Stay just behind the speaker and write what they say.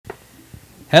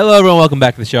Hello, everyone. Welcome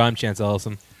back to the show. I'm Chance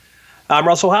Ellison. I'm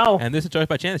Russell Howell. And this is Choice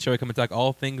by Chance, show we come and talk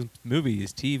all things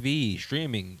movies, TV,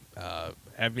 streaming,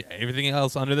 everything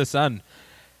else under the sun.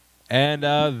 And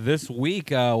this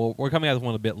week, we're coming out with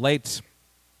one a bit late.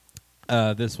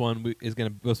 This one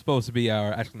was supposed to be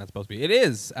actually not supposed to be, it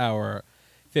is our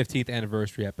 15th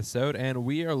anniversary episode, and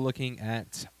we are looking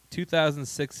at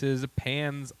 2006's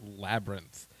Pan's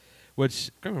Labyrinth, which,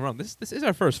 don't get me wrong, this is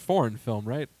our first foreign film,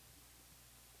 right?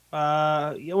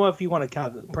 Well, if you want to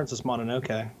count Princess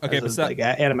Mononoke, okay, as like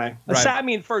anime. Right. I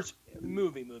mean, first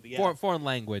movie. Yeah. Foreign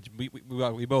language. We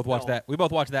both watched that. We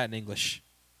both watched that in English.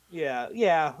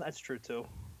 Yeah, that's true too.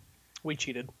 We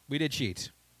cheated. We did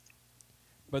cheat,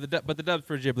 but the dubs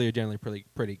for Ghibli are generally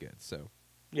pretty good. So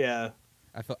yeah,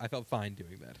 I felt fine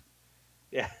doing that.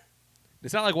 Yeah,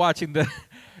 it's not like watching the.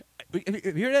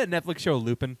 Have you heard of that Netflix show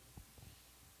Lupin?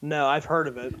 No, I've heard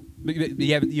of it. But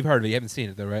you've heard of it. You haven't seen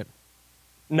it though, right?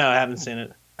 No, I haven't seen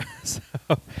it. So,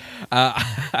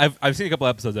 I've seen a couple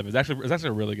episodes of it. It's actually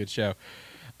a really good show.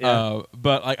 Yeah.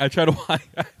 But like I try to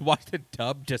watch the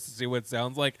dub just to see what it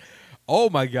sounds like. Oh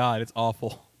my god, it's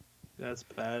awful. That's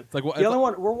bad. It's like the other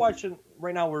one we're watching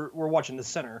right now. We're watching The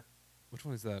Sinner. Which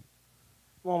one is that?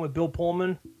 The one with Bill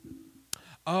Pullman.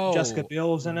 Oh, Jessica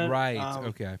Biel's in it. Right.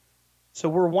 Okay. So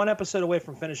we're one episode away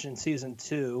from finishing season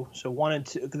 2. So 1 and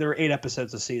 2. There are 8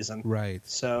 episodes a season. Right.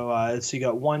 So you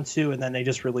got 1, 2, and then they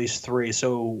just released 3.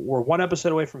 So we're 1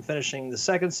 episode away from finishing the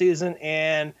second season,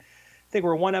 and I think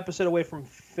we're 1 episode away from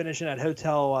finishing at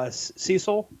Hotel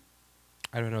Cecil.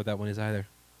 I don't know what that one is either.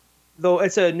 Though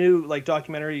it's a new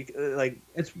documentary,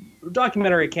 it's a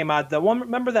documentary came out. The one,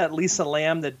 remember that Lisa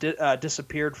Lamb that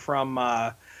disappeared from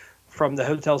the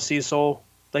Hotel Cecil.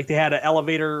 Like they had an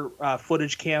elevator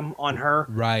footage cam on her,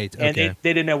 right? And they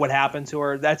didn't know what happened to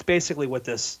her. That's basically what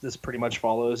this pretty much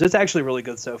follows. It's actually really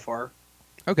good so far.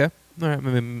 Okay, all right.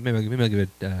 Maybe I'll give it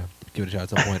a shot at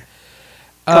some point.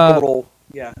 But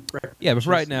for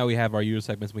right now we have our usual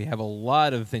segments. We have a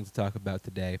lot of things to talk about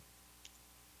today.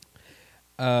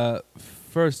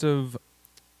 First of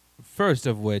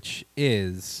which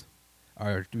is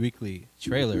our weekly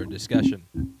trailer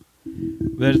discussion.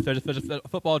 There's a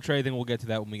football trade thing. We'll get to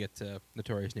that when we get to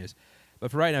Notorious News.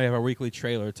 But for right now, we have our weekly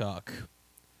trailer talk.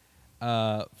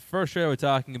 First trailer we're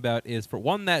talking about is for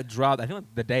one that dropped, I think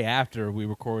the day after we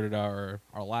recorded our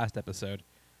last episode.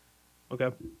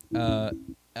 Okay.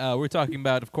 We're talking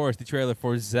about, of course, the trailer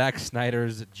for Zack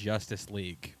Snyder's Justice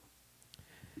League.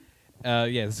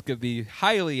 This is going to be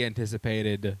highly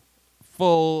anticipated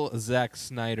full Zack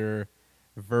Snyder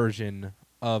version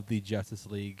of the Justice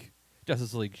League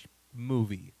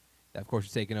movie that, of course,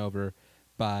 is taken over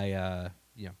by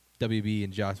WB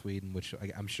and Joss Whedon, which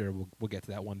I'm sure we'll get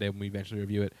to that one day when we eventually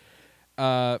review it.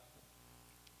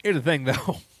 Here's the thing,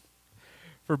 though.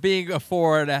 For being a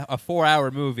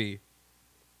 4-hour movie,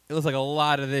 it looks like a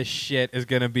lot of this shit is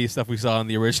going to be stuff we saw in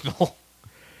the original.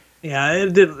 Yeah,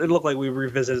 it looked like we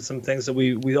revisited some things that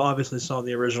we obviously saw in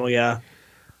the original, yeah.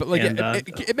 But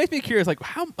it makes me curious,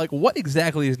 what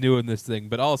exactly is new in this thing?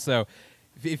 But also,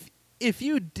 if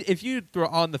you throw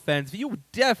on the fence, if you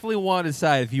definitely want to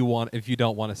decide if you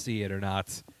don't want to see it or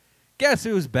not, guess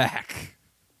who's back?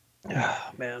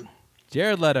 Man,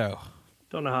 Jared Leto.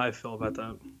 Don't know how I feel about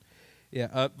that.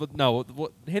 Yeah, but no.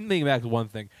 Him thinking back to one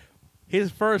thing. His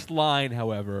first line,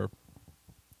 however,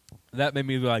 that made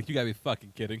me like, you gotta be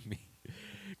fucking kidding me.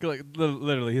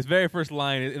 Literally, his very first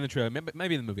line in the trailer,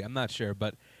 maybe in the movie, I'm not sure,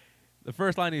 but the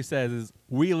first line he says is,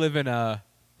 "We live in a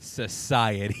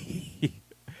society."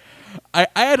 I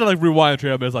had to rewind the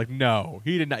trailer, but it's like, no,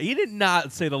 he did not. He did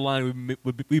not say the line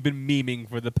we've been memeing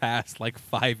for the past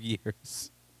 5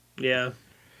 years. Yeah,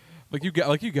 you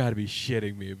got to be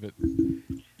shitting me. But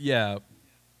yeah,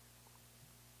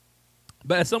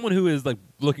 but as someone who is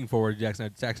looking forward to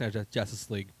Zack Snyder's Justice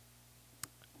League,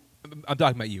 I'm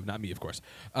talking about you, not me, of course.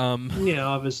 Yeah,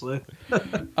 obviously.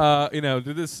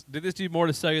 Did this do more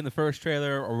to sell you in the first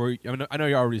trailer, or I know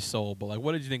you're already sold, but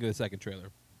what did you think of the second trailer?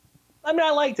 I mean,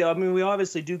 I liked it. I mean, we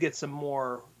obviously do get some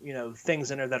more, things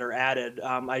in there that are added.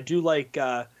 I do like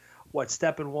what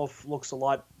Steppenwolf looks a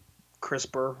lot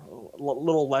crisper, a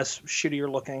little less shittier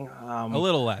looking. A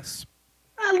little less.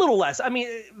 A little less. I mean,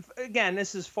 again,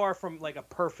 this is far from a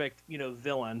perfect,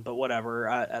 villain, but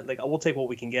whatever. We'll take what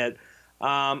we can get.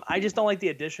 I just don't like the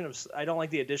addition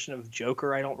of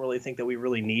Joker. I don't really think that we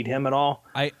really need him at all.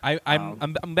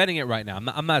 I'm betting it right now.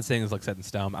 I'm not saying it's set in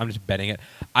stone. I'm just betting it.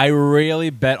 I really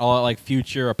bet all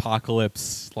future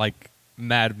apocalypse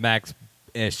Mad Max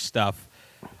ish stuff.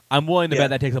 I'm willing to bet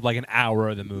that takes up an hour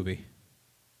of the movie.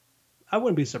 I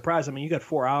wouldn't be surprised. I mean, you got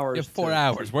 4 hours. You have 4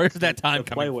 hours. Where's that time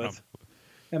coming from?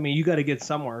 I mean, you got to get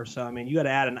somewhere. So, I mean, you got to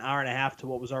add an hour and a half to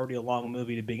what was already a long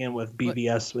movie to begin with.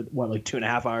 BVS with what, like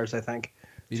 2.5 hours, I think.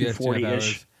 BVS 240 2.5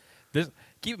 ish. hours.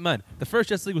 Keep in mind, the first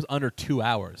Justice League was under 2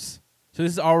 hours, so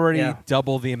this is already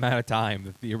double the amount of time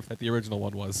that the original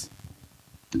one was.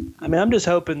 I mean, I'm just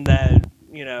hoping that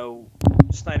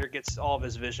Snyder gets all of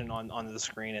his vision onto the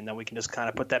screen, and then we can just kind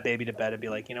of put that baby to bed and be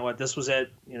like, you know what, this was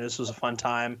it. This was a fun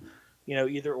time.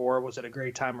 Either or, was it a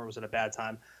great time or was it a bad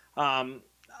time?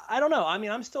 I don't know. I mean,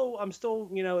 I'm still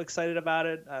excited about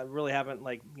it. I really haven't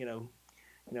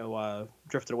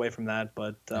drifted away from that,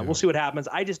 but we'll see what happens.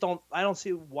 I don't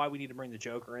see why we need to bring the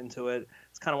Joker into it.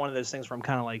 It's kind of one of those things where I'm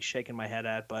kind of like shaking my head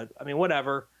at, but I mean,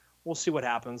 whatever. We'll see what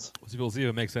happens. We'll see if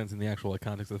it makes sense in the actual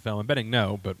context of the film. I'm betting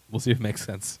no, but we'll see if it makes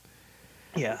sense.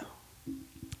 Yeah.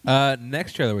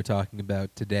 Next trailer we're talking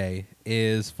about today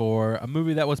is for a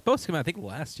movie that was supposed to come out, I think,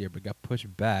 last year, but got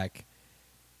pushed back.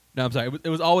 No, I'm sorry. It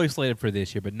was always slated for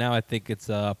this year, but now I think it's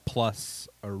a Plus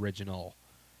original.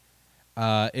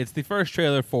 It's the first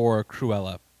trailer for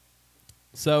Cruella.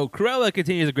 So Cruella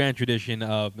continues a grand tradition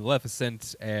of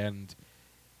Maleficent, and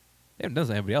they haven't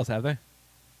done anybody else, have they?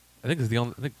 I think this is the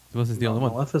only. I think this is the only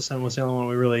one. Maleficent was the only one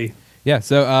we really. Yeah.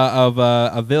 So of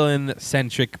a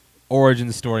villain-centric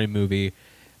origin story movie,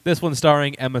 this one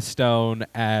starring Emma Stone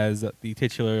as the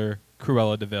titular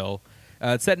Cruella de Vil.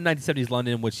 It's set in 1970s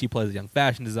London, in which she plays a young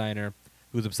fashion designer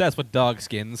who's obsessed with dog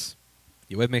skins.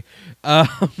 You with me?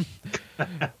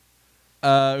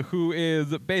 Who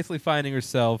is basically finding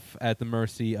herself at the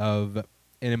mercy of an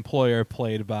employer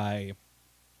played by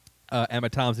Emma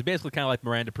Thompson, basically kind of like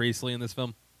Miranda Priestley in this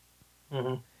film.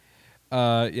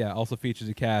 Mm-hmm. Yeah, also features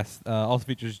a cast. Also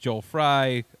features Joel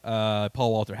Fry,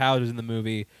 Paul Walter Hauser's in the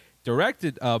movie.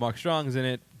 Directed, Mark Strong's in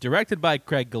it. Directed by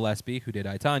Craig Gillespie, who did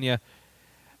I, Tonya.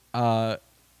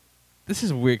 This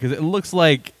is weird because it looks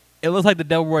like the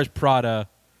Devil Wears Prada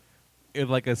in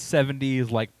like a 70s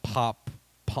like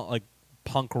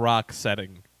punk rock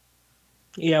setting.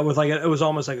 Yeah, with it was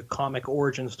almost like a comic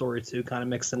origin story too, kind of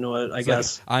mixed into it. I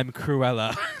guess like, I'm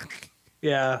Cruella.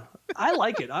 Yeah, I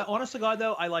like it. Honest to God,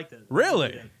 though, I liked it.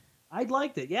 Really? I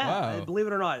liked it. Yeah, wow. Believe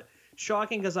it or not.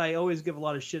 Shocking because I always give a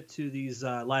lot of shit to these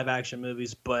live action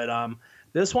movies, but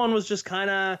this one was just kind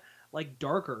of like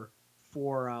darker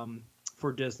for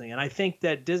Disney, and I think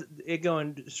that it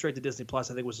going straight to Disney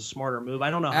Plus, I think was a smarter move. I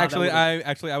don't know. How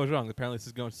I was wrong. Apparently, this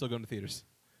is still going to theaters.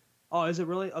 Oh, is it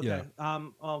really? Okay. Yeah.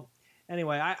 Well,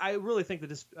 anyway, I really think that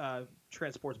this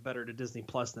transports better to Disney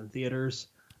Plus than theaters.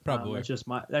 Probably.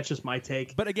 That's just my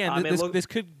take. But again, this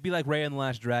could be like Raya and the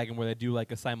Last Dragon, where they do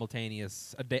like a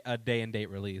simultaneous a day and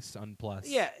date release on Plus.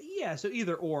 Yeah. So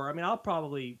either or. I mean, I'll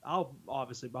probably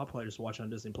just watch it on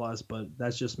Disney Plus, but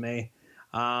that's just me.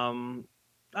 I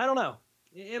don't know.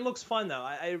 It looks fun though.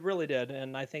 I really did,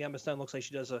 and I think Emma Stone looks like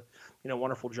she does a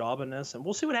wonderful job in this, and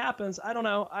we'll see what happens. I don't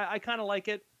know. I kind of like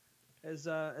it, as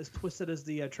twisted as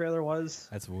the trailer was.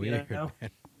 That's weird.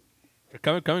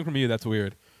 Coming from you, that's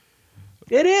weird.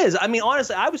 It is. I mean,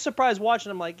 honestly, I was surprised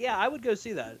watching. I'm like, yeah, I would go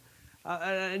see that.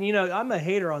 And I'm a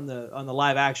hater on the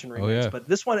live action remakes, but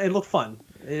this one it looked fun.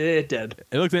 It did.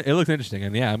 It looks interesting,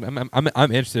 and yeah,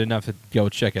 I'm interested enough to go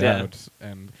check it out.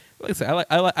 And like I said,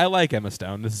 I like Emma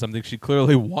Stone. This is something she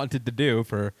clearly wanted to do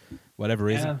for whatever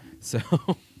reason. Yeah. So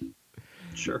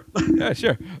sure. Yeah,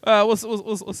 sure.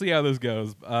 We'll see how this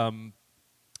goes.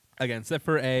 Again, set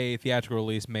for a theatrical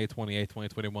release May 28th,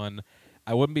 2021.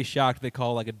 I wouldn't be shocked if they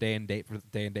call like a day and date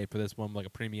for this one, like a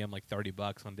premium, like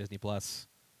 $30 on Disney Plus.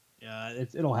 Yeah,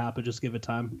 it'll happen. Just give it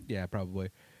time. Yeah, probably.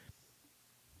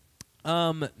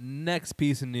 Next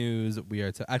piece of news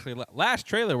actually last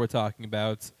trailer we're talking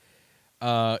about.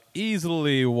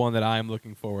 Easily one that I'm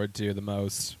looking forward to the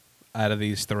most out of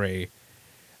these three.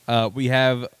 We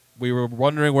were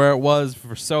wondering where it was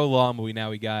for so long, but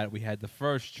we got it. We had the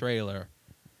first trailer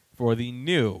for the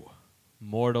new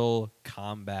Mortal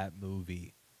Kombat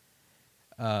movie.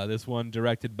 This one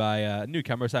directed by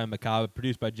newcomer Simon McCabe,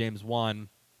 produced by James Wan.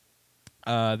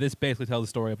 This basically tells the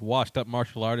story of a washed-up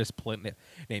martial artist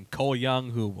named Cole Young,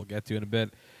 who we'll get to in a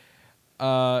bit,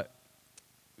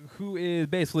 who is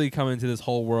basically coming into this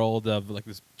whole world of like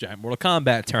this giant Mortal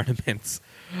Kombat tournaments,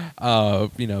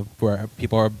 where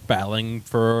people are battling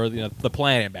for the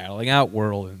planet, battling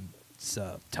Outworld, and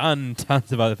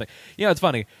tons of other things. It's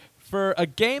funny. For a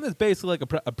game that's basically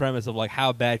like a premise of like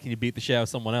how bad can you beat the shit out of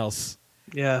someone else.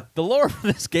 Yeah. The lore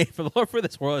for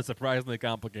this world is surprisingly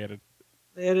complicated.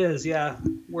 It is, yeah.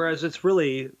 Whereas it's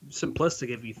really simplistic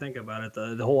if you think about it.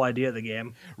 The whole idea of the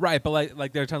game. Right, but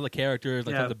like there are tons of characters,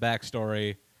 tons of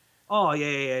backstory. Oh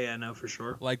yeah, no, for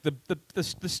sure. Like the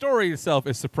story itself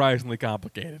is surprisingly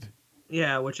complicated.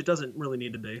 Yeah, which it doesn't really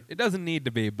need to be. It doesn't need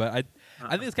to be, but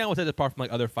I think it's kind of what sets it apart from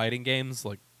like other fighting games,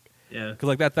 like Yeah. because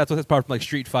like that's what sets it apart from like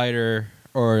Street Fighter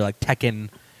or like Tekken,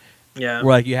 Yeah.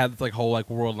 where like you have this like whole like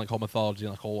world and like whole mythology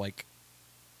and like whole like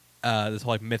this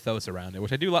whole like mythos around it,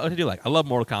 which I do like. I love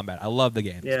Mortal Kombat. I love the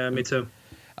games. Yeah, me too.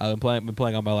 I've been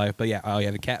playing all my life, but yeah, we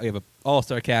have an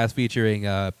all-star cast featuring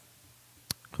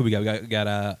who we got? We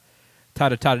got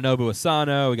Tadanobu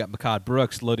Asano, we got Makad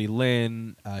Brooks, Lodi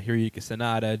Lin, Hiroyuki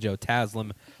Sanada, Joe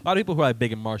Taslim. A lot of people who are like,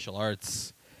 big in martial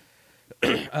arts.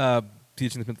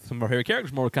 Teaching some of our favorite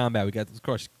characters, Mortal Kombat. We got, of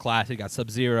course, classic. You got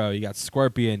Sub-Zero, you got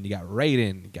Scorpion, you got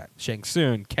Raiden, you got Shang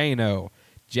Tsung, Kano,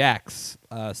 Jax,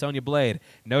 Sonya Blade.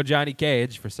 No Johnny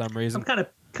Cage for some reason. I'm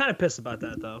kind of pissed about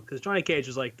that though, because Johnny Cage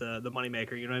is like the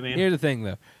moneymaker. You know what I mean? Here's the thing,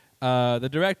 though. The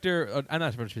director, I'm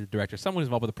not sure if he's the director, someone who's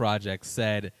involved with the project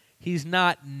said he's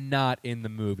not in the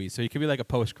movie, so he could be like a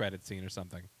post-credit scene or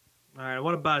something. All right.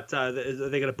 What about are they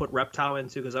going to put Reptile in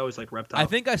too? Because I always like Reptile. I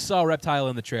think I saw Reptile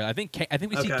in the trailer. I think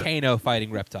we see Kano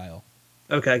fighting Reptile.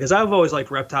 Okay, because I've always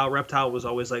liked Reptile. Reptile was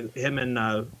always like him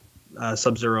and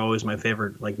Sub-Zero always my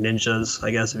favorite like ninjas,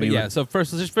 I guess. But yeah, so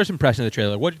first impression of the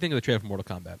trailer. What do you think of the trailer for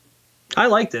Mortal Kombat? I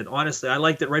liked it, honestly. I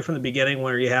liked it right from the beginning,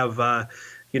 where you have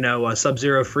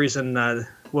Sub-Zero freezing.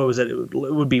 What was it? It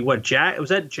would be what Jack? Was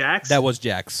that Jax? That was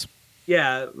Jax.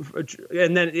 Yeah,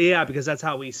 and then because that's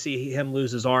how we see him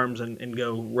lose his arms and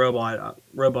go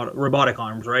robotic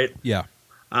arms, right? Yeah.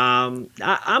 I'm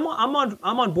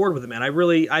on board with it, man.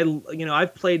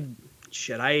 I've played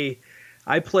shit.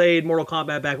 I played Mortal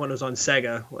Kombat back when it was on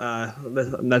Sega.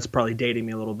 That's probably dating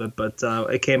me a little bit, but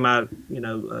it came out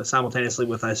simultaneously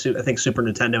with I think Super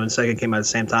Nintendo and Sega came out at the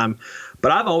same time.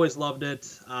 But I've always loved it.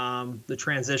 The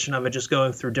transition of it, just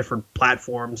going through different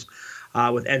platforms.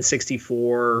 With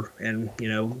N64 and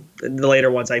the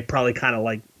later ones, I probably kind of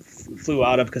like flew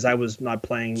out of because I wasn't a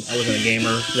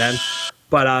gamer then.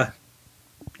 But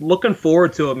looking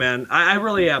forward to it, man. I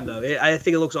really am though. I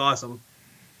think it looks awesome.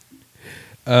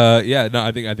 Yeah, no,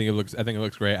 I think it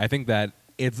looks great. I think that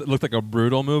it looks like a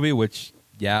brutal movie, which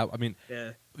yeah, I mean,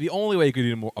 the only way you could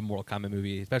do a Mortal Kombat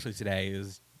movie, especially today,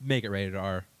 is make it rated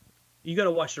R. You got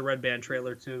to watch the Red Band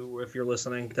trailer too, if you're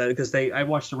listening, because I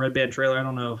watched the Red Band trailer. I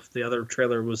don't know if the other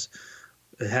trailer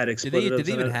had expletives. Did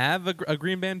they even have a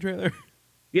Green Band trailer?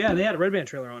 Yeah, they had a Red Band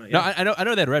trailer on it. Yeah. No, I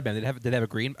know they had a Red Band. Did they have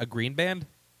a green band?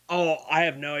 Oh, I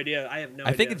have no idea.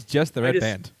 I think it's just the Red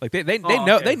Band. Like they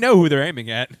okay. know who they're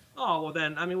aiming at. Oh well,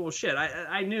 then shit.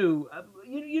 I knew.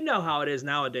 You know how it is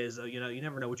nowadays, though. You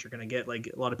never know what you're gonna get.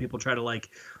 Like a lot of people try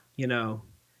to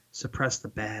suppress the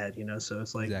bad. So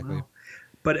it's like exactly. Well,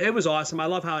 but it was awesome. I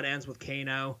love how it ends with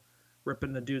Kano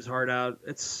ripping the dude's heart out.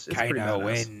 It's pretty Kano badass.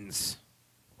 wins.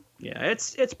 Yeah,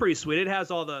 it's pretty sweet. It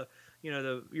has all the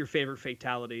your favorite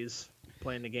fatalities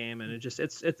playing the game, and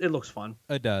it looks fun.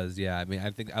 It does, yeah. I mean,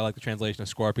 I think I like the translation of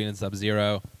Scorpion and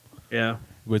Sub-Zero. Yeah,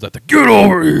 it was like get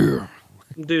over here,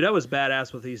 dude. That was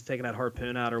badass with he's taking that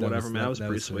harpoon out or whatever, man. That was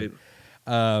pretty sweet.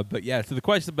 But yeah, so the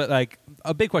question, like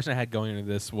a big question I had going into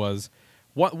this was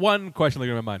one question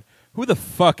in my mind. Who the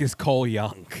fuck is Cole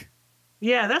Young?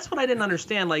 Yeah, that's what I didn't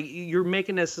understand. Like you're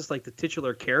making this as like the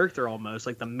titular character almost,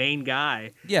 like the main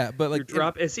guy. Yeah, but like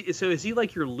is he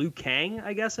like your Liu Kang?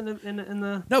 I guess in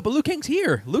the. No, but Liu Kang's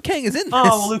here. Liu Kang is in this. Oh,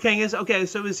 well, Liu Kang is okay.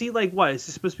 So is he like what? Is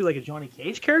he supposed to be like a Johnny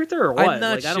Cage character or what? I'm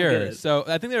not sure. I don't get it. So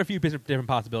I think there are a few different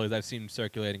possibilities I've seen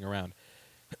circulating around.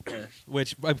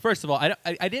 Which, first of all,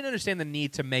 I didn't understand the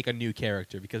need to make a new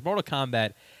character because Mortal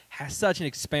Kombat has such an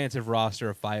expansive roster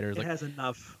of fighters. It has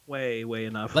enough, way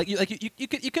enough. You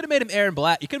could have made him Aaron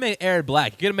Black. You could have made Aaron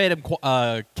Black. You could have made him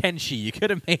Kenshi. You could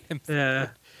have made him. Yeah.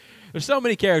 There's so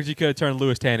many characters you could have turned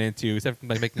Lewis Tan into, except for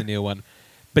making a new one.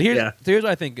 But here's what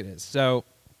I think it is. So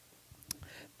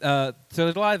there's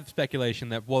a lot of speculation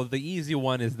that the easy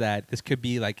one is that this could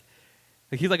be like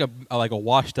he's like a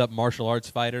washed up martial arts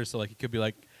fighter. So like he could be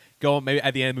like maybe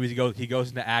at the end of the movie he goes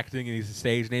into acting and his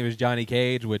stage name is Johnny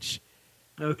Cage, which.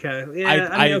 Okay.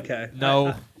 Yeah. Okay.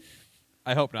 No.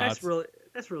 I hope not.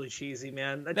 That's really cheesy,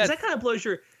 man. Because that kind of blows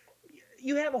your.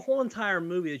 You have a whole entire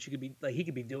movie that you could be like he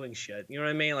could be doing shit. You know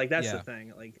what I mean? Like that's the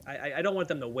thing. Like I don't want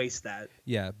them to waste that.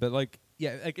 Yeah, but like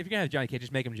if you're gonna have Johnny Cage,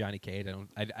 just make him Johnny Cage.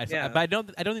 But I don't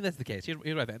think that's the case. Here's what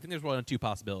I think. I think there's one of two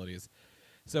possibilities.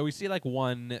 So we see like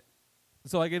one.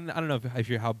 So like I don't know if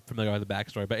you're how familiar with the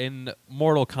backstory, but in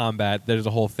Mortal Kombat, there's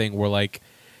a whole thing where like.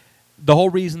 The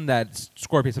whole reason that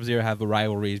Scorpion and Sub-Zero have the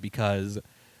rivalry is because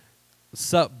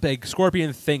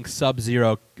Scorpion thinks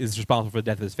Sub-Zero is responsible for the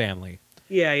death of his family.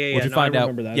 Yeah. I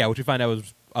remember that. Yeah, which we find out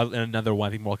was in another one. I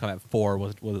think Mortal Kombat 4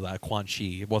 was Quan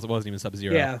Chi. It wasn't even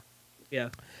Sub-Zero. Yeah.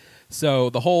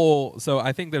 So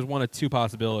I think there's one of two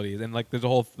possibilities, and like there's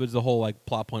a whole like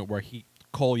plot point where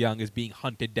Cole Young is being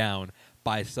hunted down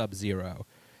by Sub-Zero.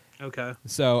 Okay.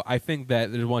 So I think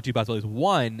that there's one or two possibilities.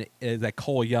 One is that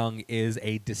Cole Young is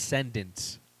a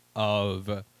descendant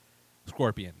of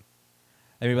Scorpion.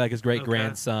 Maybe like his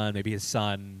great-grandson, maybe his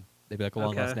son, maybe like a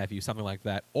long-lost nephew, something like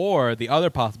that. Or the other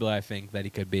possibility I think that he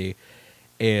could be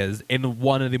is in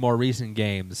one of the more recent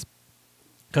games.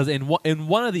 Because in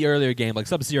one of the earlier games, like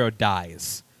Sub-Zero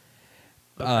dies.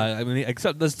 I mean,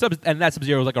 except and that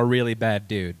Sub-Zero is like a really bad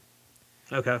dude.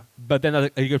 Okay. But then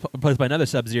he gets replaced by another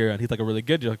Sub-Zero, and he's like a really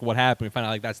good dude. Like, what happened? We find out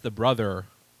like that's the brother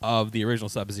of the original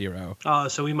Sub-Zero. Oh,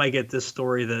 so we might get this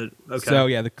story that. Okay. So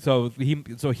yeah,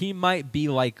 so he might be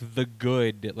like the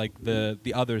good, like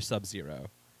the other Sub-Zero.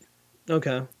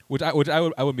 Okay. Which I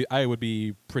would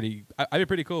be pretty. I'd be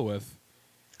pretty cool with.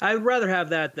 I'd rather have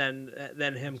that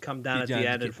than him come down at the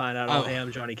end and find out, oh, hey,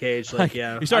 I'm Johnny Cage. Like,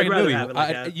 yeah, you're starting I'd a movie. rather have it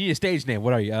like that. You need a stage name.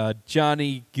 What are you,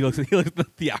 Johnny? He looks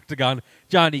like the Octagon.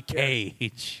 Johnny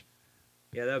Cage.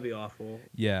 Yeah, that'd be awful.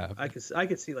 Yeah, I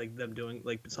could see like them doing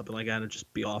like something like that and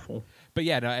just be awful. But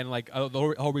yeah, no, and like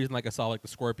the whole reason like I saw like the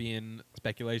Scorpion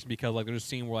speculation because like there's a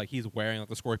scene where like he's wearing like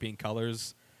the Scorpion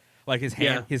colors, like his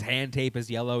hand tape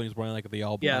is yellow and he's wearing like the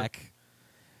all black.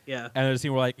 Yeah. And there's a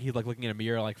scene where like he's like looking in a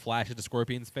mirror, like flashes the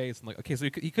Scorpion's face. I'm like, okay, so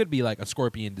he could be like a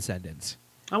Scorpion descendant.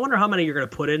 I wonder how many you're gonna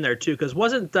put in there too, because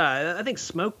wasn't I think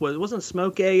wasn't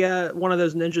Smoke a one of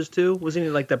those ninjas too? Wasn't he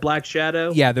like the Black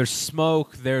Shadow? Yeah, there's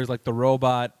Smoke. There's like the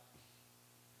robot.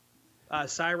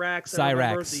 Cyrax.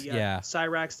 Cyrax. Yeah.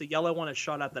 Cyrax, the yellow one that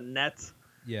shot out the net.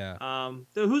 Yeah.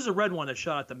 Who's the red one that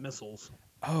shot out the missiles?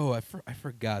 Oh, I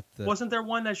forgot. Wasn't there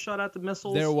one that shot out the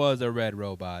missiles? There was a red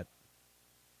robot.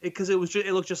 Because it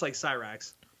looked just like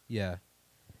Cyrax. Yeah.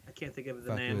 I can't think of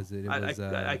the name.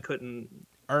 I couldn't.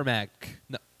 Ermac.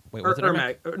 No, wait, was it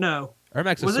Ermac? No.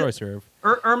 Ermac's a sorcerer.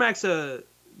 Ermac's a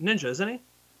ninja, isn't he?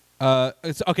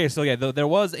 Okay, so yeah, there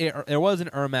was an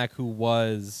Ermac who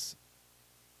was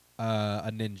a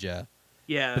ninja.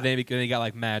 Yeah. But then he got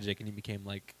like magic and he became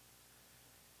like.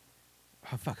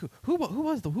 Oh fuck! Who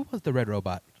was the red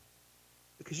robot?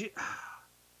 Because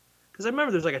I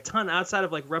remember there's like a ton outside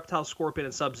of like Reptile, Scorpion,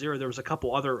 and Sub-Zero. There was a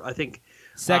couple other, I think.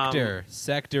 Sector.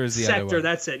 Sector is the other one. Sector,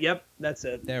 that's it. Yep, that's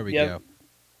it. There we go.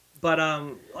 But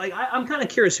like I'm kind of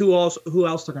curious who else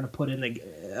they're gonna put in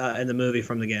the movie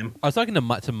from the game. I was talking to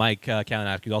Mike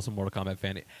Kalinowski, who's also a Mortal Kombat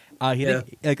fan.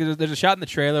 There's a shot in the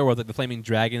trailer where like the flaming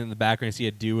dragon in the background. You see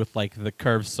a dude with like the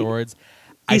curved swords.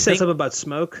 He said something about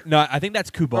smoke. No, I think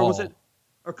that's Kubal. Or was it?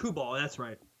 Or Kubal, that's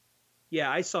right. Yeah,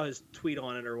 I saw his tweet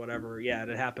on it or whatever. Yeah,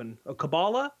 it happened. Oh,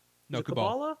 Kabbalah? No,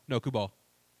 Kubal. No, Kubal.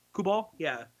 Kubal?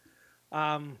 Yeah.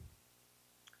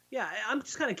 Yeah, I'm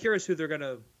just kind of curious who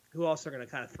else they're gonna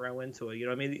kind of throw into it. You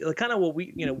know what I mean? Like, kind of what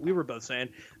we were both saying.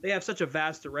 They have such a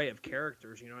vast array of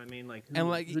characters. You know what I mean? Like,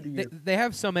 they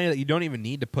have so many that you don't even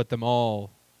need to put them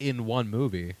all in one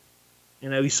movie. You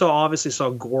know, we obviously saw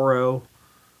Goro.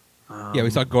 Yeah, we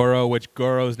saw Goro, which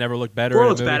Goro's never looked better.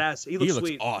 Goro's badass. He looks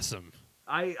sweet. Awesome.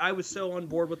 I was so on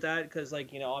board with that because, like,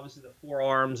 obviously the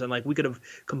forearms and like we could have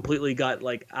completely got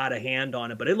like out of hand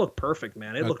on it, but it looked perfect,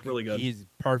 man. It looked really good. He's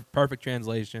perfect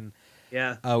translation.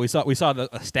 Yeah. We saw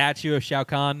a statue of Shao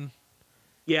Kahn.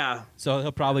 Yeah. So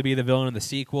he'll probably be the villain in the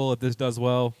sequel if this does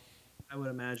well. I would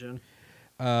imagine.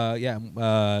 Again,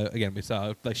 we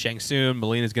saw like Shang Tsung.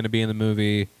 Melina's going to be in the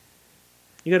movie.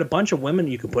 You got a bunch of women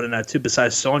you can put in that too.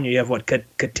 Besides Sonya, you have what?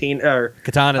 Katana.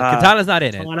 Katana's not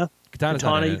in it.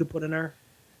 Katana you could put in there.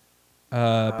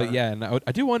 But yeah, and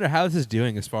I do wonder how this is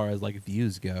doing as far as like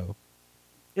views go.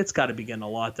 It's got to be getting a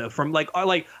lot though. From like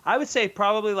I would say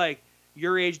probably like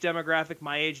your age demographic,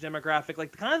 my age demographic,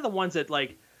 like kind of the ones that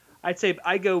like I'd say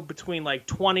I go between like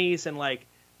 20s and like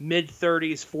mid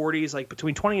 30s, 40s, like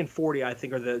between 20 and 40. I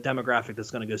think are the demographic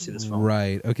that's going to go see this film.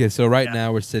 Right. Okay. So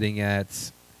now we're sitting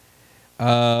at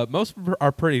most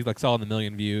are pretty like solid in the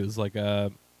million views. Like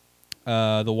the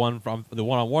one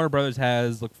on Warner Brothers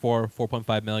has like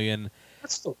 4.5 million.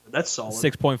 That's solid.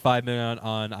 6.5 million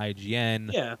on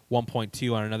IGN. Yeah.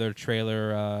 1.2 on another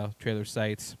trailer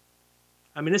site.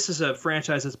 I mean, this is a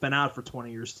franchise that's been out for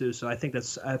 20 years too, so I think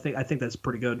that's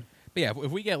pretty good. But yeah, if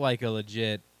we get like a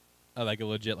legit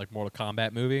Mortal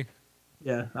Kombat movie.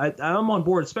 Yeah, I'm on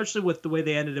board, especially with the way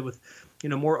they ended it with,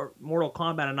 Mortal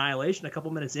Kombat Annihilation. A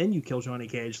couple minutes in, you kill Johnny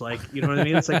Cage. Like, you know what I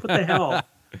mean? It's like, what the hell?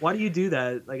 Why do you do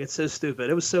that? Like, it's so stupid.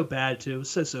 It was so bad too. It was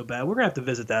so bad. We're gonna have to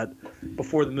visit that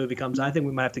before the movie comes. I think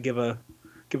we might have to give a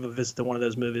visit to one of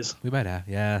those movies. We might have.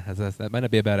 Yeah, that might not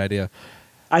be a bad idea.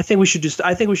 I think we should do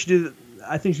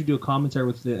a commentary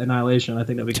with the Annihilation. I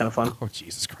think that'd be kind of fun. Oh,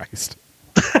 Jesus Christ.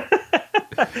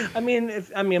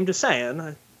 I'm just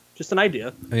saying. Just an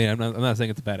idea. I mean, I'm not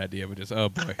saying it's a bad idea, but just, oh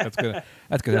boy, that's gonna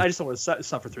I just don't want to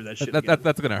suffer through that shit.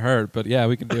 That's gonna hurt. But yeah,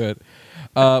 we can do it.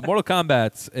 Mortal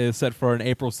Kombat is set for an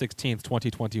April 16th,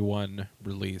 2021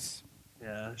 release.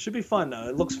 Yeah, should be fun though.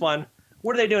 It looks fun.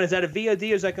 What are they doing? Is that a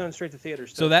VOD or is that going straight to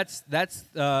theaters? So that's it's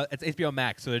HBO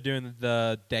Max. So they're doing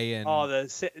the day and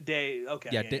day. Okay.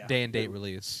 Yeah, day and date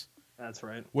release. That's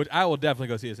right. Which I will definitely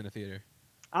go see this in a theater.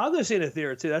 I'll go see it in a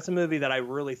theater too. That's a movie that I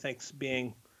really think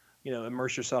being,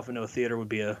 immerse yourself into a theater would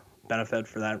be a benefit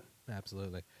for that.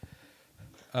 Absolutely.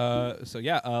 So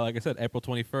yeah, like I said, April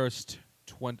 21st,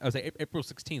 I would say April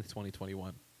 16th,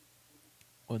 2021,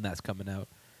 when that's coming out.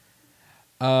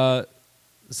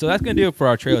 So that's going to do it for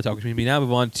our trailer talk. We now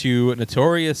move on to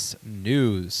Notorious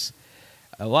News.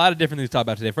 A lot of different things to talk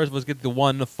about today. First of all, let's get the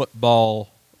one football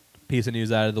piece of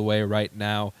news out of the way right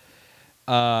now.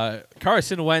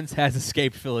 Carson Wentz has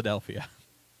escaped Philadelphia.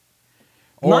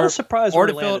 Not a surprise. Or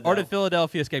did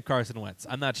Philadelphia escape Carson Wentz?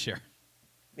 I'm not sure.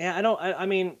 Yeah, I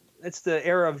mean, it's the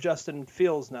era of Justin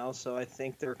Fields now, so I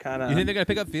think they're kind of. You think they're going to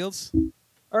pick up Fields?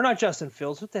 Or not Justin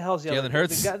Fields? What the hell's the other? Jalen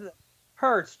Hurts.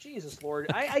 Hurts, Jesus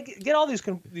Lord! I get all these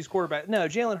quarterbacks. No,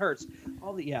 Jalen Hurts.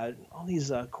 All these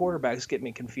quarterbacks get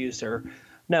me confused here.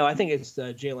 No, I think it's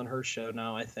the Jalen Hurts show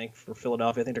now. I think for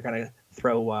Philadelphia, I think they're going to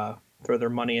throw their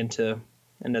money into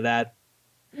that.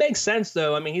 Makes sense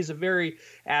though. I mean, he's a very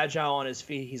agile on his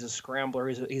feet. He's a scrambler.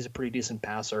 He's a pretty decent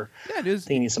passer. Yeah, dude.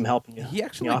 He needs some help. He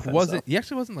actually wasn't. He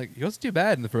actually wasn't too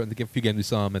bad in the few games we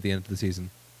saw him at the end of the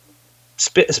season.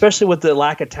 Especially with the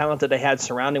lack of talent that they had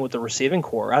surrounding with the receiving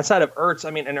core. Outside of Ertz, I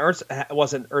mean, and Ertz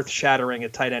wasn't earth-shattering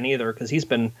at tight end either because he's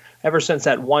been, ever since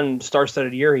that one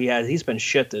star-studded year he had, he's been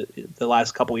shit the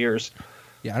last couple years.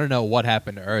 Yeah, I don't know what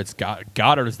happened to Ertz.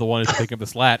 Goddard is the one who's picking up the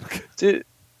slack. Dude,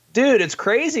 it's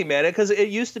crazy, man, because it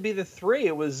used to be the three.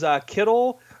 It was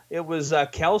Kittle, it was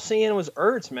Kelsey, and it was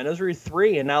Ertz, man. Those were your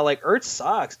three, and now, Ertz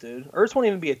sucks, dude. Ertz won't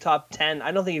even be a top 10.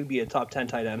 I don't think he would be a top 10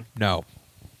 tight end. No.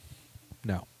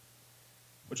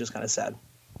 Which is kind of sad.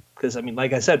 Because, I mean,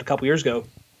 like I said, a couple years ago,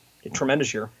 a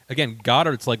tremendous year. Again,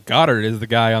 Goddard is the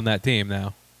guy on that team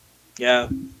now. Yeah.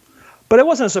 But it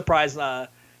wasn't a surprise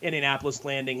Indianapolis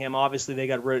landing him. Obviously, they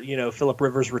got Phillip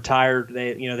Rivers retired.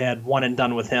 They had one and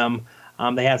done with him.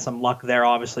 They had some luck there,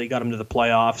 obviously, got him to the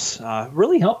playoffs.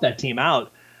 Really helped that team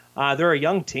out. They're a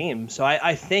young team. So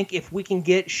I think if we can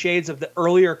get shades of the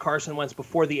earlier Carson Wentz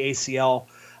before the ACL,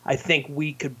 I think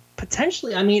we could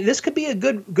potentially. I mean, this could be a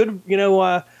good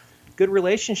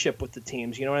relationship with the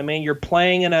teams. You know what I mean? You're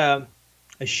playing in a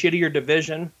shittier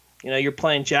division. You're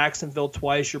playing Jacksonville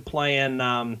twice. You're playing,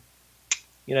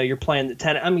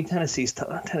 Tennessee's a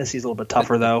little bit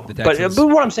tougher though. But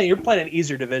what I'm saying, you're playing an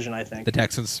easier division, I think. The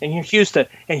Texans and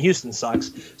Houston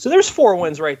sucks. So there's 4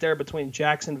 wins right there between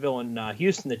Jacksonville and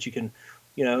Houston that you can,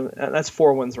 that's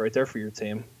 4 wins right there for your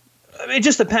team. I mean, it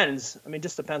just depends.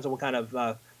 On what kind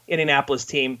of Indianapolis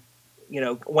team,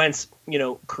 Wentz,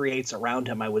 creates around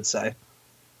him, I would say.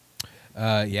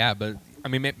 Yeah, but I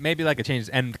mean, maybe a change.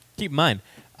 And keep in mind,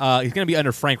 he's going to be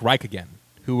under Frank Reich again,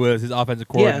 who was his offensive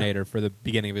coordinator for the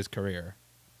beginning of his career.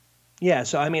 Yeah,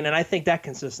 so I mean, and I think that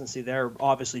consistency there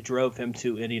obviously drove him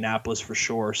to Indianapolis for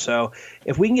sure. So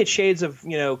if we can get shades of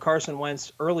Carson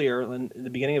Wentz earlier in the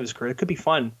beginning of his career, it could be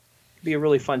fun. Be a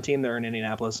really fun team there in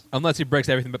Indianapolis. Unless he breaks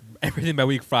everything by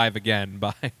week 5 again.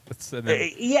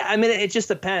 Yeah, I mean, it just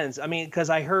depends. I mean, because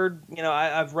I heard,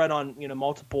 I've read on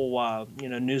multiple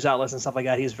news outlets and stuff like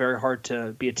that. He's very hard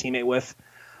to be a teammate with.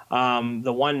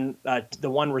 The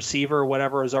one receiver or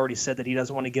whatever has already said that he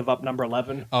doesn't want to give up number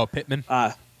 11. Oh, Pittman.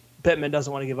 Pittman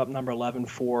doesn't want to give up number 11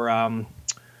 for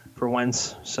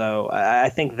Wentz. So I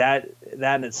think that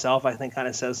in itself, I think, kind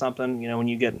of says something. When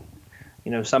you get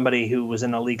somebody who was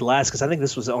in the league less, because I think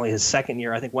this was only his second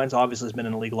year. I think Wentz obviously has been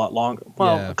in the league a lot longer.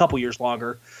 Well, a couple years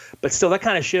longer. But still, that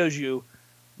kind of shows you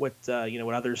what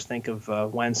what others think of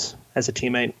Wentz as a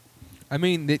teammate. I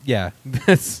mean,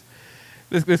 this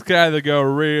could either go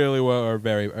really well or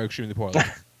extremely poorly.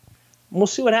 We'll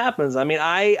see what happens. I mean,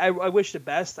 I wish the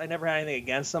best. I never had anything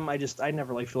against them. I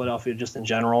never liked Philadelphia just in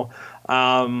general.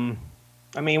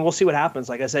 I mean, we'll see what happens.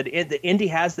 Like I said, the Indy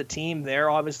has the team there,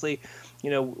 obviously.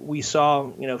 We saw,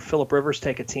 Phillip Rivers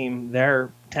take a team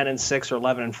there 10-6 or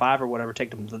 11-5 or whatever,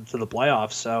 take them to the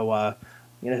playoffs. So,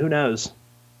 who knows?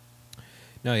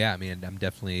 No, yeah. I mean, I'm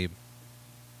definitely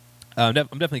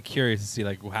curious to see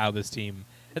how this team.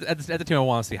 At the team, I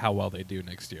want to see how well they do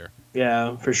next year.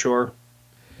 Yeah, for sure.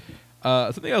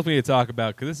 Something else we need to talk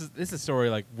about, because this is a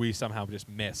story we somehow just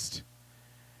missed,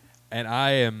 and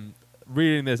I am.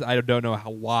 Reading this, I don't know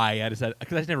why. I decided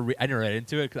because I never read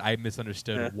into it because I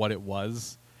misunderstood what it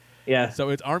was. Yeah.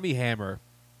 So it's Armie Hammer.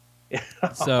 Yeah.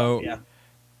 So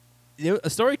A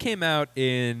story came out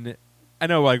in. I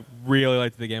know, like, really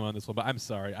liked the game on this one, but I'm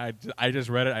sorry. I just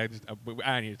read it.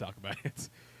 I need to talk about it.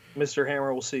 Mr.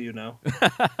 Hammer will see you now.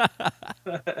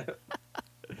 There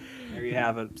you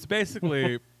have it. So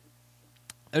basically,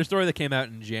 there's a story that came out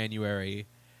in January.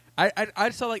 I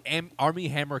saw like Army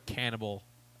Hammer Cannibal,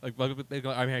 like Army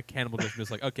Hammer Cannibal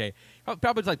just like, okay,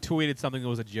 probably just like tweeted something that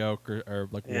was a joke or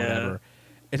like whatever.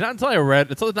 It's not until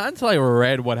I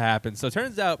read what happened. So it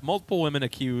turns out multiple women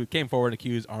came forward and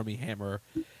accused Army Hammer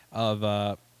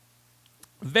of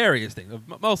various things,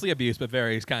 mostly abuse, but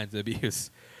various kinds of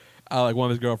abuse. Like one of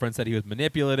his girlfriends said he was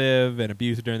manipulative and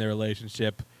abusive during their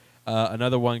relationship.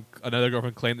 Another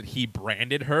girlfriend claimed that he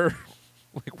branded her,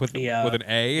 like with an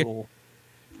A.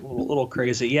 A little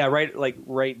crazy, yeah.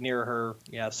 Right near her,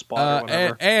 spot or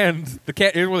whatever. And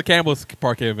here's where the cannibalist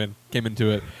part came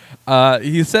into it.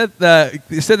 He said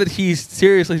that he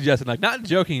seriously suggested, like not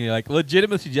jokingly, like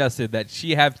legitimately suggested that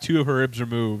she have 2 of her ribs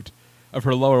removed, of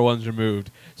her lower ones removed,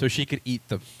 so she could eat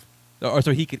them, or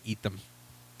so he could eat them.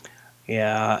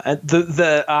 Yeah,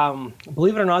 the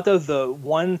believe it or not, though, the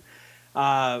one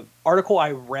article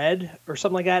I read or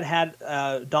something like that had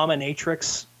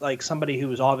dominatrix, like somebody who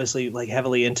was obviously like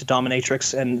heavily into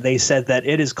dominatrix, and they said that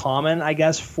it is common, I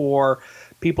guess, for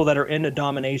people that are into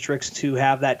dominatrix to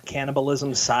have that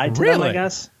cannibalism side to them, I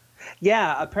guess.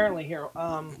 Yeah, apparently here.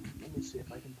 Let me see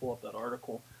if I can pull up that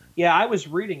article. Yeah, I was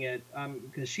reading it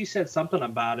because she said something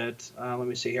about it. Let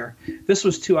me see here. This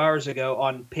was 2 hours ago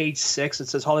on page 6. It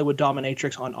says Hollywood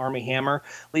dominatrix on Army Hammer.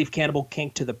 Leave cannibal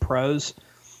kink to the pros.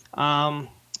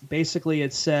 Basically,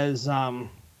 it says a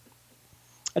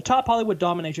top Hollywood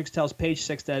dominatrix tells Page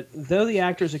 6 that though the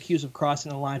actor is accused of crossing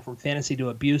the line from fantasy to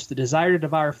abuse, the desire to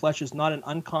devour flesh is not an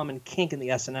uncommon kink in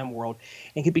the S&M world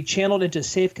and can be channeled into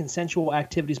safe consensual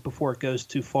activities before it goes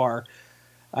too far.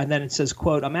 And then it says,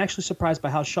 quote, I'm actually surprised by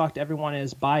how shocked everyone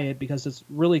is by it because it's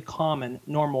really common,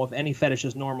 normal, if any fetish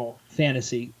is normal,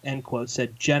 fantasy, end quote,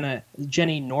 said Jenny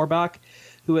Norbach,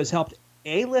 who has helped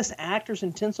A-list actors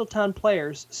and Tinseltown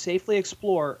players safely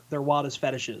explore their wildest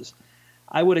fetishes.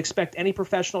 I would expect any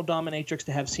professional dominatrix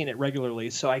to have seen it regularly.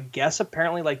 So I guess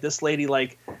apparently like this lady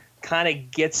like kind of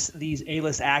gets these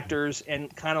A-list actors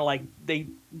and kind of like they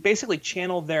basically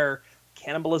channel their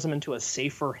cannibalism into a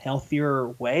safer, healthier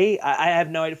way. I have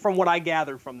no idea from what I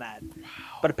gathered from that. Wow.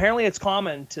 But apparently it's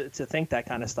common to think that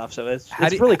kind of stuff. So it's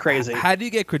really crazy. How do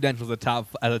you get credentials as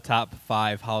a top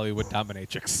 5 Hollywood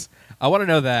dominatrix? I want to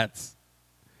know that.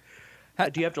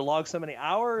 Do you have to log so many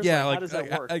hours? Yeah, how does that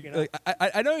work?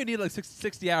 I know you need like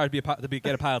 60 hours to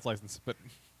get a pilot's license, but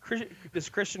does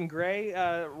Christian Grey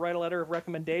write a letter of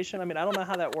recommendation? I mean, I don't know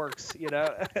how that works.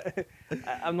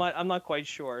 I'm not quite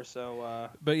sure. So,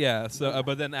 but yeah,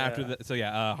 but then after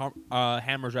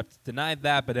Hammer's rep denied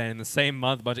that, but then in the same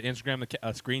month, a bunch of Instagram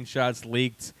screenshots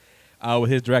leaked with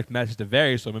his direct message to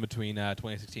various women between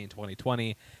 2016 and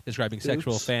 2020, describing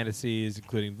sexual fantasies,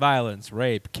 including violence,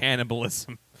 rape,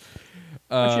 cannibalism.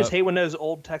 I just hate when those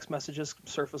old text messages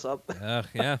surface up.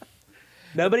 Yeah.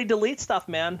 Nobody deletes stuff,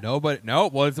 man. Nobody. No.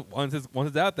 Once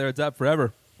it's out there, it's out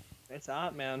forever. It's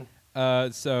out, man.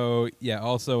 So yeah.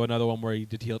 Also another one where he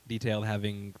detailed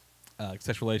having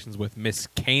sexual relations with Miss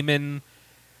Cayman,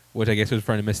 which I guess was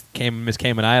referring to Miss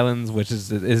Cayman Islands, which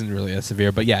isn't really as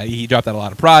severe. But yeah, he dropped out a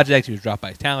lot of projects. He was dropped by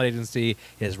his talent agency.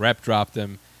 His rep dropped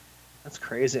him. That's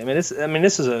crazy. I mean, this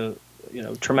is a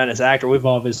tremendous actor. We've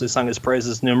obviously sung his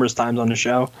praises numerous times on the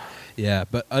show. Yeah,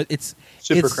 but it's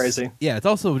super crazy. Yeah, it's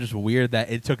also just weird that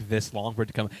it took this long for it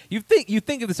to come. You think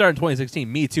if it started in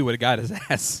 2016, Me Too would have got his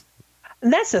ass.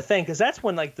 And that's the thing, because that's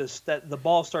when like the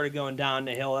ball started going down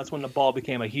the hill. That's when the ball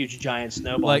became a huge giant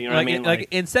snowball. What I mean? Like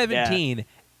in 2017,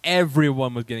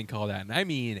 everyone was getting called out, and I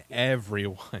mean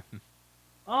everyone.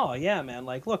 Oh yeah, man.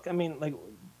 Like, look, I mean,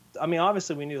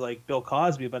 obviously we knew like Bill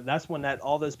Cosby, but that's when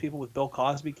all those people with Bill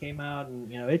Cosby came out,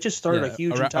 and it just started a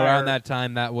huge around that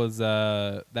time. That was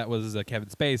Kevin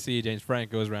Spacey, James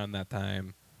Franco was around that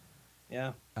time.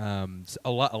 Yeah.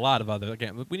 A lot of other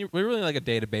we're really like a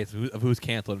database of who's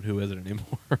canceled and who isn't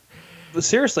anymore. But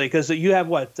seriously, because you have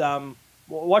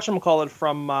whatchamacallit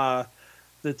from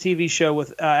the TV show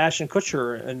with Ashton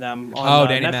Kutcher and them on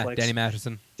Netflix. Danny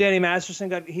Masterson. Danny Masterson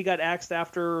got axed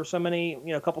after so many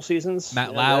a couple seasons.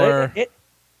 Matt Lauer.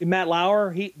 Matt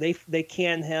Lauer. They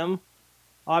canned him.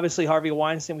 Obviously Harvey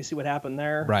Weinstein. We see what happened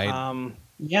there. Right.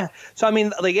 Yeah. So I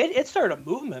mean, like it started a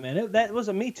movement, man. That was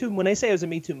a Me Too. When they say it was a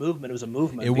Me Too movement, it was a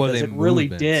movement. It really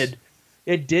did.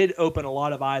 It did open a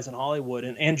lot of eyes in Hollywood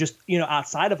and just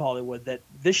outside of Hollywood that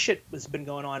this shit has been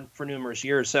going on for numerous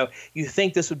years. So you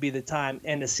think this would be the time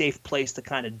and a safe place to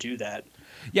kind of do that.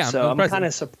 Yeah, So I'm surprised kind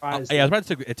of surprised. yeah, I was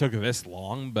surprised it took this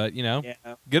long, but Yeah.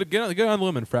 good on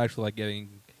Lumen for actually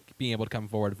being able to come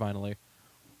forward finally.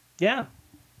 Yeah.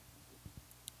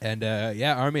 And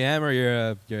yeah, Army Hammer,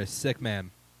 you're a sick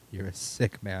man. You're a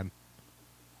sick man.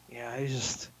 Yeah.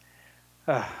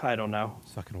 I don't know.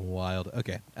 It's fucking wild.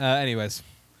 Okay. Anyways,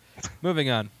 moving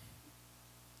on.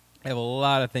 I have a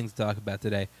lot of things to talk about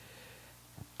today.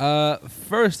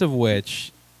 First of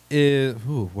which is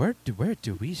where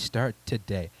do we start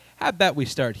today? How about we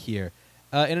start here?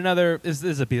 This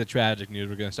is a piece of tragic news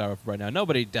we're going to start with right now.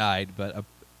 Nobody died, but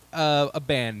a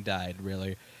band died,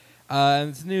 really.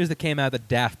 It's news that came out that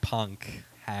Daft Punk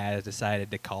has decided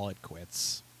to call it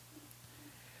quits.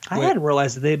 I hadn't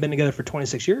realized that they had been together for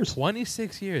 26 years.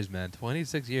 26 years, man.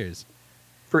 26 years.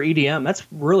 For EDM, that's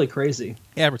really crazy.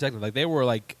 Yeah, protected. Like they were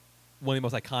like one of the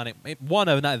most iconic, one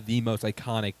of not the most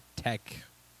iconic tech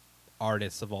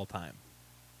artists of all time.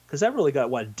 Because that really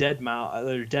got what Dead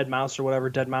Mouse or whatever,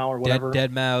 Dead Mouse or whatever.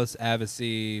 Dead Mouse,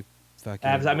 Avicii, fucking.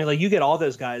 I mean, like you get all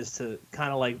those guys to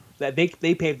kind of like that. They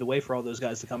paved the way for all those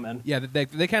guys to come in. Yeah,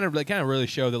 they kind of really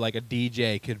show that like a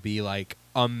DJ could be like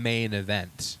a main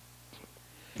event.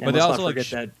 And But they let's also not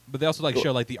forget that.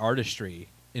 show like the artistry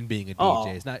in being a DJ. Oh.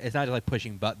 It's not just like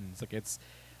pushing buttons. Like it's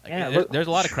like, Yeah, there's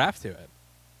a lot of craft to it.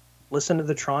 Listen to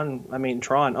the Tron.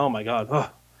 Oh my God.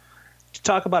 Oh. To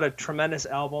talk about a tremendous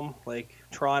album like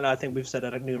Tron. I think we've said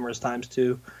that numerous times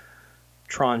too.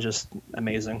 Tron just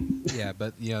amazing. Yeah,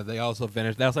 but they also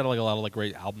finished. They also had like a lot of like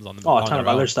great albums on them. Oh, a ton of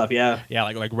other stuff. Yeah. Yeah,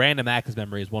 like Random Access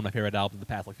Memory is one of my favorite albums of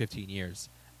the past like 15 years.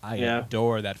 I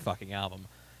adore that fucking album.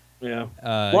 Yeah.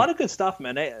 A lot of good stuff,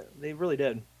 man. They really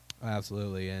did.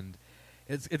 Absolutely, and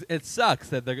it sucks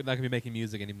that they're not gonna be making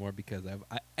music anymore because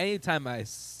anytime I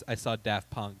saw Daft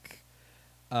Punk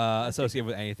associated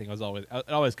with anything, it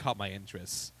always caught my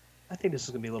interest. I think this is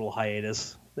gonna be a little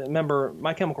hiatus. Remember,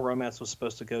 My Chemical Romance was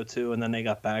supposed to go too, and then they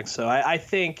got back. So I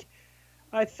think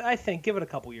give it a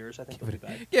couple years. I think they'll be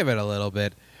back. Give it a little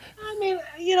bit. I mean,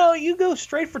 you go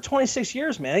straight for 26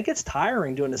 years, man. It gets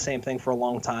tiring doing the same thing for a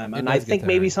long time, and I think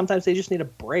maybe sometimes they just need a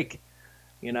break.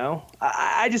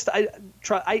 I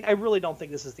really don't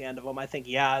think this is the end of them. I think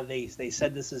they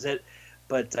said this is it,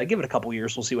 but give it a couple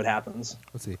years. We'll see what happens.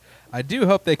 Let's see. I do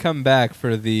hope they come back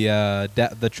for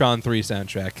the Tron 3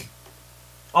 soundtrack.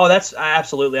 Oh, that's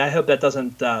absolutely. I hope that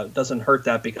doesn't hurt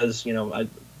that because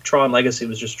Tron Legacy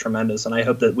was just tremendous, and I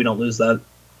hope that we don't lose that.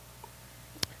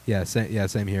 Yeah,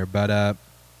 same here. But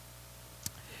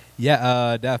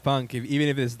Daft Punk. Even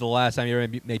if this is the last time you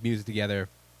ever make music together,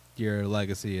 your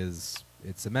legacy it's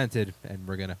cemented, and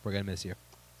we're gonna miss you.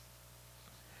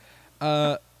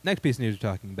 Next piece of news we're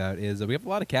talking about is we have a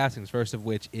lot of castings. First of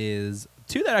which is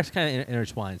two that are actually kind of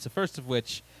intertwined. So first of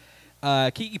which,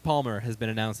 Keke Palmer has been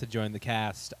announced to join the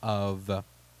cast of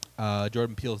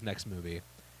Jordan Peele's next movie.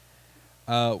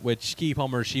 Which Keke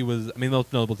Palmer, the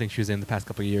most notable thing she was in the past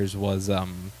couple of years was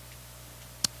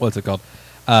what's it called?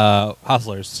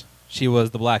 Hustlers. She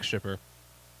was the black stripper.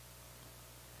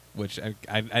 Which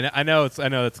I know it's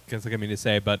kind of mean to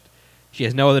say, but she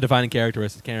has no other defining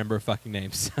characteristics. Can't remember her fucking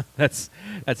name. So that's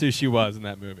who she was in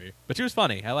that movie. But she was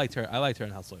funny. I liked her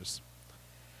in Hustlers.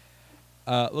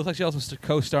 Looks like she also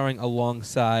co-starring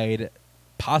alongside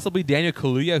possibly Daniel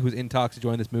Kaluuya, who's in talks to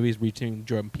join this movie, is reaching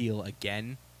Jordan Peele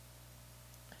again.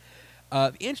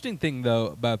 The interesting thing, though,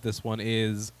 about this one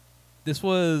is this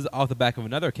was off the back of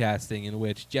another casting in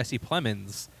which Jesse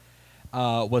Plemons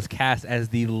was cast as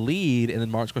the lead in the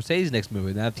Martin Scorsese's next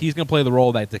movie. Now, he's going to play the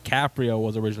role that DiCaprio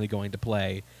was originally going to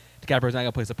play. DiCaprio's not going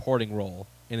to play a supporting role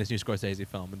in this new Scorsese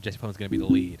film, and Jesse Plemons is going to be the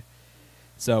lead.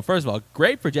 So, first of all,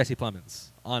 great for Jesse Plemons,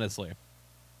 honestly.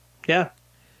 Yeah.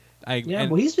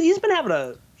 Well, he's been having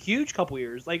a huge couple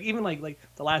years, like even like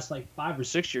the last 5 or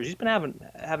 6 years. He's been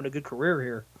having a good career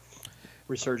here.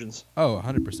 Resurgence. Oh,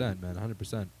 100%, man,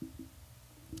 100%.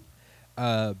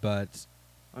 But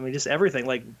I mean, just everything.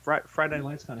 Like Friday Night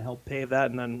Lights kind of helped pave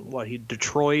that, and then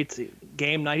Detroit,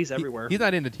 Game Night. He's everywhere. He's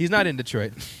not in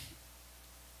Detroit.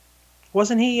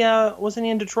 Wasn't he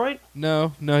in Detroit?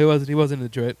 No, he wasn't. He wasn't in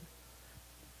Detroit.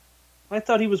 I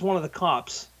thought he was one of the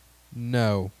cops.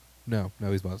 No, he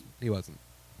wasn't.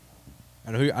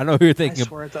 I know who you're thinking.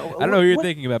 I don't know who you're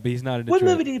thinking about, but he's not in Detroit. What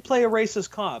movie did he play a racist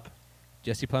cop?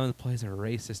 Jesse Plemons plays a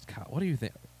racist cop. What do you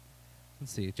think?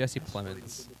 Let's see. Jesse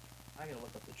Plemons. I gotta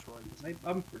look up Detroit.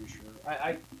 I'm pretty sure.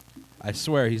 I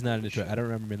swear he's not in Detroit. I don't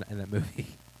remember him in that movie.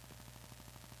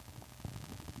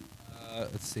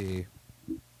 Let's see.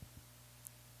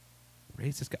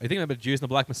 Racist guy. You thinking about Judas and the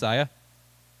Black Messiah?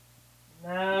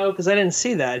 No, because I didn't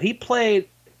see that. He played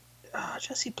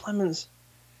Jesse Plemons.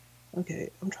 Okay,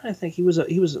 I'm trying to think. He was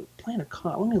playing a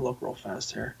cop. Let me look real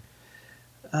fast here.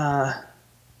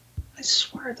 I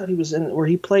swear I thought he was in where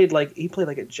he played like he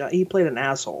played an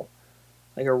asshole,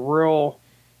 like a real.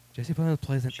 Jesse Plemons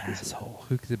plays an asshole.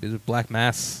 Who could it be? Is it Black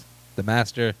Mass, the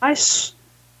Master?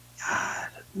 God,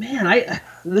 man,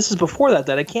 this is before that.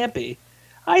 That it can't be.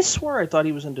 I swear I thought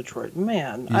he was in Detroit.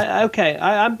 Man,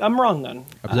 I'm wrong then.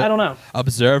 I don't know.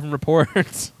 Observe and report. I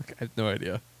have no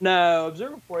idea. No,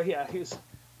 Observe Report. Yeah, he's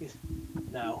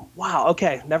no. Wow.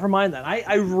 Okay, never mind then.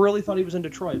 I really thought he was in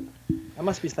Detroit. I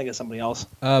must be thinking of somebody else.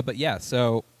 But yeah.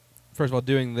 So first of all,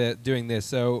 doing this.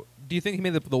 So do you think he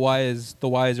made the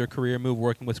wiser career move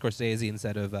working with Scorsese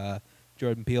instead of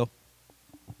Jordan Peele?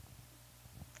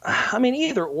 I mean,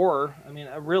 either or. I mean,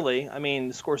 really. I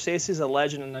mean, Scorsese's a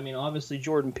legend, and I mean, obviously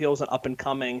Jordan Peele's an up and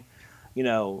coming,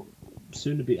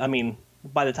 soon to be. I mean,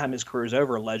 by the time his career's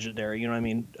over, legendary. You know what I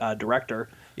mean? Director.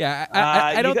 Yeah,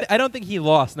 I don't think he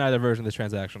lost neither version of this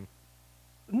transaction.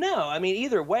 No, I mean,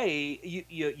 either way,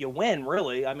 you win.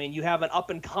 Really. I mean, you have an up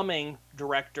and coming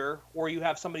director, or you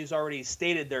have somebody who's already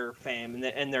stated their fame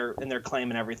and their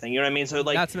claim and everything. You know what I mean? So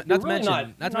like, not to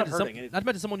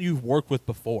mention someone you've worked with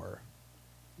before.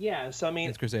 Yeah, so I mean,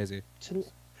 it's Scorsese.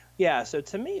 So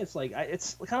to me, it's like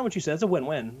it's kind of what you said. It's a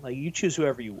win-win. Like you choose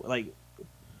whoever you like.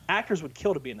 Actors would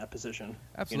kill to be in that position.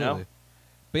 Absolutely. You know?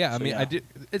 But yeah, I mean, I do.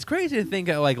 It's crazy to think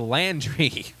of like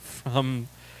Landry from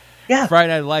Friday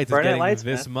Night Lights is getting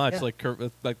this much like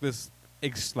this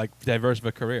diverse of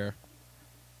a career.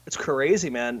 It's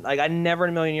crazy, man. Like I never in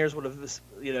a million years would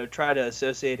have tried to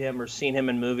associate him or seen him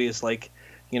in movies like.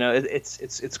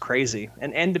 It's crazy,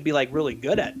 and to be like really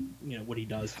good at what he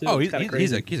does too. Oh,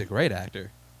 he's a great actor.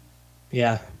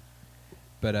 Yeah,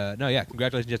 but no, yeah,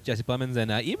 congratulations, Jesse Plemons, and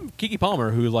even Keke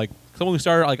Palmer, who like someone who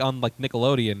started like on like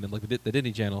Nickelodeon and like the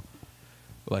Disney Channel,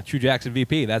 like True Jackson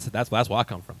VP. That's where I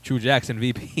come from. True Jackson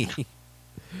VP,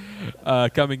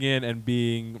 coming in and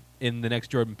being in the next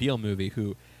Jordan Peele movie.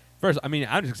 Who, first, I mean,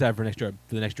 I'm just excited for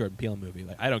the next Jordan Peele movie.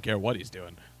 Like I don't care what he's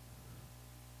doing.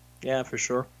 Yeah, for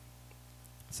sure.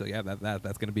 So yeah,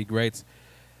 that's going to be great.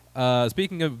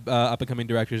 Speaking of up and coming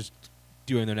directors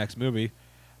doing their next movie,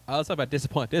 let's talk about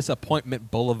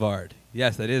Disappointment Boulevard.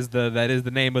 Yes, that is the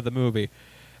name of the movie.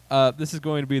 This is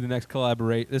going to be the next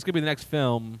collaborate. This could be the next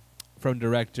film from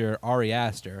director Ari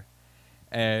Aster,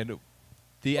 and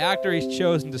the actor he's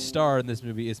chosen to star in this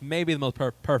movie is maybe the most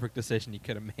perfect decision he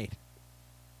could have made.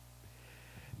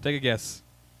 Take a guess.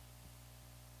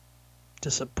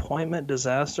 Disappointment,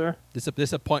 disaster.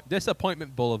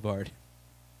 Disappointment Boulevard.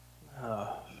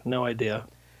 No idea.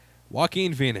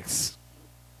 Joaquin Phoenix.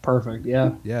 Perfect.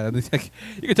 Yeah. Yeah. You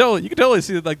can totally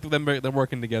see like them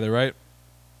working together, right?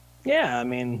 Yeah. I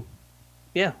mean,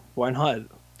 yeah. Why not?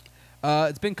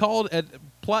 It's been called.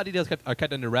 Plot details are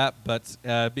kept under wrap, but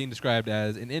being described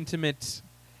as an intimate,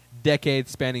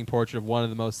 decade-spanning portrait of one of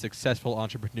the most successful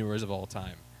entrepreneurs of all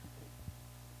time.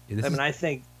 I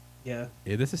think. Yeah.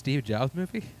 Is this a Steve Jobs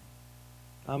movie?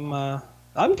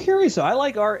 I'm curious. So I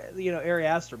like Ari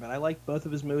Aster, man. I like both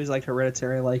of his movies. I like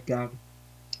Hereditary. I like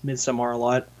Midsommar a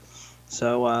lot.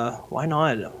 So why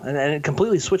not? And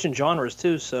completely switching genres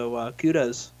too. So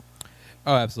kudos.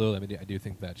 Oh, absolutely. I mean, I do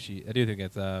think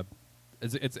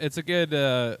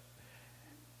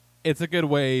it's a good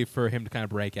way for him to kind of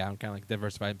break out and kind of like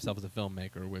diversify himself as a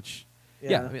filmmaker. Which,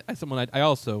 I mean, as someone I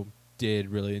also did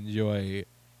really enjoy.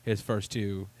 His first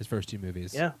two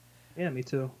movies. Yeah, me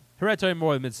too. Hereditary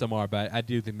more than Midsommar, but I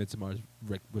do think Midsommar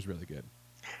was really good.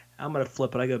 I'm gonna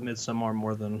flip it. I go Midsommar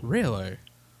more than really.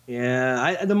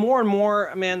 Yeah, the more and more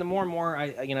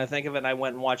I think of it. I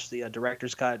went and watched the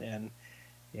director's cut, and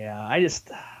I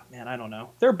just I don't know.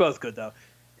 They're both good though.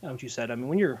 Kind of what you said. I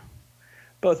mean,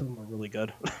 both of them are really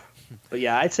good. But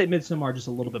yeah, I'd say Midsommar just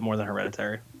a little bit more than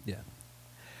Hereditary.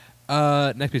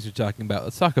 Yeah. Next piece we're talking about.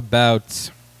 Let's talk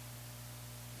about.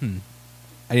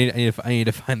 I need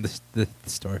to find the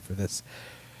story for this.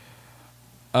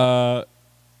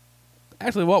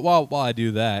 Actually, while I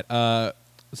do that,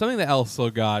 something that also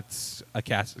got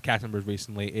cast members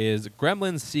recently is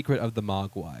Gremlins: Secret of the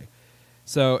Mogwai.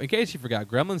 So, in case you forgot,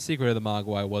 Gremlins: Secret of the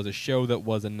Mogwai was a show that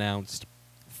was announced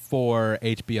for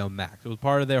HBO Max. It was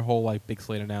part of their whole like big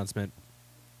slate announcement.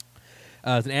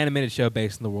 It's an animated show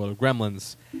based in the world of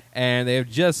Gremlins, and they have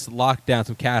just locked down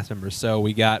some cast members. So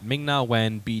we got Ming-Na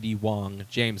Wen, B.D. Wong,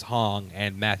 James Hong,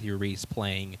 and Matthew Rhys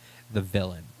playing the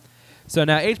villain. So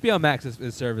now HBO Max is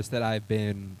a service that I've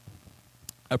been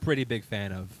a pretty big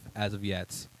fan of as of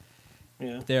yet.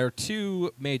 Yeah. There are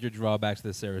two major drawbacks to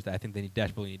this service that I think they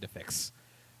desperately need to fix.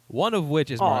 One of which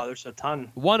is there's a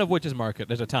ton. One of which is market.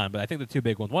 There's a ton, but I think the two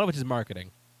big ones. One of which is marketing.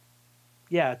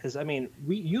 Yeah, because I mean,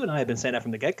 you and I have been saying that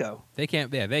from the get-go. They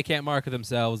can't market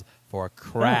themselves for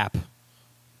crap.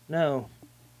 No.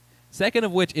 Second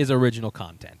of which is original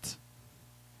content.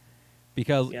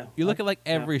 because Yeah. you look at like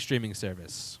Yeah. every streaming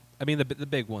service. I mean, the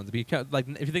big ones. Like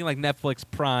if you think like Netflix,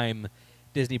 Prime,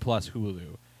 Disney Plus,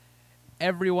 Hulu,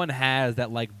 everyone has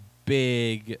that like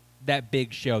big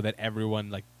show that everyone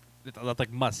that's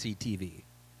like must see TV.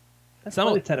 That Some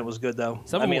Flight of- Attendant was good though.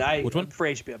 some I of- mean, which one? for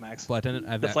HBO Max. Flight Attendant.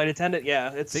 I have The that. Flight Attendant,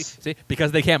 yeah, it's See,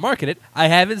 because they can't market it, I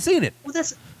haven't seen it. well,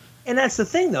 that's the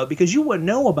thing though, because you wouldn't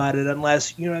know about it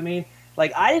unless you know what I mean.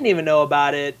 Like I didn't even know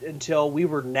about it until we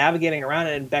were navigating around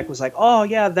it, and Beck was like, "Oh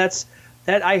yeah, that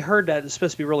I heard that it's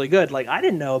supposed to be really good." Like I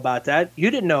didn't know about that. You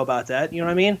didn't know about that. You know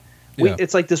what I mean? Yeah.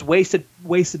 It's like this wasted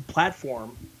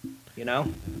platform. You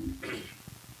know?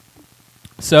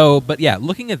 So, but yeah,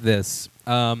 looking at this,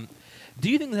 do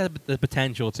you think that has the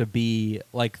potential to be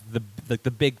like the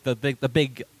big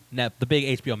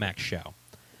HBO Max show?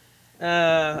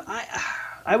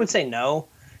 I would say no,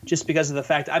 just because of the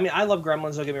fact. I mean, I love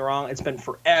Gremlins. Don't get me wrong. It's been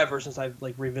forever since I've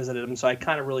like revisited them, so I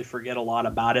kind of really forget a lot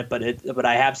about it. But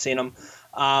I have seen them.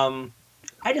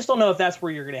 I just don't know if that's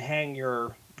where you're going to hang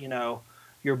your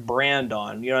brand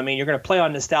on. You know what I mean? You're going to play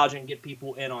on nostalgia and get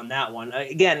people in on that one.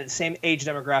 Again, the same age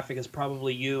demographic as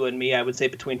probably you and me. I would say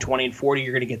between 20 and 40,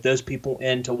 you're going to get those people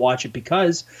in to watch it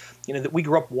because that we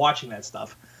grew up watching that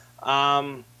stuff.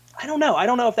 I don't know. I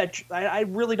don't know if that. I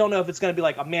really don't know if it's going to be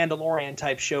like a Mandalorian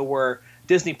type show where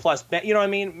Disney Plus. You know what I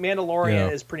mean?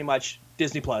 Mandalorian is pretty much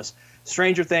Disney Plus.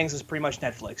 Stranger Things is pretty much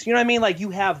Netflix. You know what I mean? Like you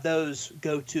have those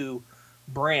go-to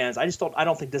brands. I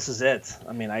don't think this is it.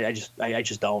 I mean, I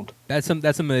just don't. That's something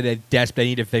that they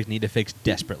need to fix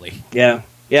desperately.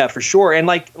 Yeah, for sure. And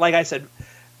like I said,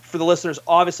 for the listeners,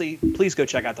 obviously, please go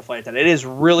check out The Flight Attendant. It is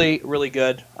really, really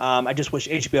good. I just wish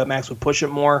HBO Max would push it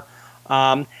more.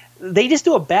 They just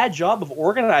do a bad job of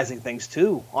organizing things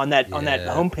too on that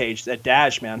homepage, that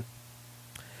dash, man.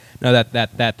 No,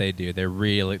 that they do.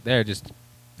 They're just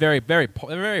very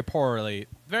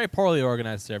poorly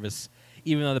organized service.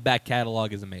 Even though the back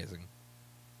catalog is amazing.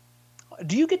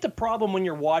 Do you get the problem when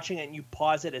you're watching it and you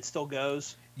pause it, it still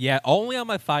goes? Yeah, only on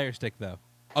my Fire Stick though.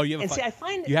 Oh, you have I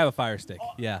find you have a Fire Stick.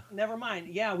 Oh, yeah. Never mind.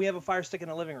 Yeah, we have a Fire Stick in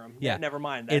the living room. Yeah. Never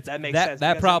mind. That makes sense.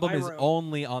 That because problem in is my room,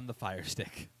 only on the Fire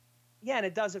Stick. Yeah, and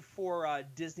it does it for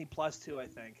Disney Plus too, I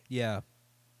think. Yeah.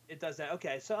 It does that.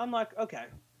 Okay, so I'm like, okay,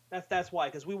 that's why,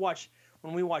 because when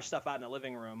we watch stuff out in the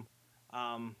living room,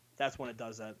 that's when it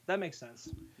does that. That makes sense.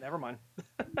 Never mind.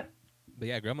 But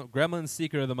yeah, Gremlins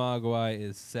Secret of the Mogwai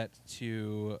is set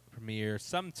to premiere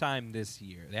sometime this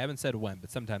year. They haven't said when, but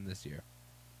sometime this year.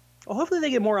 Well, hopefully they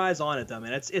get more eyes on it, though,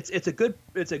 man. It's a good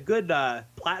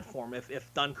platform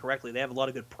if done correctly. They have a lot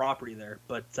of good property there,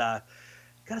 but gotta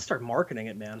start marketing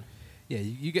it, man. Yeah,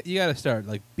 you got to start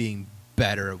like being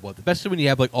better at especially when you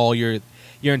have like all your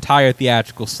entire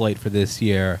theatrical slate for this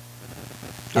year.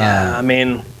 Yeah, I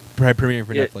mean, premiering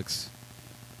for Netflix.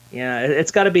 Yeah,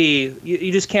 it's got to be.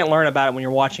 You just can't learn about it when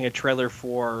you're watching a trailer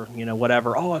for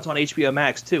whatever. Oh, it's on HBO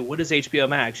Max too. What is HBO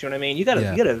Max? You know what I mean? You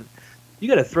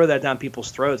gotta throw that down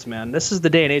people's throats, man. This is the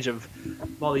day and age of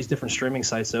all these different streaming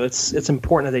sites, so it's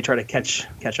important that they try to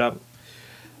catch up.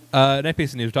 Next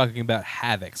piece of news talking about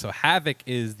Havoc. So Havoc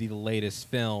is the latest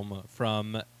film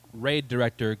from Raid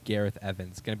director Gareth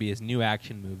Evans. It's going to be his new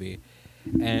action movie,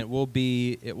 and it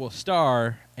will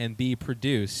star and be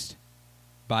produced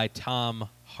by Tom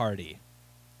Hardy.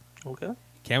 Okay.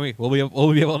 Can we? Will we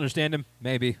be able to understand him?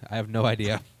 Maybe. I have no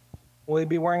idea. Will he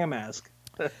be wearing a mask?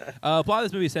 Plot of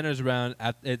this movie centers around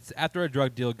it's after a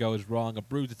drug deal goes wrong, a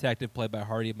bruised detective played by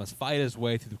Hardy must fight his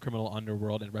way through the criminal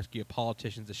underworld and rescue a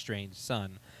politician's estranged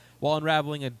son, while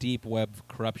unraveling a deep web of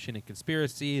corruption and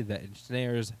conspiracy that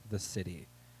ensnares the city.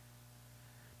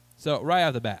 So right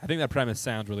off the bat, I think that premise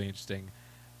sounds really interesting.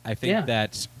 I think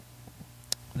that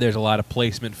there's a lot of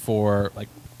placement for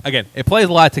again, it plays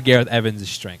a lot to Gareth Evans'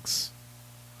 strengths.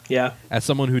 Yeah. As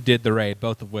someone who did The Raid,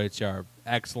 both of which are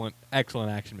excellent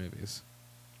action movies.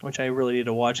 Which I really need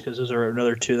to watch because those are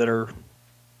another two that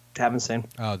haven't seen.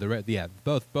 Oh,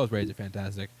 both Raids are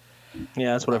fantastic.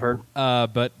 Yeah, that's what I've heard.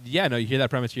 But yeah, no, you hear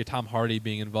that premise. You hear Tom Hardy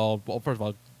being involved. Well, first of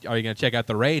all, are you going to check out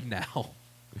The Raid now?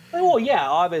 Well, yeah,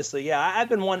 obviously, yeah. I've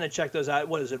been wanting to check those out.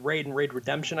 What is it, Raid and Raid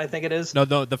Redemption, I think it is? No,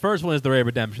 the first one is The Raid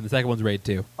Redemption. The second one's Raid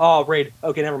 2. Oh, Raid.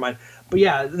 Okay, never mind. But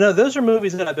yeah, no, those are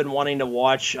movies that I've been wanting to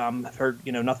watch. I've heard,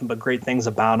 nothing but great things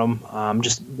about them.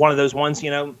 Just one of those ones,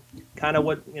 kind of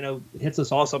what, hits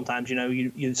us all sometimes.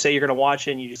 You say you're going to watch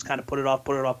it and you just kind of put it off.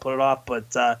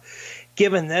 But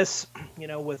given this,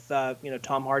 with,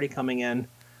 Tom Hardy coming in,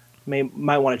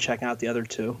 might want to check out the other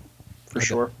two for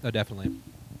sure. Oh, definitely.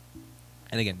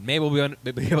 And again, maybe we'll be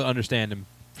able to understand him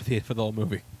for the whole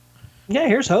movie. Yeah,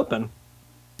 here's hoping.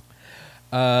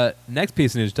 Next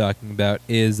piece of news talking about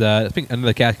is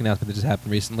another casting announcement that just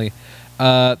happened recently.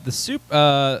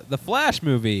 The Flash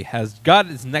movie has got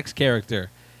its next character.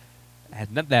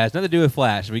 That has nothing to do with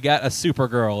Flash. We got a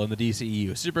Supergirl in the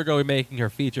DCEU. Supergirl will be making her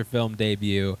feature film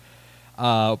debut,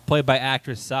 played by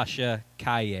actress Sasha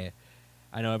Calle.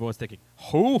 I know everyone's thinking,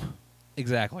 who?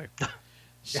 Exactly.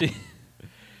 She.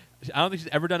 I don't think she's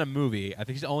ever done a movie. I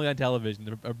think she's only on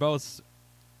television. They're both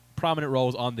prominent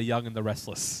roles on The Young and the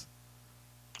Restless.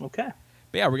 Okay.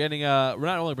 But yeah, we're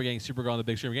not only getting Supergirl on the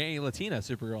big screen, we're getting a Latina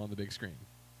Supergirl on the big screen.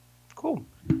 Cool.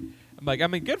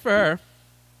 Good for her.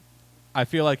 I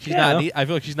feel like she's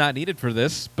not needed for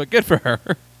this, but good for her.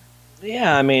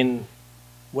 Yeah, I mean,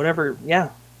 whatever.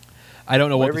 Yeah. I don't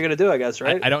know whatever you're gonna do, I guess,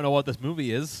 right? I don't know what this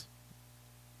movie is.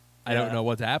 I don't know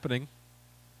what's happening.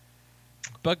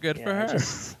 But good for her.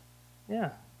 Yeah.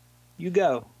 You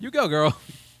go. You go, girl.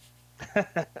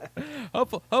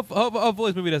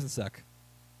 Hopefully this movie doesn't suck.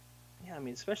 Yeah, I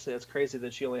mean, especially that's crazy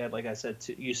that she only had, like I said,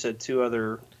 you said two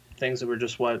other things that were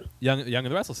just what? Young and the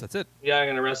Restless. That's it. Young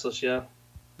and the Restless. Yeah.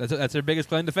 That's her biggest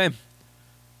claim to fame.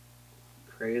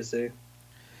 Crazy.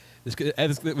 We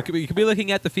could be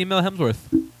looking at the female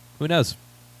Hemsworth. Who knows?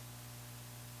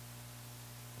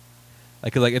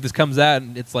 Like if this comes out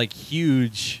and it's like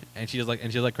huge, and she does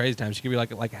crazy time, she could be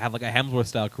have a Hemsworth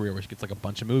style career where she gets like a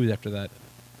bunch of movies after that.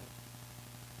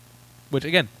 Which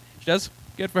again, she does.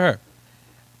 Good for her.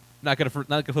 Not gonna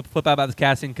flip out about this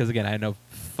casting because again, I know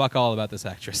fuck all about this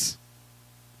actress.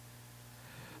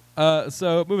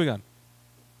 So moving on.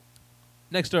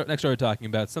 Next story we're talking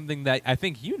about something that I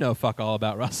think you know fuck all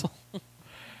about, Russell.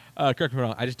 Correct me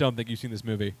wrong. I just don't think you've seen this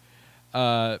movie.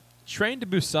 Train to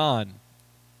Busan.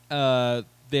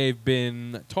 They've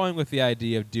been toying with the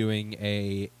idea of doing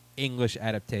a English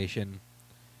adaptation,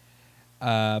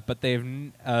 but they're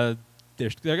going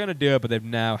to do it, but they've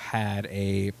now had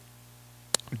a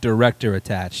director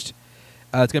attached.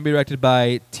 It's going to be directed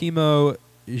by Timo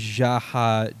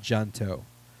Tjahjanto,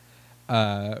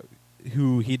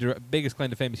 who biggest claim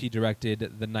to fame is he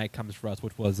directed The Night Comes for Us,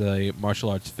 which was a martial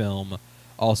arts film,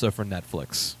 also for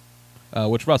Netflix.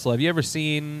 Which, Russell, have you ever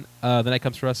seen The Night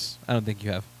Comes for Us? I don't think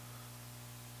you have.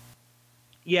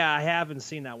 Yeah, I haven't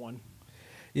seen that one.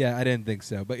 Yeah, I didn't think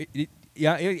so. But you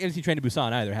haven't seen Train to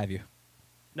Busan either, have you?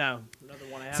 No, another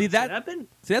one I haven't seen.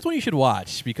 See, that's one you should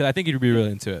watch because I think you'd be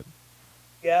really into it.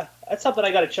 Yeah, that's something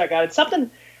I got to check out. It's something,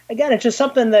 again, it's just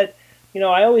something that,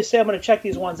 I always say I'm going to check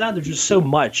these ones out. There's just so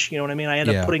much, you know what I mean? I end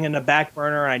up putting in the back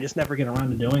burner and I just never get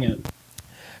around to doing it.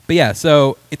 But yeah,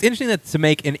 so it's interesting that to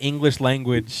make an English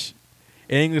language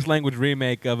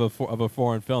remake of a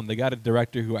foreign film, they got a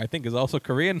director who I think is also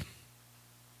Korean.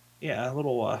 Yeah, a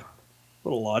little odd.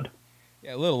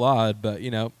 Yeah, a little odd, but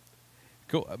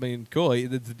cool. I mean, cool.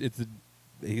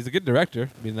 He's a good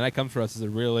director. I mean, The Night Comes for Us is a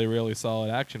really, really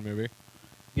solid action movie.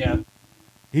 Yeah.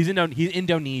 He's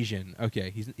Indonesian.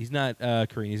 Okay, he's not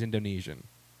Korean. He's Indonesian.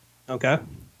 Okay.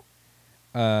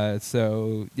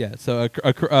 So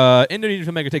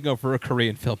Indonesian filmmaker taking over for a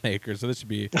Korean filmmaker. So this should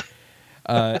be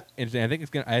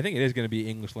interesting. I think it is gonna be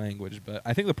English language, but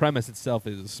I think the premise itself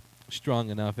is strong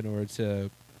enough in order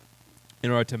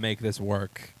to make this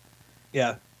work.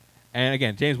 Yeah. And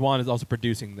again, James Wan is also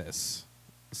producing this,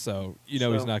 so he's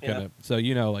not gonna. Yeah. So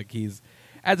he's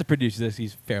as a producer,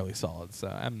 he's fairly solid. So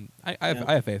I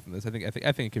have faith in this. I think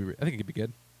it could be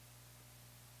good.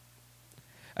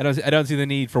 I don't see the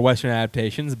need for Western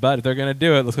adaptations, but if they're gonna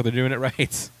do it, looks like they're doing it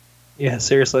right. Yeah,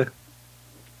 seriously.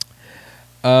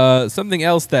 Something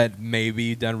else that may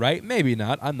be done right, maybe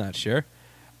not. I'm not sure.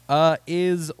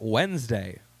 Is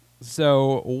Wednesday.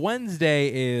 So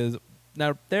Wednesday is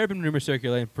now. There have been rumors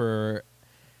circulating for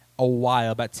a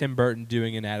while about Tim Burton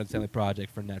doing an Adam Sandler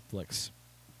project for Netflix,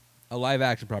 a live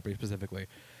action property specifically.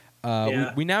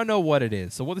 We now know what it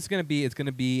is. So what it's going to be? It's going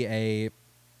to be a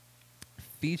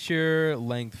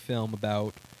feature-length film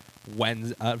about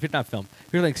Wednesday. Not film.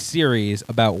 Feature-length series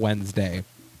about Wednesday,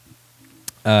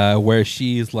 where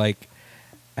she's like,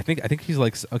 I think she's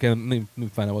like. Okay, let me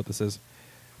find out what this is.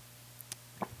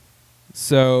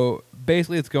 So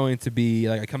basically, it's going to be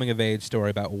like a coming-of-age story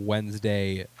about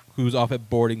Wednesday, who's off at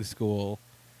boarding school,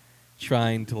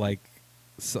 trying to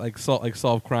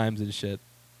solve crimes and shit.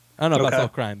 I don't know about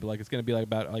solve crime, but it's going to be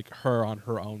about her on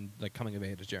her own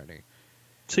coming-of-age journey.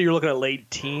 So you're looking at late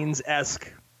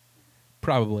teens-esque.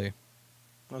 Probably.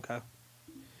 Okay.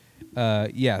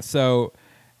 Yeah. So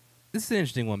this is an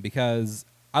interesting one because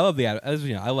I love the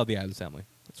Addams Family.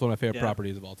 It's one of my favorite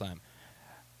properties of all time.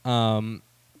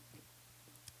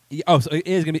 So it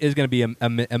is gonna be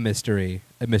a mystery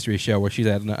show where she's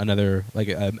at another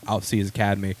Outseas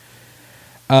Academy.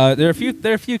 There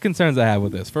are a few concerns I have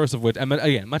with this. First of which, I mean,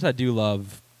 again, much I do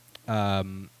love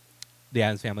the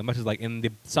Addams Family, much as like in the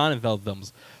Sonnenfeld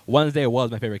films, Wednesday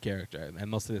was my favorite character, and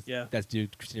most of this, that's due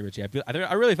to Christina Ricci.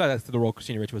 I really thought that's the role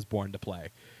Christina Ricci was born to play.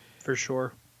 For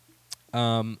sure.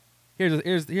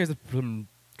 Here's some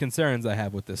concerns I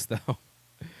have with this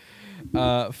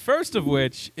though. First of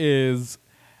which is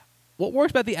what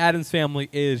works about the Addams Family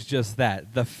is just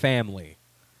that, the family.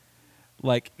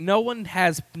 Like no one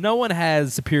has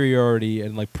superiority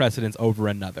and like precedence over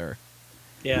another.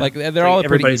 Yeah, like they're all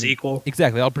everybody's pretty equal.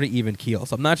 Exactly, all pretty even keel.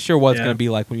 So I'm not sure what it's going to be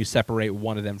like when you separate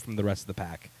one of them from the rest of the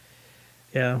pack.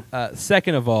 Yeah.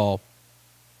 Second of all,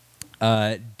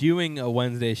 doing a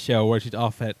Wednesday show where she's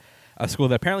off at a school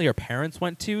that apparently her parents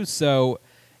went to. So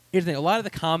here's the thing: a lot of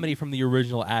the comedy from the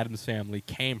original Addams Family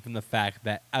came from the fact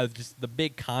that just the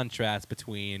big contrast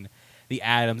between the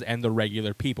Addams and the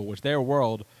regular people, which their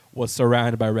world was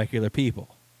surrounded by regular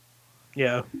people.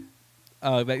 Yeah.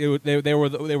 They were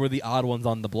the odd ones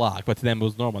on the block, but to them it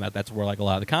was normal. That's where like a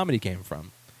lot of the comedy came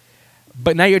from.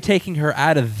 But now you're taking her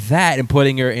out of that and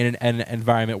putting her in an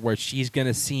environment where she's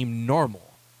gonna seem normal.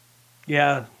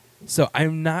 Yeah. So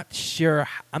I'm not sure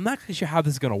how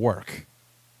this is gonna work.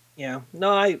 Yeah.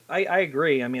 No, I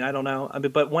agree. I mean, I don't know. I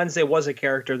mean, but Wednesday was a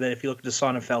character that if you look at the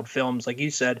Sonnenfeld films, like you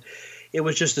said, it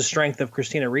was just the strength of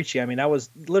Christina Ricci. I mean, that was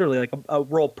literally like a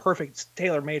role perfect,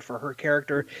 tailor-made for her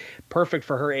character, perfect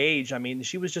for her age. I mean,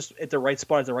 she was just at the right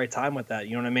spot at the right time with that.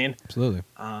 You know what I mean? Absolutely.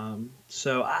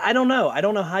 So I don't know. I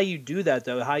don't know how you do that,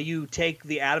 though, how you take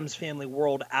the Addams Family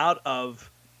world out of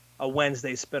a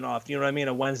Wednesday spinoff. You know what I mean?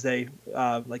 A Wednesday,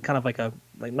 like kind of like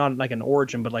not like an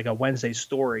origin, but like a Wednesday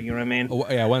story. You know what I mean? Oh,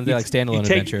 yeah, Wednesday like standalone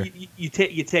adventure. You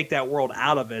take that world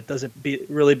out of it. Does it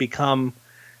really become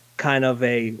kind of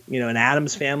a an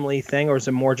Addams Family thing, or is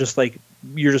it more just like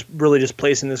you're just really just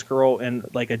placing this girl in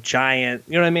like a giant?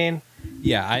 You know what I mean?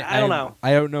 Yeah, I don't know.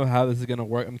 I don't know how this is gonna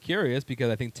work. I'm curious because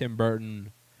I think Tim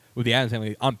Burton with the Addams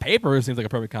Family on paper seems like a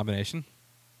perfect combination.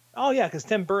 Oh yeah, because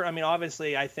Tim Burton. I mean,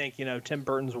 obviously, I think Tim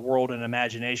Burton's world and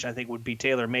imagination, I think, would be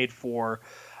tailor made for,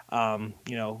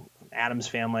 Addams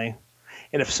Family.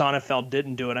 And if Sonnenfeld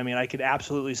didn't do it, I mean, I could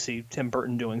absolutely see Tim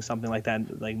Burton doing something like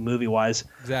that, like movie wise.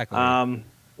 Exactly.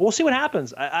 We'll see what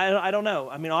happens. I don't know.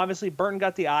 I mean, obviously, Burton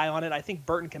got the eye on it. I think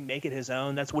Burton can make it his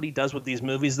own. That's what he does with these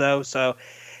movies, though. So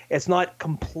it's not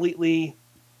completely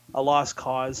a lost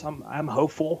cause. I'm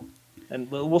hopeful, and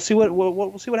we'll see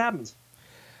we'll see what happens.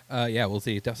 Yeah, we'll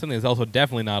see. Something that's also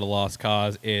definitely not a lost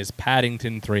cause is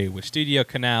Paddington 3, which Studio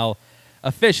Canal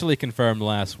officially confirmed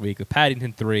last week. The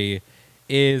Paddington 3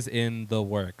 is in the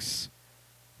works.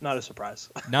 Not a surprise.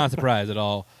 Not a surprise at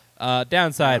all.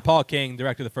 Downside, Paul King,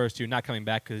 director of the first two, not coming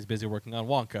back because he's busy working on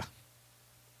Wonka.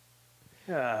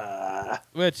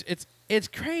 Which, it's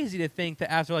crazy to think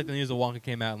that after like the news of Wonka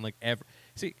came out and like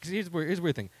see, cause here's the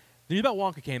weird thing. The news about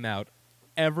Wonka came out,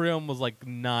 everyone was like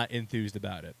not enthused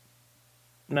about it.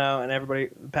 No,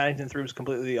 and Paddington 3 was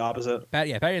completely the opposite.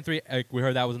 Paddington 3, we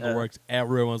heard that was in the works.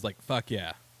 Everyone was like, fuck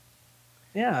yeah.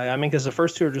 Yeah, I mean, because the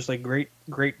first two are just like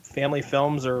great family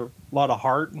films, or a lot of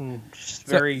heart and just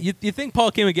very. You think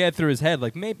Paul King would get it through his head,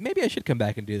 like maybe I should come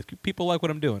back and do this. People like what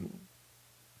I'm doing.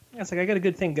 Yeah, it's like I got a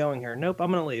good thing going here. Nope,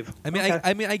 I'm gonna leave. I mean, okay.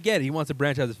 I get it. He wants to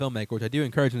branch out as a filmmaker, which I do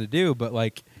encourage him to do. But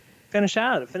like, finish it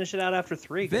out after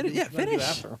 3. Finish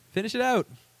it out.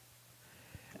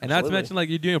 And Absolutely. not to mention, like,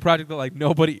 you're doing a project that like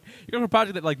nobody. You're doing a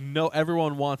project that like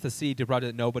everyone wants to see, to a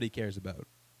project that nobody cares about.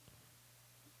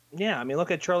 Yeah, I mean,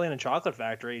 look at Charlie and the Chocolate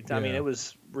Factory. I mean, it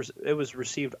was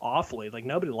received awfully. Like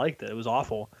nobody liked it. It was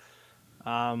awful.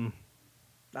 I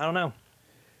don't know.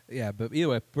 Yeah, but either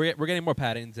way, we're getting more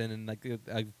Paddington, and like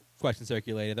a question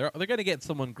circulated. They're going to get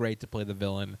someone great to play the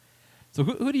villain. So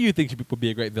who do you think would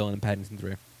be a great villain in Paddington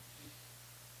 3?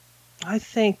 I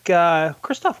think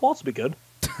Christoph Waltz would be good.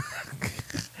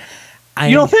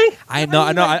 You don't think? I'm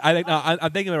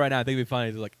thinking of it right now. I think it'd be funny.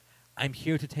 It's like, I'm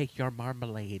here to take your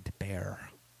marmalade, bear.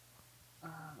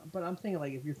 But I'm thinking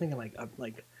like if you're thinking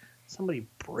like somebody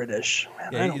British.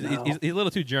 Man, yeah, I don't know. He's a little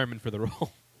too German for the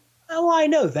role. Oh, I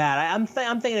know that. I'm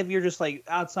thinking if you're just like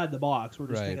outside the box. We're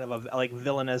just right. thinking of like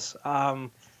villainous.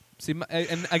 See,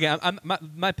 and again,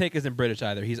 my pick isn't British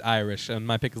either. He's Irish, and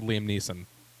my pick is Liam Neeson.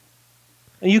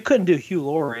 You couldn't do Hugh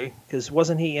Laurie because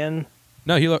wasn't he in?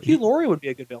 No, Hugh Laurie would be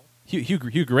a good villain.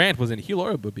 Hugh Grant was in. Hugh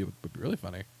Laurie would be really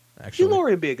funny. Actually, Hugh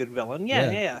Laurie would be a good villain.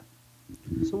 Yeah.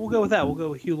 So we'll go with that. We'll go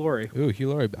with Hugh Laurie. Ooh,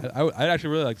 Hugh Laurie. I'd actually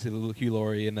really like to see the little Hugh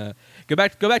Laurie and go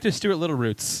back to Stuart Little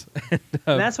roots. And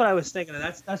that's what I was thinking.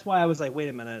 That's why I was like, wait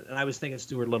a minute. And I was thinking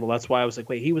Stuart Little. That's why I was like,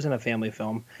 wait, he was in a family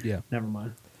film. Yeah. Never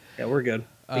mind. Yeah, we're good.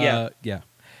 But yeah.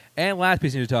 And last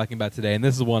piece we're talking about today, and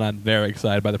this is one I'm very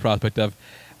excited by the prospect of.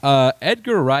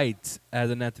 Edgar Wright has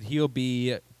announced that he'll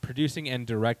be producing and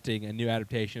directing a new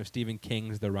adaptation of Stephen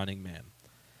King's The Running Man.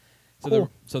 So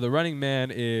Cool. The Running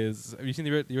Man is. Have you seen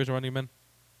the original Running Man?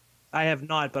 I have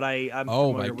not, but I'm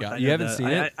Oh familiar my with. God. I You know haven't seen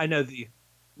it? I know the.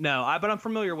 No, but I'm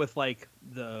familiar with like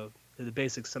the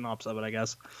basic synopsis of it, I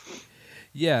guess.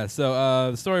 Yeah. So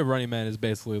the story of Running Man is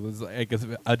basically a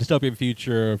dystopian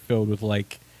future filled with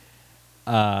like,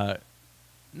 not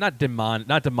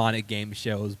demonic game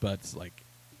shows, but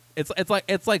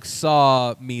it's like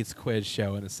Saw meets Quiz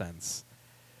Show in a sense.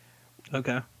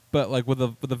 Okay. But like with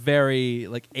a very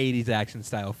like 80s action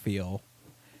style feel.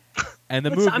 And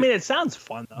the movie, I mean, it sounds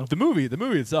fun though. the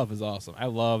movie itself is awesome. I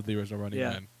love the original Running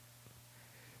Man.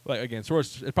 Like again, it's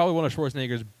probably one of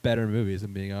Schwarzenegger's better movies.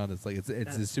 I'm being honest. Like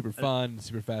it's super fun,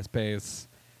 super fast paced.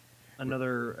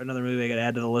 Another movie I got to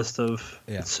add to the list of.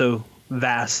 Yeah. It's so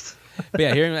vast. But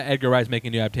yeah, hearing that Edgar Wright's making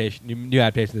a new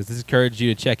adaptation of this encourage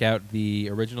you to check out the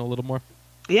original a little more.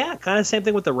 Yeah, kind of same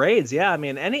thing with the raids. Yeah, I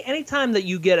mean, any time that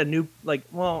you get a new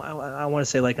I want to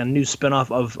say like a new spinoff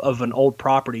of an old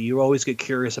property, you always get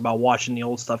curious about watching the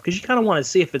old stuff because you kind of want to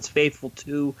see if it's faithful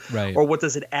to, Right. or what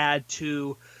does it add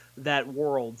to that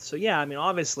world. So yeah, I mean,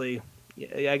 obviously,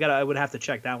 I would have to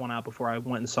check that one out before I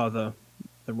went and saw the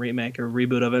remake or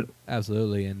reboot of it.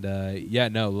 Absolutely, and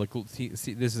look, see,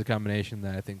 this is a combination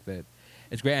that I think that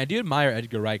it's great. And I do admire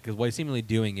Edgar Wright because what he's seemingly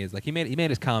doing is like he made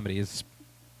his comedy,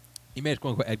 he made his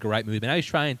quote unquote Edgar Wright movie, but now he's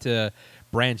trying to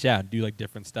branch out and do like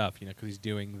different stuff, because he's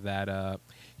doing that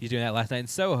Last Night in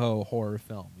Soho horror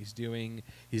film. He's doing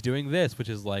this, which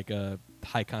is like a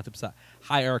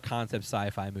higher concept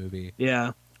sci-fi movie.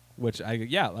 Yeah. Which it's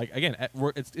gonna be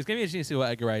interesting to see what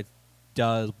Edgar Wright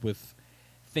does with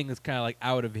things kind of like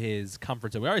out of his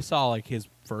comfort zone. We already saw like his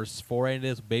first foray into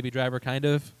this, Baby Driver, kind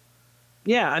of.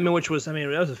 Yeah, that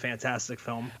was a fantastic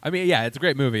film. I mean, yeah, it's a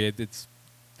great movie. It's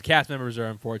the cast members are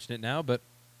unfortunate now, but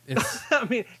it's. I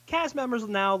mean, cast members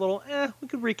now a little. We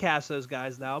could recast those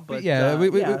guys now, but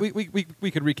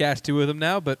we could recast two of them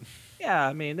now, but. Yeah,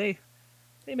 I mean they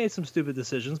made some stupid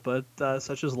decisions, but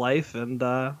such is life, and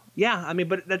but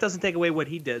that doesn't take away what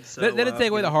he did. So that didn't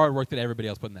take away the hard work that everybody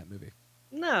else put in that movie.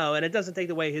 No, and it doesn't take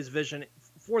away his vision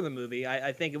for the movie.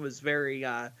 I think it was very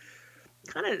kind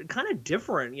of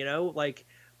different, like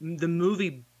the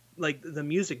movie, like the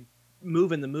music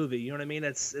move in the movie. You know what I mean?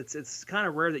 It's kind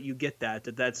of rare that you get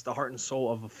that's the heart and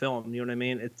soul of a film. You know what I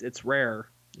mean? It's rare.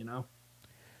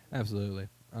 Absolutely.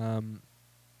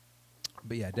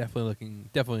 But yeah,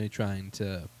 definitely trying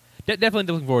to, definitely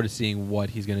looking forward to seeing what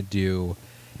he's going to do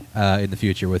in the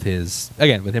future with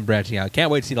him branching out. Can't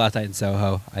wait to see Last Night in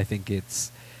Soho. I think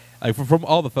it's like from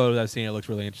all the photos I've seen, it looks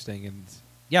really interesting, and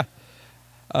yeah,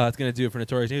 it's going to do it for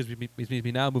Notorious News.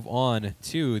 We now move on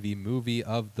to the movie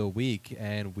of the week,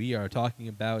 and we are talking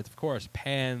about, of course,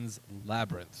 Pan's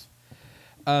Labyrinth.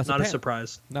 Not a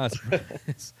surprise. Not a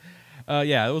surprise.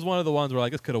 Yeah, it was one of the ones where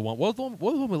like this could have won. What was the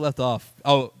one we left off?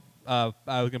 Oh. I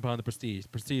was gonna put on the Prestige.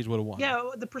 Prestige would have won. Yeah,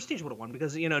 the Prestige would have won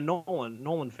because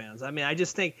Nolan fans. I mean, I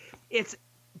just think it's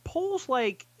polls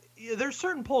like there's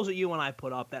certain polls that you and I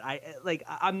put up that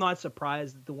I'm not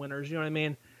surprised at the winners. You know what I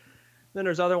mean? Then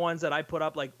there's other ones that I put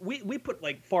up like we put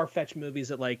like far-fetched movies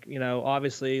that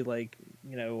obviously what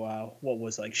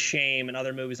was like Shame and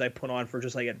other movies I put on for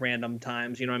just like at random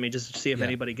times. You know what I mean? Just to see if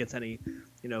anybody gets any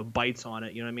bites on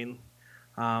it. You know what I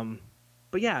mean?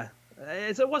 But yeah.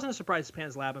 It wasn't a surprise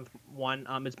Pan's Labyrinth won.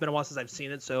 It's been a while since I've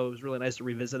seen it, so it was really nice to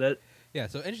revisit it. Yeah.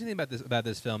 So interesting thing about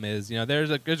this film is there's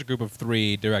a group of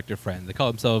three director friends. They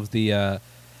call themselves the I'm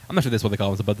not sure this is what they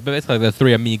call themselves, but basically the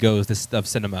three amigos of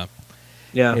cinema.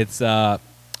 Yeah. It's Alejandro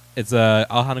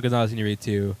González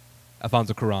Iñárritu,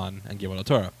 Alfonso Cuarón, and Guillermo del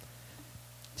Toro.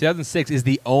 2006 is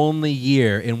the only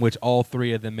year in which all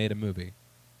three of them made a movie.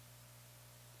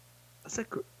 That's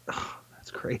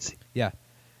crazy. Yeah.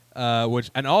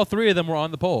 And all three of them were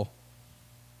on the poll.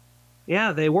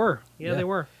 Yeah, they were. Yeah, they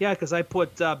were. Yeah, because I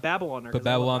put Babel on there. Put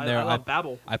Babel on there. I love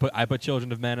Babel. I put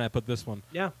Children of Men. And I put this one.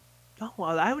 Yeah. Oh,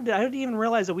 well, I didn't even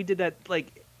realize that we did that.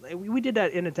 Like we did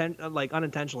that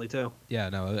unintentionally too. Yeah,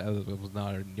 no, it was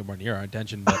not anywhere near our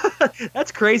intention. But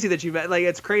that's crazy that you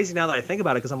it's crazy now that I think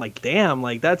about it because I'm like, damn,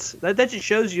 like that just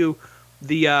shows you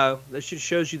that just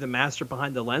shows you the master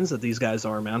behind the lens that these guys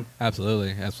are, man.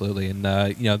 Absolutely,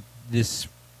 and this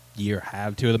year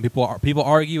have two of them. People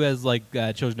argue as like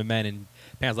Children of Men and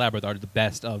Pan's Labyrinth are the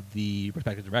best of the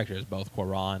respective directors, both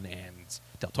Cuarón and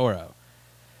Del Toro.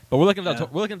 But we're looking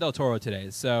at Del Toro today.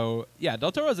 So yeah,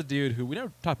 Del Toro is a dude who we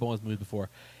never talked about one of his movies before.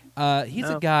 He's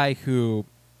a guy who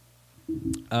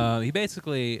he's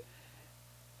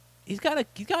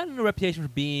gotten a reputation for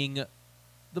being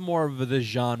the more of the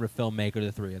genre filmmaker of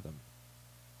the three of them.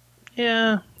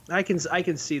 Yeah, I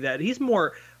can see that. He's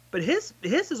more, but his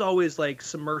is always like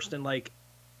submersed in like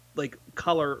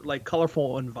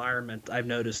colorful environment. I've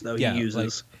noticed though he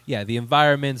uses. The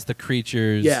environments, the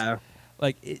creatures. Yeah.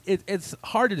 Like it's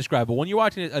hard to describe, but when you're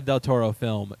watching a Del Toro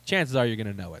film, chances are you're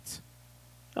gonna know it.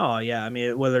 Oh yeah, I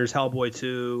mean whether it's Hellboy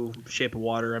 2, Shape of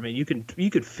Water, I mean you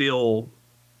could feel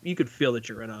that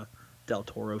you're in a Del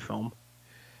Toro film.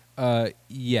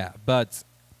 Yeah, but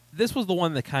this was the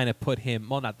one that kind of put him.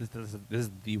 Well, not this. This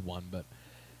is the one, but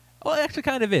it actually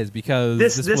kind of is because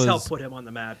this was, helped put him on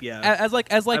the map. Yeah, as a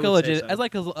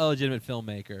legitimate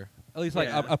filmmaker, at least like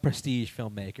Yeah. a prestige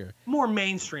filmmaker. More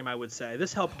mainstream, I would say.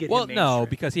 This helped get him Well, mainstream. no,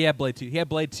 because he had Blade 2. He had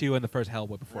Blade 2 and the first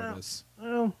Hellboy before this.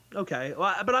 Oh, okay.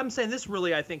 Well, but I'm saying this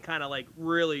really, I think, kind of like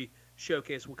really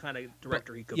showcased what kind of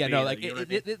director he could be. Yeah, no, though, like you know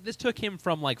what I mean? this took him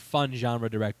from like fun genre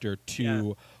director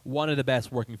to one of the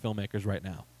best working filmmakers right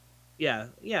now. Yeah,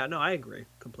 no, I agree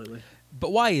completely.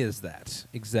 But why is that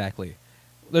exactly?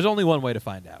 There's only one way to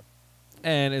find out,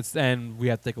 and we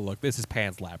have to take a look. This is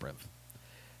Pan's Labyrinth.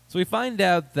 So we find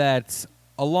out that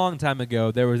a long time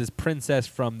ago there was this princess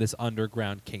from this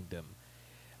underground kingdom.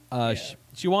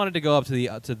 She wanted to go up to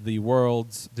the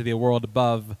world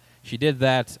above. She did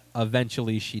that.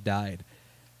 Eventually, she died,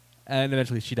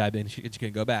 and she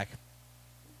couldn't go back.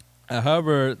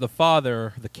 However, the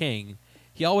father, the king,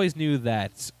 he always knew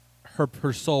that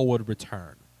her soul would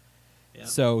return. Yeah.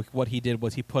 So what he did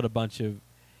was he put a bunch of,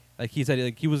 like he said,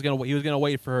 like he was gonna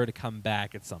wait for her to come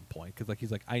back at some point because like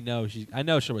he's like I know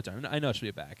she'll return. I know she'll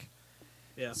be back.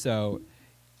 Yeah. So,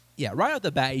 yeah, right off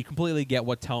the bat, you completely get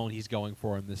what tone he's going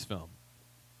for in this film.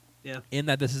 Yeah. In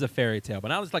that this is a fairy tale, but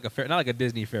not just like not like a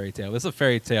Disney fairy tale. This is a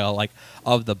fairy tale like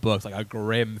of the books, like a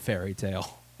grim fairy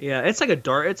tale. Yeah, it's like a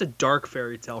dark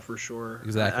fairy tale for sure.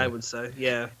 Exactly. I would say.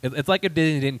 Yeah. It's like if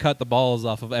Disney didn't cut the balls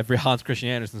off of every Hans Christian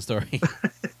Andersen story.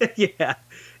 Yeah.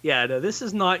 No, this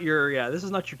is not your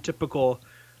typical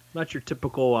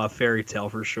fairy tale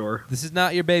for sure. This is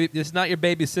not your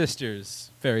baby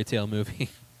sister's fairy tale movie.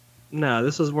 No,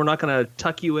 we're not going to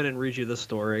tuck you in and read you the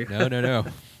story. No.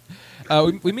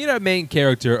 We meet our main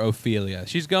character, Ophelia.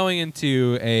 She's going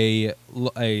into a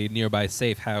nearby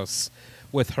safe house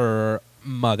with her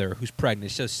mother, who's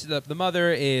pregnant. So the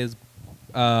mother is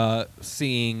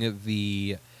seeing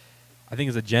the, I think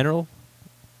it's a general.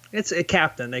 It's a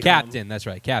captain. Captain, that's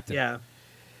right, captain. Yeah.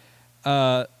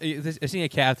 Seeing a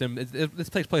captain. This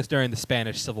takes place during the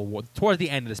Spanish Civil War, towards the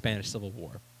end of the Spanish Civil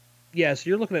War. Yeah, so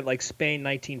you're looking at like Spain,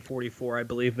 1944, I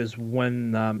believe, is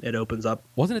when it opens up.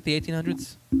 Wasn't it the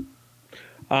 1800s?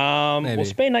 Well,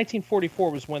 Spain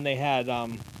 1944 was when they had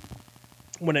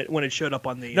when it showed up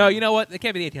on the. No, you know what? It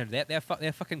can't be the 1800s. They have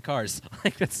fucking cars.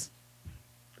 Like that's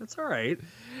all right.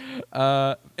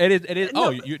 It is.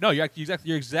 No, you're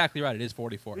exactly right. It is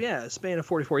 44. Yeah, Spain of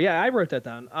 44. Yeah, I wrote that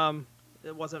down.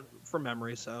 It wasn't from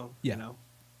memory, so yeah. You know.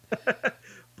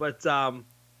 But like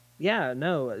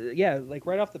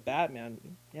right off the bat, man.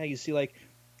 Yeah, you see like,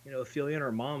 Ophelia and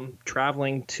her mom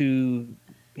traveling to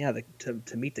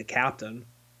meet the captain.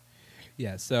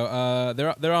 Yeah, so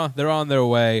they're on their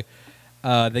way.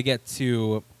 They get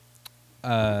to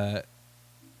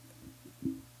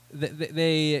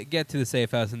they get to the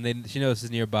safe house, and she notices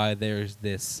nearby there's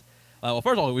this. Well,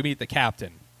 first of all, we meet the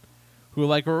captain, who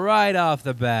like right off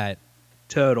the bat,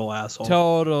 total asshole,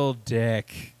 total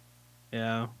dick.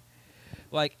 Yeah,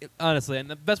 like honestly, and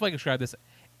the best way I can describe this.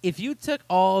 If you took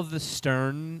all the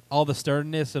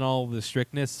sternness and all the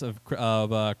strictness of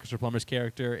Christopher Plummer's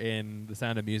character in The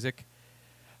Sound of Music,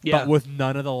 but with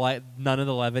none of the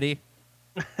levity,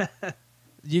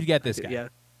 you'd get this guy.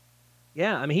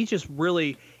 Yeah. I mean, he's just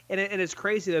really, and it's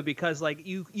crazy though because like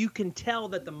you can tell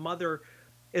that the mother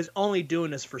is only doing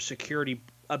this for security,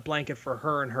 a blanket for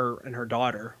her and her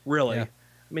daughter. Really, yeah.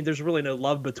 I mean, there's really no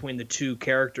love between the two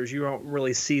characters. You don't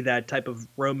really see that type of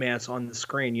romance on the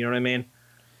screen. You know what I mean?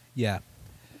 Yeah.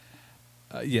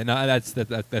 No,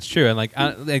 that's true. And like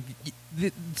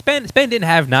Spain didn't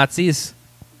have Nazis,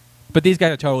 but these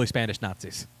guys are totally Spanish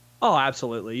Nazis. Oh,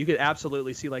 absolutely. You could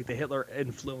absolutely see like the Hitler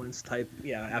influence type.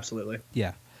 Yeah, absolutely.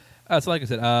 Yeah. So like I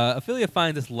said, Ophelia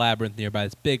finds this labyrinth nearby,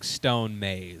 this big stone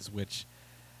maze, which,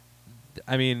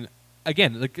 I mean,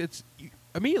 again, like it's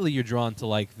immediately you're drawn to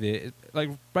like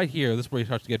right here. This is where you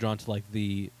start to get drawn to like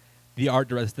the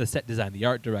the set design, the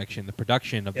art direction, the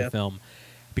production of the film.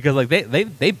 Because like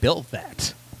they built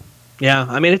that. Yeah,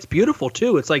 I mean it's beautiful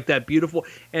too. It's like that beautiful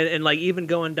and like even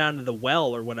going down to the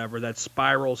well or whatever, that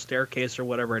spiral staircase or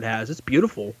whatever it has. It's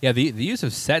beautiful. Yeah, the use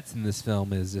of sets in this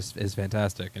film is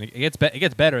fantastic, and it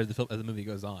gets better as the movie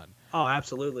goes on. Oh,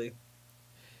 absolutely.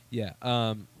 Yeah.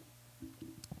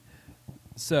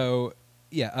 So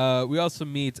Yeah, we also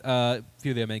meet a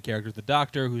few of the main characters: the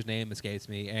Doctor, whose name escapes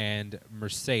me, and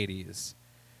Mercedes,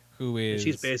 who And is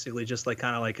she's basically just like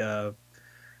kind of like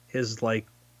his like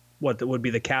what would be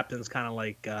the captain's kind of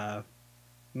like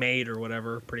maid or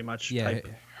whatever, pretty much. yeah, Type.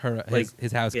 her like,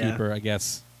 his housekeeper, I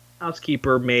guess.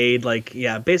 Housekeeper, maid, like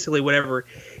basically whatever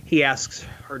he asks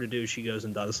her to do, she goes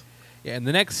and does. Yeah, and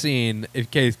the next scene, in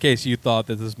case you thought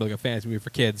that this was like a fantasy movie for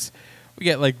kids, we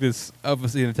get like this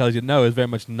obviously that tells you no, it's very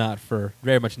much for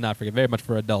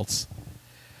adults.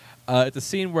 It's a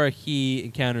scene where he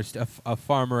encounters a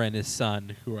farmer and his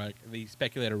son, who are the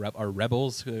speculator are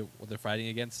rebels who they're fighting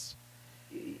against.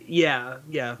 Yeah,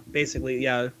 basically,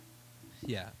 yeah.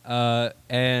 Yeah,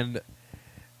 and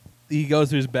he goes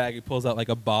through his bag, he pulls out like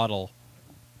a bottle,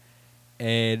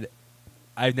 and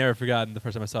I've never forgotten the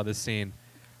first time I saw this scene.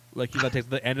 Like, he takes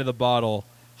the end of the bottle,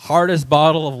 hardest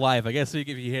bottle of life. I guess if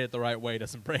you hit it the right way, it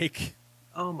doesn't break.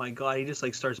 Oh my god, he just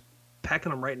like starts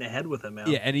pecking him right in the head with it, man.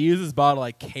 Yeah, and he uses this bottle to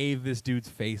like cave this dude's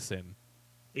face in.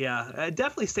 Yeah, it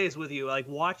definitely stays with you. Like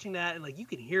watching that, and like you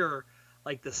can hear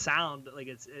like the sound, like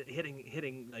it's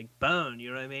hitting like bone.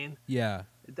 You know what I mean? Yeah.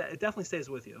 It definitely stays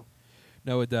with you.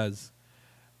 No, it does.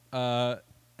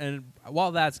 And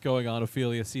while that's going on,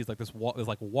 Ophelia sees like this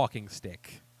walking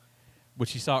stick, which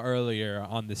she saw earlier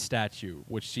on this statue,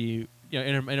 which she,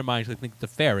 in her mind, she thinks it's a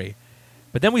fairy.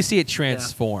 But then we see it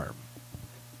transform.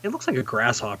 It looks like a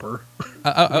grasshopper.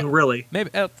 I mean, really. Maybe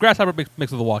grasshopper mixed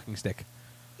with a walking stick.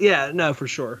 Yeah, no, for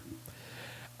sure.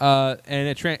 And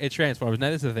it transforms. Now,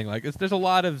 this is the thing. Like, there's a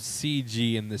lot of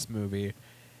CG in this movie.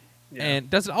 Yeah. And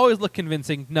does it always look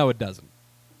convincing? No, it doesn't.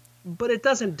 But it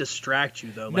doesn't distract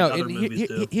you, though, like no, other movies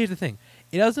do. Here's the thing.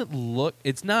 It doesn't look...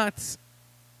 It's not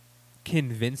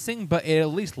convincing, but it at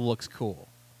least looks cool.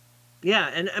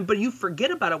 Yeah, but you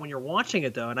forget about it when you're watching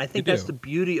it, though, and I think that's the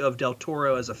beauty of Del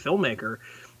Toro as a filmmaker.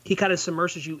 He kind of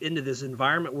submerges you into this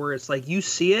environment where it's like you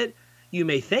see it, you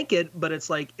may think it, but it's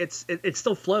like it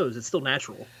still flows, it's still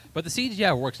natural. But the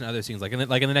CGI works in other scenes, like in the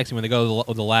next scene when they go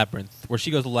to the labyrinth, where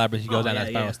she goes to the labyrinth, she goes down that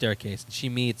spiral staircase, and she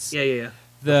meets the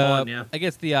fawn, I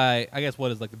guess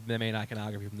what is like the main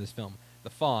iconography from this film, the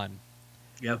fawn.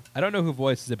 Yeah. I don't know who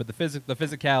voices it, but the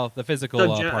physical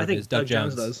part is Doug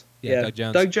Jones does. Yeah, Doug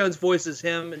Jones. Doug Jones voices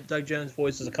him, and Doug Jones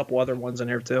voices a couple other ones in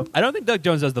here too. I don't think Doug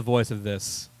Jones does the voice of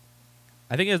this.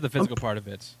 I think he has the physical part of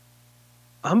it.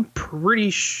 I'm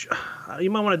pretty sure.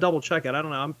 You might want to double check it. I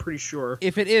don't know. I'm pretty sure.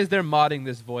 If it is, they're modding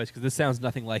this voice because this sounds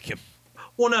nothing like him.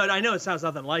 Well, no, I know it sounds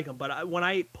nothing like him, but when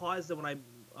I paused it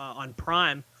on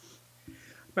Prime,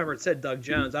 remember it said Doug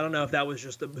Jones. I don't know if that was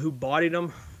just who bodied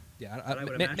him. Yeah,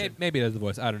 maybe it is the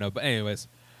voice. I don't know, but anyways,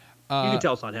 you can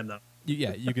tell it's not him though.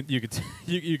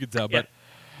 You could tell,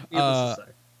 yeah.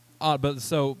 But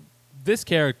so this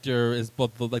character is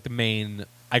both the main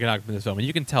iconography in this film, and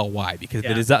you can tell why because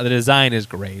the design is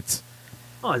great.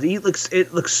 Oh,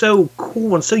 it looks so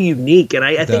cool and so unique, and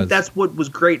I think that's what was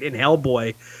great in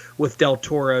Hellboy with Del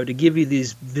Toro, to give you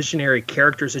these visionary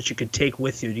characters that you could take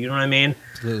with you. Do you know what I mean?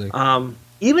 Absolutely.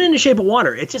 Even in The Shape of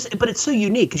Water, but it's so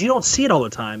unique because you don't see it all the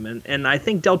time, and I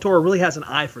think Del Toro really has an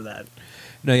eye for that.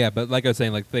 No, yeah, but like I was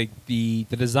saying, like the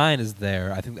design is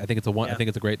there. I think it's I think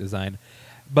it's a great design,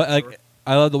 but like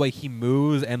I love the way he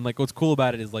moves, and like what's cool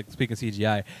about it is, like, speaking of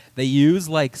CGI, they use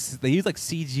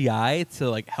CGI to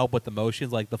like help with the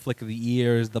motions, like the flick of the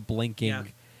ears, the blinking. Yeah.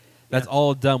 That's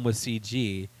all done with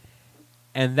CG,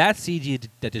 and that CG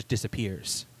that just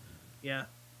disappears. Yeah.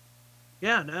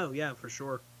 Yeah. No. Yeah. For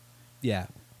sure. Yeah.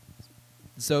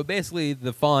 So basically,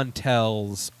 the fawn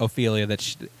tells Ophelia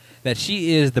that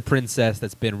she is the princess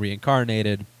that's been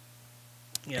reincarnated.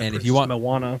 Yeah, and if you want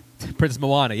Moana, Princess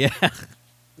Moana, yeah.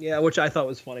 Yeah, which I thought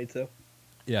was funny too.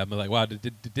 Yeah, I'm like, wow,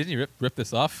 didn't you rip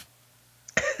this off?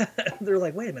 They're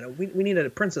like, wait a minute, we needed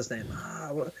a princess name.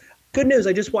 Good news,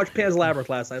 I just watched Pan's Labyrinth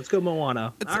last night. Let's go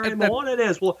Moana. All right, Moana it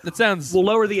is. We'll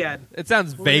lower the end. It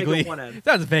sounds vaguely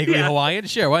Hawaiian.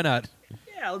 Sure, why not?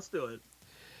 Yeah, let's do it.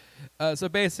 So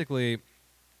basically,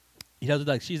 he tells her,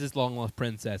 like, she's this long-lost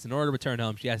princess. In order to return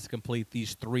home, she has to complete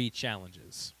these 3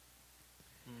 challenges.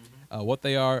 Mm-hmm. What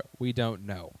they are, we don't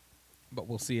know, but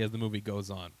we'll see as the movie goes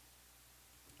on.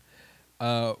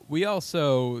 We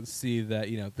also see that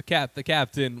the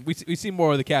captain. We see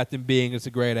more of the captain being just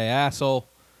a grade A asshole.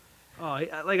 Oh,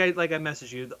 like I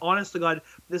messaged you. Honest to God,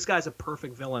 this guy's a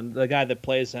perfect villain. The guy that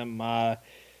plays him.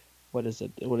 What is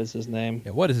it? What is his name?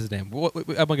 Yeah, what is his name?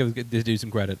 I'm gonna give this dude some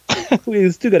credit.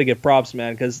 We still got to get props,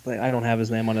 man, because I don't have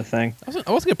his name on the thing. I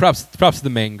was gonna props to the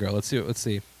main girl. Let's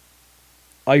see.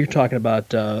 Oh, you're talking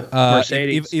about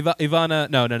Mercedes. Ivana.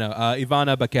 No.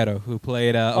 Ivana Baquero, who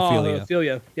played Ophelia.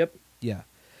 Ophelia. Yep.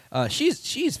 Yeah.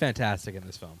 She's fantastic in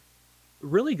this film.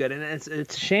 really good, and it's a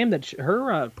shame that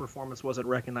her performance wasn't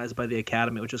recognized by the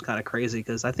Academy, which is kind of crazy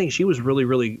because I think she was really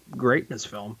really great in this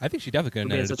film. I think she definitely could have For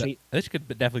being netted. such a- I think she could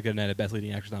definitely could have netted Best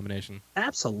Leading Actress nomination.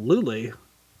 Absolutely.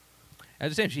 At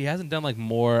the same, she hasn't done like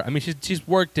more. I mean, she's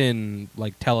worked in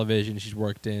like television. She's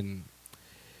worked in.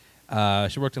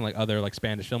 She worked in like other like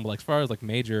Spanish film, but like as far as like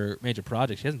major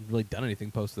projects, she hasn't really done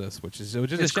anything post this, which is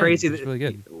It's crazy. It's really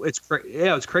good.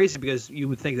 It's crazy because you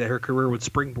would think that her career would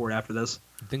springboard after this.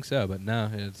 I think so, but no,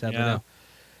 it's sadly Yeah.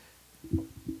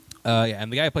 no. Yeah,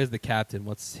 and the guy who plays the captain,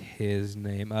 what's his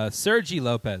name? Sergi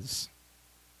Lopez.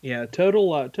 Yeah,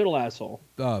 total asshole.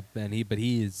 Oh man,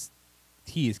 he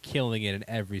is killing it in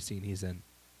every scene he's in.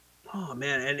 Oh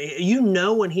man, and you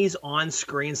know when he's on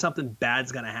screen, something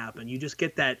bad's gonna happen. You just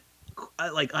get that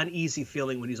like uneasy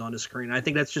feeling when he's on the screen. I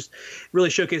think that's just really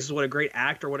showcases what a great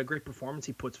actor, what a great performance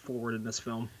he puts forward in this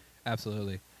film.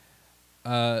 Absolutely.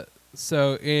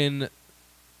 So in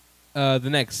the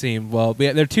next scene, well,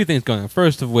 there are two things going on.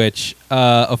 First of which,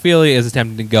 Ophelia is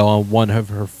attempting to go on one of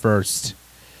her first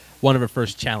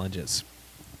challenges.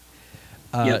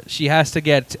 Yep. She has to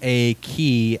get a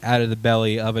key out of the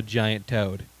belly of a giant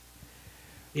toad.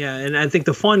 Yeah, and I think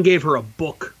the Fawn gave her a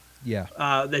book Yeah.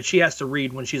 that she has to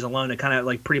read when she's alone. It kind of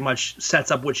like pretty much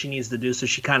sets up what she needs to do. So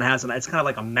she kind of has it's kind of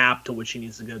like a map to what she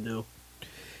needs to go do.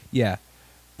 Yeah.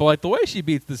 But like the way she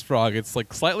beats this frog, it's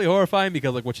like slightly horrifying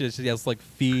because like what she has to like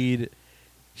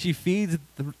she feeds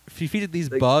it these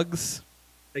bugs.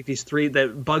 Like these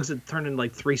bugs that turn into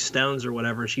like 3 stones or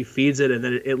whatever. She feeds it and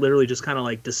then it literally just kind of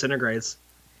like disintegrates.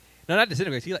 No, not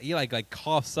disintegrates. He like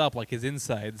coughs up like his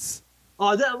insides.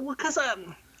 Oh, because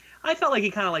I felt like he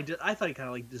kind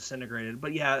of disintegrated,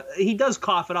 but yeah, he does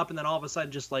cough it up, and then all of a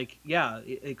sudden, just like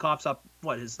it coughs up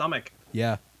his stomach.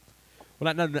 Yeah.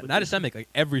 Well, not his stomach, like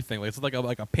everything. Like it's like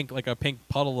a pink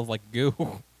puddle of like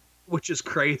goo. Which is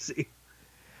crazy.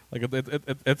 Like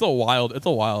it's a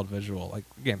wild visual. Like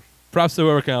again, props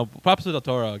to Del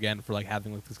Toro again for like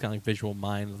having like this kind of like visual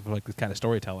mind for like this kind of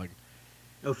storytelling.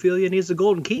 Ophelia needs the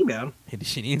golden key, man.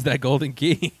 She needs that golden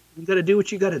key. You got to do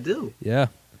what you got to do. Yeah.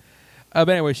 But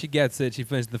anyway, she gets it. She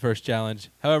finishes the first challenge.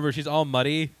 However, she's all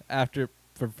muddy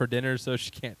for dinner, so she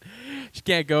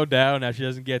can't go down. Now she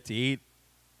doesn't get to eat.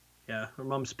 Yeah, her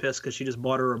mom's pissed because she just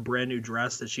bought her a brand new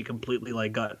dress that she completely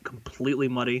got completely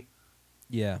muddy.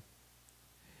 Yeah.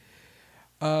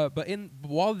 But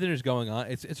while the dinner's going on,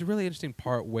 it's a really interesting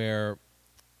part where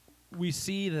we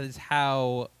see that is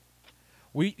how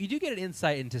you do get an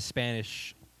insight into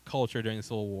Spanish culture during the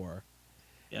Civil War.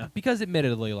 Yeah. Because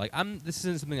admittedly, like this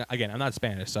isn't something. Again, I'm not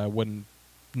Spanish, so I wouldn't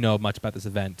know much about this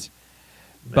event.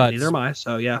 But neither am I.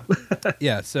 So yeah.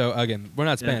 yeah. So again, we're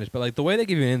not Spanish, but like the way they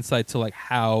give you an insight to like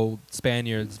how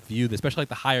Spaniards view this, especially like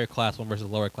the higher class one versus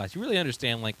lower class, you really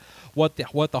understand like what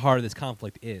the heart of this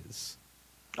conflict is.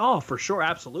 Oh, for sure,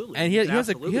 absolutely. And he has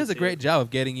a great it. job of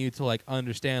getting you to like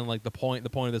understand like the point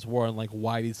of this war and like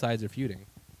why these sides are feuding.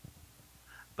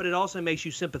 But it also makes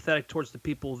you sympathetic towards the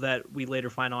people that we later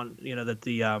find on, that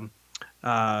the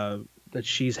that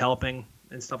she's helping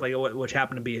and stuff like that, which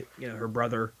happened to be, her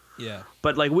brother. Yeah.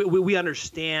 But like we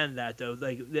understand that though,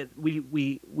 like that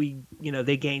we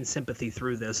they gain sympathy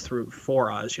through this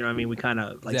for us. You know what I mean? We kind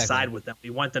of like side with them. We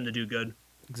want them to do good.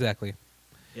 Exactly.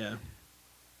 Yeah.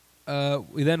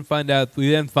 We then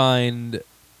find.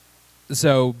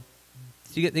 So,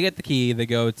 they get the key. They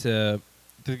go to.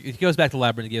 He goes back to the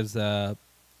labyrinth and gives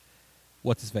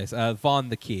what's his face Vaughn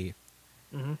the key.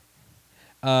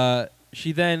 Mm-hmm.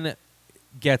 She then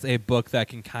gets a book that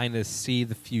can kind of see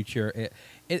the future.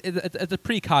 It's a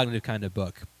precognitive kind of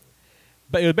book,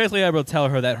 but it was basically able to tell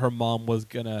her that her mom was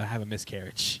gonna have a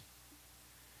miscarriage.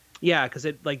 Yeah, because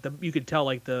you could tell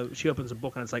she opens the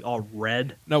book and it's like all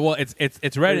red. No, well, it's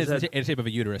red. It's in the shape of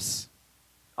a uterus.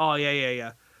 Oh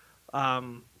yeah.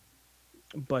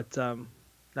 But now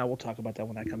we'll talk about that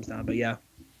when that comes down. But yeah.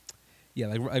 Yeah,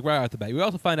 like right off the bat. We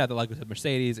also find out that, like we said,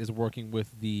 Mercedes is working with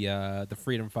the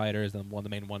freedom fighters, and the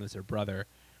main one is her brother.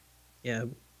 Yeah.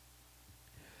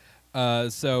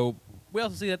 So we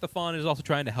also see that the Fawn is also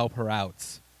trying to help her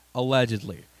out,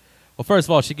 allegedly. Well, first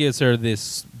of all, she gives her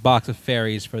this box of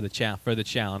fairies for the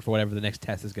challenge for whatever the next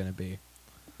test is going to be.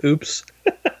 Oops.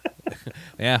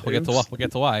 Yeah, we'll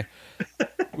get to why.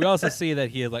 We also see that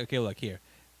he is like, okay, look here,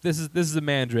 this is a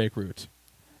mandrake root.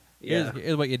 Yeah.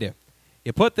 Here's what you do.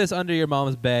 You put this under your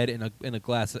mom's bed in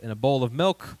a bowl of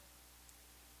milk.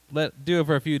 Do it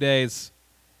for a few days,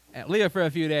 and leave it for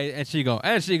a few days, and she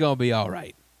gonna be all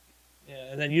right.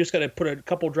 Yeah, and then you just gotta put a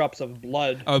couple drops of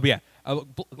blood. Oh yeah, a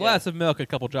glass of milk, and a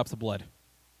couple drops of blood.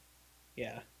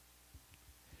 Yeah.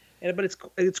 But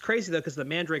it's crazy though because the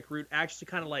mandrake root actually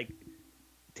kind of like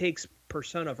takes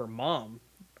persona of her mom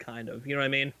kind of. You know what I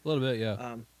mean? A little bit,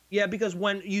 yeah. Yeah, because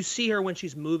when you see her when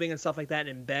she's moving and stuff like that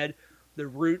in bed, the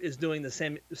root is doing the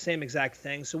same exact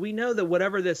thing. So we know that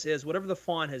whatever this is, whatever the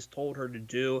fawn has told her to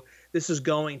do, this is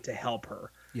going to help her.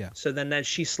 Yeah. So then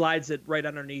she slides it right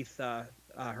underneath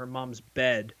her mom's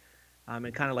bed,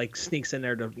 and kind of like sneaks in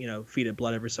there to feed it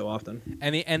blood every so often.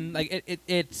 And like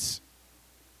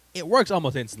it works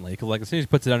almost instantly because like as soon as she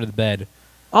puts it under the bed.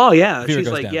 Oh yeah, fever she's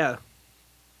goes like down. yeah.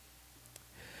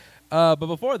 But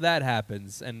before that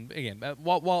happens, and again,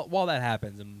 while that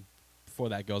happens, and before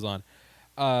that goes on,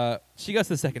 she goes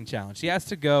to the second challenge. She has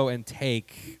to go and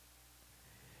take,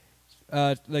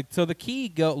 so the key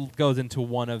goes into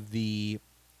one of the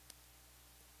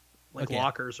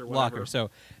lockers or whatever. Lockers. So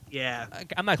yeah,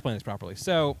 I'm not explaining this properly.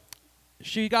 So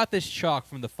she got this chalk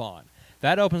from the fawn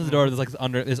that opens the door to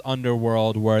this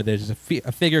underworld where there's a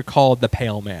figure called the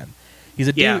Pale Man. He's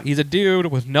a dude. Yeah. He's a dude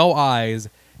with no eyes,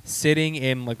 sitting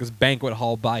in like this banquet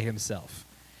hall by himself.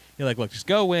 You're like, look, just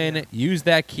go in, use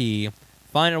that key,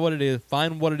 find out what it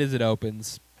is it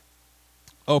opens,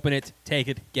 open it, take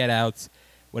it, get out.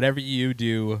 Whatever you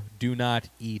do, do not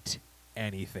eat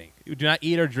anything. Do not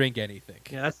eat or drink anything.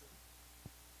 Yeah,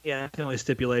 that's the only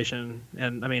stipulation.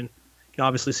 And I mean, you can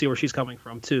obviously see where she's coming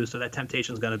from too. So that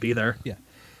temptation's going to be there. Yeah,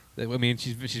 I mean,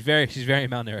 she's very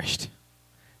malnourished.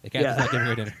 They can't just not giving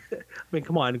her dinner. I mean,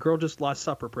 come on, the girl just lost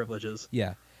supper privileges.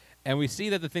 Yeah. And we see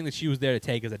that the thing that she was there to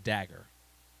take is a dagger.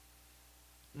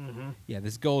 Mm-hmm. Yeah,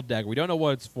 this gold dagger. We don't know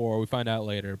what it's for. We find out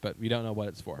later, but we don't know what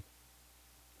it's for.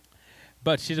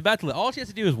 But she's about to. All she has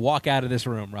to do is walk out of this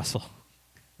room, Russell,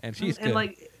 and she's good. And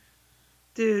like,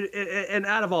 dude, and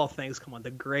out of all things, come on,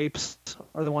 the grapes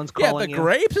are the ones calling you. Yeah, the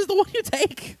grapes is the one you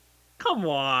take. Come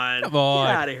on, Come on.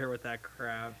 Get out of here with that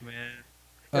crap, man.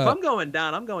 If I'm going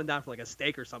down for like a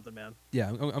steak or something, man.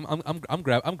 Yeah, I'm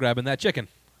grabbing that chicken.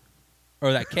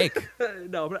 Or that cake.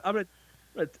 No, I'm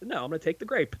gonna take the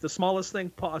grape, the smallest thing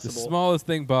possible. The smallest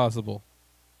thing possible.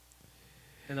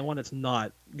 And the one that's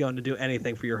not going to do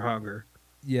anything for your hunger.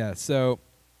 Yeah, so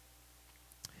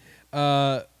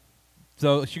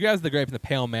she grabs the grape and the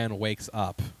Pale Man wakes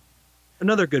up.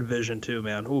 Another good vision too,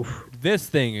 man. Oof.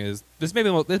 This may be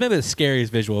the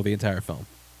scariest visual of the entire film.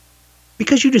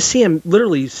 Because you just see him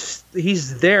literally,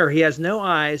 he's there. He has no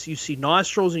eyes. You see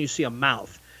nostrils and you see a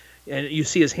mouth. And you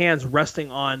see his hands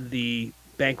resting on the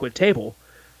banquet table.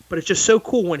 But it's just so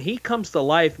cool when he comes to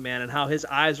life, man, and how his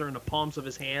eyes are in the palms of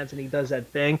his hands and he does that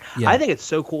thing. Yeah. I think it's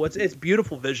so cool. It's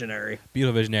beautiful visionary.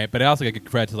 Beautiful visionary. But I also get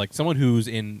credit to like someone who's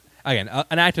an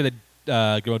actor that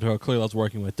Guillermo del Toro clearly loves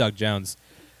working with, Doug Jones.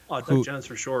 Oh, Doug Jones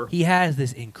for sure. He has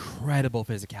this incredible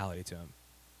physicality to him.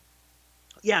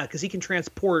 Yeah, because he can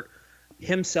transport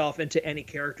himself into any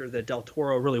character that Del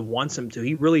Toro really wants him to.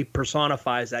 He really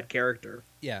personifies that character.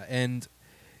 Yeah, and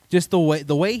just the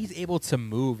way he's able to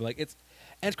move, like it's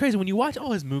crazy when you watch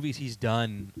all his movies he's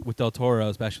done with Del Toro,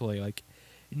 especially like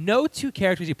no two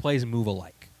characters he plays move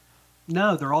alike.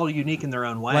 No, they're all unique in their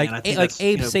own way. Like, and I think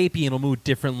Abe Sapien will move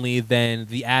differently than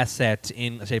the asset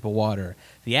in The Shape of Water.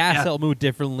 The asset will move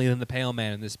differently than the Pale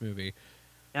Man in this movie.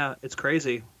 Yeah, it's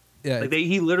crazy. Yeah, like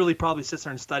he literally probably sits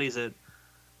there and studies it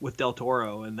with Del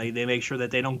Toro, and they make sure that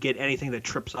they don't get anything that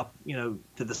trips up, to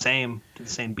the same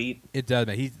beat. It does,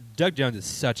 man. Doug Jones is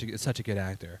such a good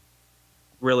actor.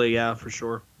 Really, yeah, for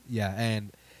sure. Yeah,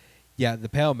 and the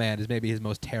Pale Man is maybe his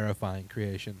most terrifying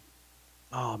creation.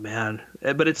 Oh man,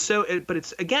 but it's so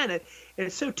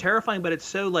terrifying, but it's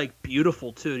so like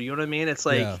beautiful too. Do you know what I mean? It's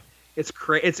like it's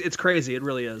crazy. It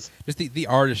really is. Just the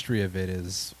artistry of it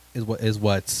is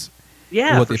what's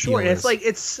for sure. And it's like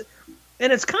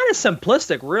and it's kind of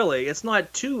simplistic, really. It's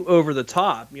not too over the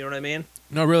top. You know what I mean?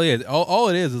 No, it really is. All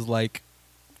it is like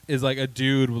a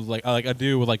dude with like a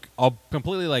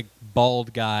completely like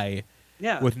bald guy.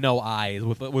 Yeah. With no eyes,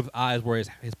 with eyes where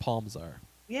his palms are.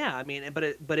 Yeah, I mean, but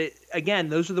it again,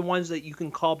 those are the ones that you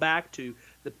can call back to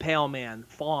the Pale Man,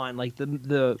 Fawn, like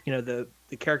the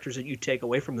characters that you take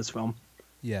away from this film.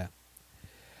 Yeah.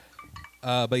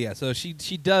 But yeah, so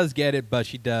she does get it, but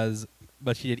she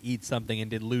did eat something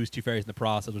and did lose two fairies in the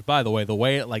process. Which, by the way,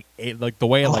 oh my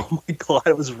god,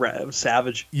 it was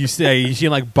savage. You see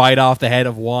him like bite off the head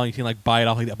of one. You see him like bite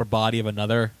off like the upper body of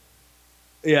another.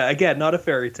 Yeah, again, not a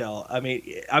fairy tale. I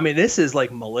mean, this is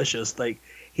like malicious. Like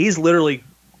he's literally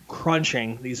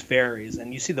crunching these fairies,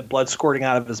 and you see the blood squirting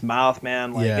out of his mouth,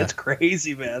 man. Like it's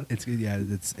crazy, man. It's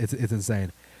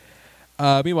insane.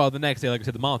 Meanwhile, the next day, like I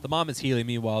said, the mom is healing.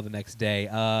 Meanwhile, the next day,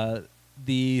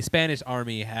 the Spanish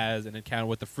army has an encounter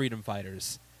with the freedom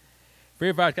fighters.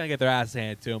 Freedom fighters kind of get their ass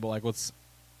handed to them, but like what's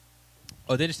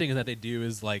interesting is that they do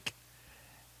is like,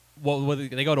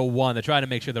 they go to one. They're trying to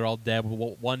make sure they're all dead. But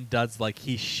what one does, like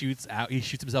he shoots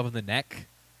himself in the neck.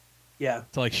 Yeah.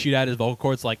 to like shoot out his vocal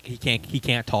cords, like he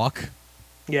can't talk.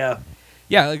 Yeah.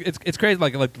 Yeah, like, it's crazy,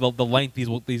 like the length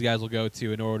these guys will go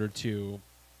to in order to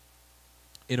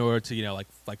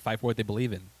like fight for what they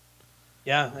believe in.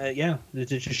 Yeah. Yeah. It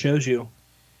just shows you.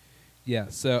 Yeah.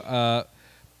 So,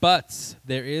 but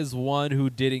there is one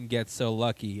who didn't get so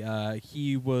lucky.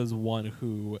 He was one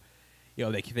who,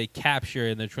 they capture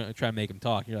and they're trying to make him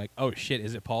talk. And you're like, oh shit,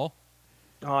 is it Paul?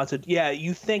 Oh,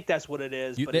 you think that's what it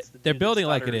is, but it's they're building it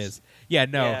like it is. Yeah,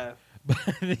 no. Yeah.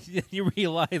 But you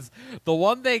realize the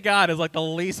one they got is like the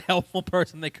least helpful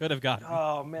person they could have gotten.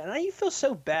 Oh man, you feel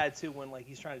so bad too when like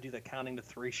he's trying to do the counting to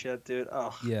 3 shit, dude.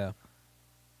 Oh Yeah.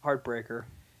 Heartbreaker.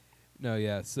 No,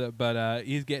 yeah. So, but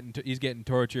he's getting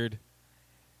tortured,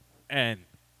 and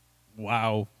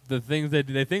wow, the things they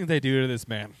do to this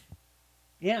man.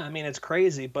 Yeah, I mean it's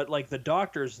crazy, but like the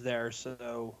doctor's there,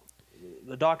 so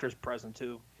the doctor's present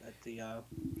too at the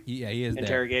he is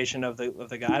interrogation of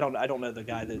the guy. I don't know the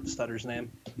guy that stutters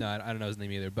name. No, I don't know his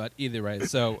name either. But either way,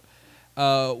 so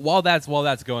while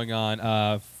that's going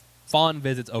on, Fawn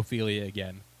visits Ophelia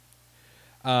again.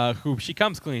 Who she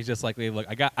comes clean. He's just like, look,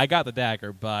 I got the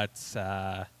dagger, but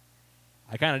I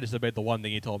kind of disobeyed the one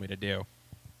thing he told me to do.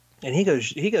 And he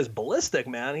goes ballistic,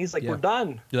 man. He's like, we're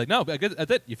done. You're like, no,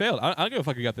 that's it. You failed. I don't give a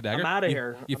fuck. You got the dagger. I'm out of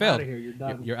here. You failed. Out of here. You're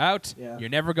done. You're out. Yeah. You're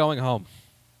never going home.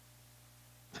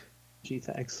 Gee,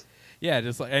 thanks. Yeah,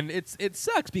 just like, and it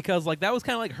sucks because like that was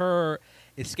kind of like her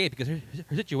escape, because her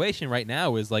situation right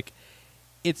now is like,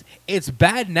 it's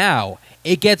bad now.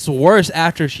 It gets worse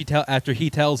after he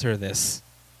tells her this.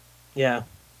 Yeah.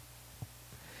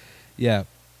 Yeah.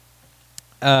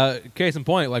 Case in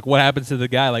point, like what happens to the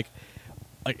guy? Like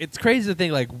it's crazy to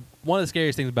think. Like one of the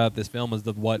scariest things about this film is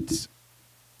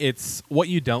what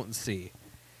you don't see,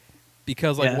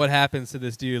 because like what happens to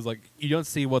this dude is like you don't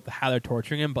see how they're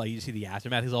torturing him, but you see the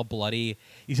aftermath. He's all bloody.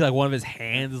 You see like one of his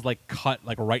hands is like cut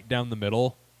like right down the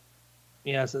middle.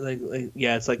 Yeah, so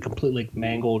it's like completely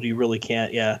mangled. You really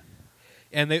can't. Yeah.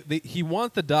 And he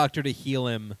wants the doctor to heal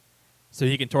him, so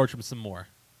he can torture him some more.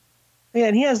 Yeah,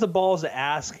 and he has the balls to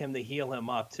ask him to heal him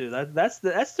up too. That's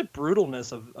the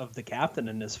brutalness of the captain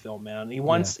in this film, man. He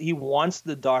wants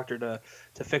the doctor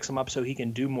to fix him up so he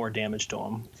can do more damage to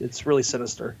him. It's really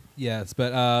sinister. Yes,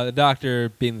 but the doctor,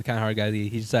 being the kind of hard guy, he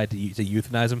decided to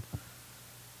euthanize him.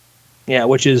 Yeah,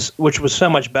 which was so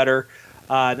much better.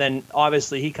 Then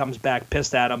obviously he comes back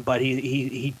pissed at him, but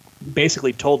he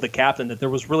basically told the captain that there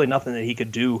was really nothing that he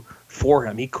could do for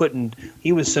him.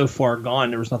 He was so far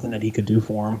gone, there was nothing that he could do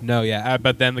for him. No, yeah,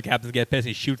 but then the captain gets pissed.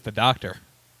 He shoots the doctor.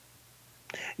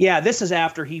 Yeah, this is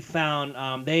after he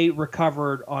found they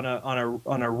recovered on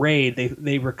a raid.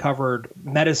 They recovered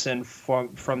medicine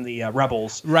from the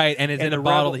rebels. Right, and it's in a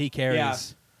bottle that he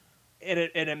carries. Yeah,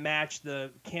 and it matched the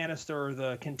canister or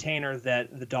the container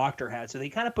that the doctor had. So they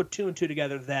kind of put 2 and 2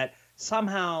 together that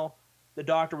somehow the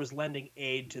doctor was lending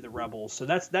aid to the rebels. So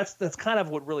that's kind of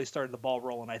what really started the ball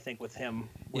rolling, I think, with him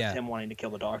wanting to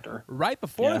kill the doctor. Right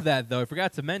before that, though, I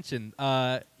forgot to mention,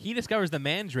 he discovers the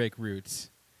mandrake roots,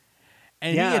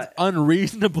 and he gets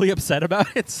unreasonably upset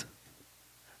about it.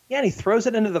 Yeah, and he throws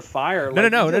it into the fire.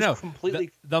 No.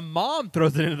 Completely. The mom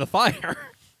throws it into the fire.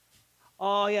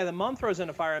 Oh, yeah, the mom throws it in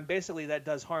the fire, and basically that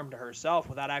does harm to herself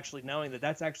without actually knowing that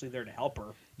that's actually there to help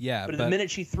her. Yeah, but the minute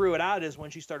she threw it out is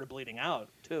when she started bleeding out,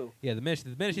 too. Yeah, the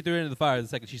minute she threw it into the fire, the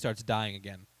second she starts dying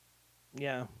again.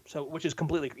 Yeah, so which is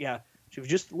completely, she was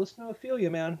just listening to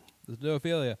Ophelia, man. Listen to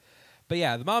Ophelia. But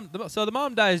yeah, the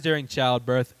mom dies during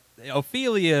childbirth.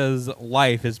 Ophelia's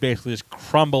life is basically just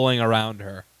crumbling around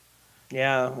her.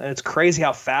 Yeah, and it's crazy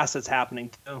how fast it's happening,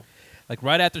 too. Like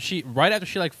right after she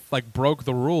like broke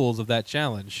the rules of that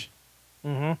challenge.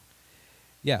 Mm-hmm.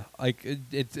 Yeah, like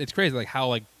it's crazy, like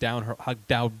how down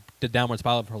the downward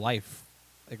spiral of her life,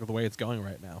 like the way it's going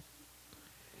right now.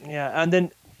 Yeah, and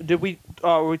then were we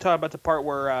talking about the part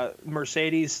where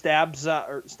Mercedes stabs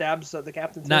the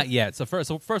captain? Not yet. So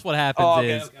first what happens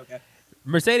is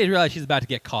Mercedes realizes she's about to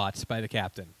get caught by the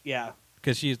captain. Yeah,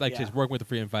 because she's working with the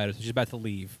freedom fighters, so she's about to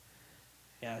leave.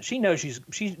 Yeah, she knows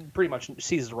she pretty much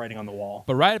sees the writing on the wall.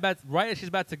 But right as she's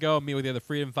about to go meet with the other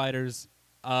freedom fighters,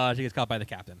 she gets caught by the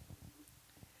captain.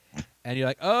 And you're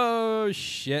like, oh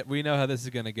shit, we know how this is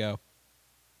gonna go.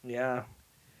 Yeah.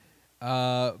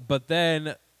 But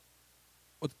then,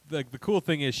 the cool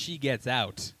thing is she gets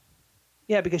out.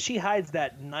 Yeah, because she hides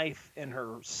that knife in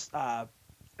her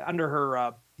under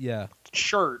her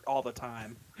shirt all the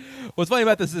time. What's funny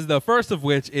about this is the first of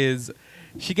which is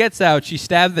she gets out. She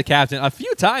stabbed the captain a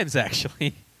few times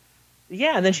actually.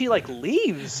 Yeah, and then she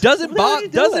leaves. Doesn't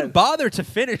bother to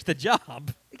finish the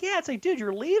job. Yeah, it's like, dude,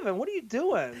 you're leaving. What are you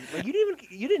doing? Like, you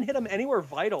didn't hit him anywhere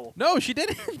vital. No, she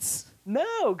didn't.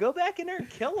 No, go back in there and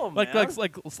kill him, Like man.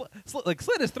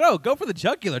 slit his throat. Go for the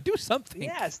jugular. Do something.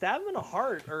 Yeah, stab him in the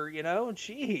heart, or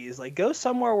jeez, like go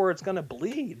somewhere where it's gonna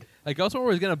bleed. Like go somewhere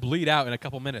where he's gonna bleed out in a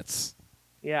couple minutes.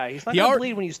 Yeah, he's not gonna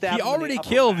bleed when you stab him. He in already the upper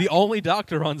killed back. the only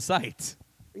doctor on site.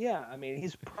 Yeah, I mean,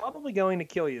 he's probably going to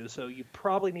kill you, so you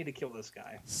probably need to kill this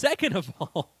guy. Second of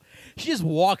all, she just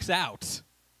walks out.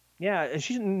 Yeah, and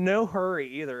she's in no hurry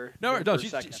either. No, for a she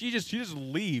second. just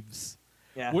leaves.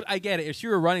 Yeah, I get it. If she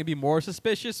were running, it'd be more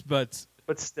suspicious, but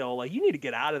still, like, you need to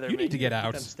get out of there. You man. need to get keep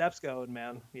out. them steps going,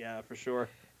 man. Yeah, for sure.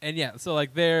 and yeah, so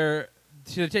like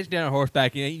she's chasing down on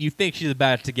horseback, and you think she's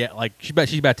about to get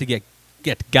she's about to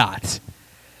get got.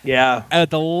 Yeah, And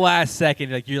at the last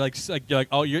second, you're like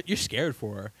oh you're scared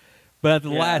for her, but at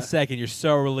the last second you're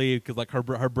so relieved because like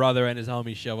her brother and his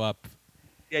homies show up.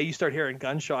 yeah. You start hearing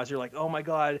gunshots. You're like, oh my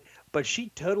god. But she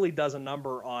totally does a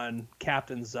number on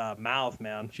Captain's mouth,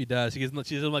 man. She does.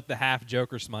 She's in like the half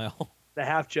Joker smile. The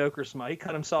half Joker smile. He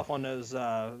cut himself on those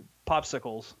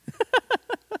popsicles.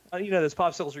 Those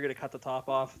popsicles are going to cut the top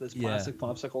off. Those plastic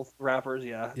popsicle wrappers,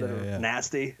 that are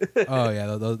nasty. Oh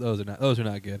yeah, those are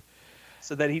not good.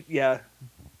 So then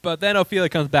But then Ophelia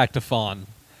comes back to Fawn,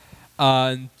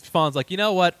 and Fawn's like, you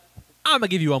know what? I'm gonna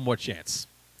give you one more chance.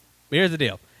 But here's the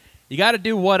deal: you got to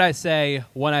do what I say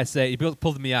when I say. He pulls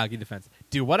the Miyagi defense.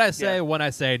 Do what I say when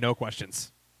I say. No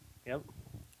questions. Yep.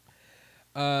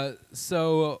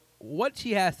 So what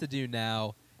she has to do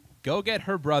now? Go get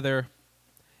her brother.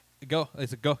 Go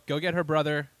get her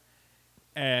brother,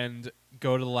 and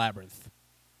go to the labyrinth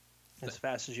As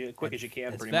fast as you, quick as you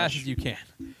can, pretty as fast much. as you can.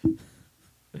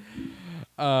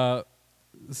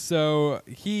 So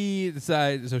she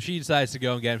decides to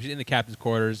go and get him. She's in the captain's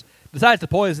quarters. Decides to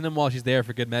poison him while she's there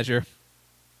for good measure.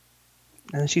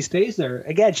 And she stays there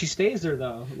again. She stays there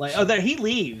though. Like, he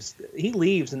leaves. He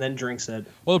leaves and then drinks it.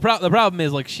 Well, the problem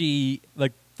is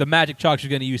the magic chalk she's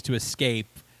going to use to escape.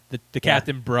 The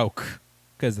captain broke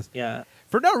because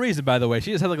for no reason, by the way.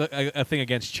 She just had a thing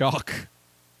against chalk.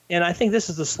 And I think this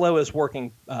is the slowest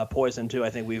working poison too. I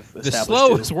think we've established the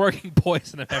slowest working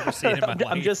poison I've ever seen in my life.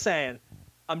 I'm just saying.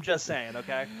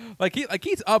 Okay.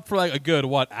 He's up for a good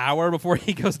hour before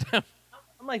he goes down.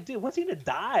 I'm like, dude, what's he gonna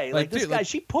die? Like this guy,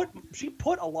 she put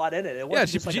a lot in it. It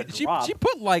wasn't just a drop. She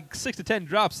put 6 to 10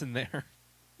 drops in there.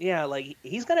 Yeah, like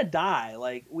he's gonna die.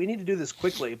 Like we need to do this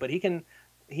quickly, but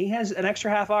he has an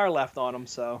extra half hour left on him.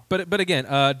 So, but again,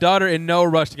 daughter in no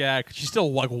rush to get out. She's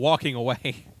still walking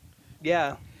away.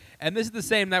 Yeah. And this is the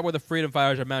same night where the Freedom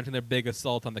Fighters are mounting their big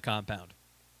assault on the compound.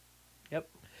 Yep.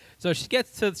 So she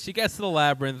gets to the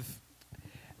labyrinth.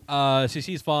 She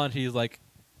sees Fawn. She's like,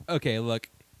 "Okay, look,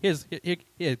 here,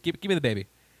 give me the baby."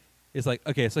 It's like,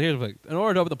 "Okay, so here's what. In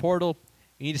order to open the portal,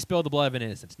 you need to spill the blood of an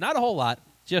innocent. Not a whole lot,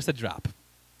 just a drop."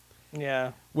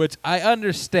 Yeah. Which I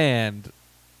understand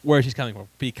where she's coming from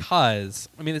because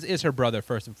this is her brother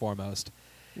first and foremost.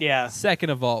 Yeah. Second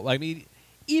of all,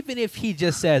 even if he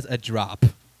just says a drop.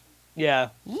 Yeah.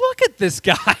 Look at this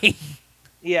guy.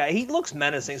 Yeah, he looks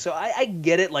menacing. So I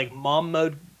get it. Like mom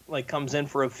mode, comes in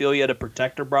for Ophelia to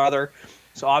protect her brother.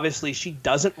 So obviously she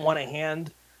doesn't want to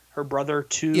hand her brother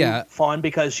to Fawn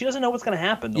because she doesn't know what's going to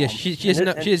happen to him. She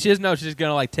just knows she's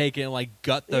going to take it and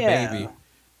gut the baby.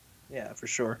 Yeah, for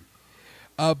sure.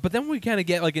 But then we kind of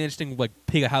get an interesting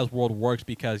peek at how this world works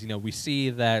because we see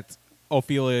that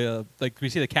Ophelia, we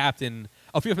see the captain,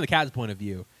 Ophelia from the captain's point of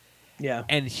view. Yeah.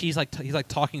 And he's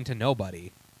talking to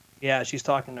nobody. Yeah, she's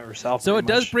talking to herself. So it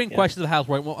does bring questions of how it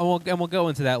works, and we'll go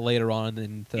into that later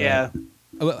on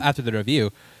after the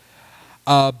review.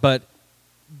 But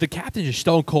the captain is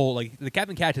stone cold. The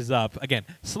captain catches up again.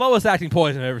 Slowest acting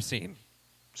poison I've ever seen.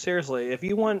 Seriously, if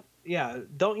you want,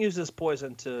 don't use this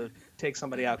poison to take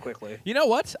somebody out quickly. You know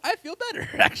what? I feel better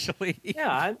actually.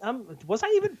 Yeah, was I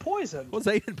even poisoned? Was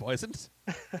I even poisoned?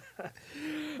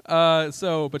 But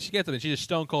she gets it. And she just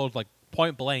stone cold,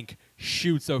 point blank,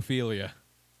 shoots Ophelia.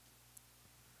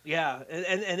 Yeah,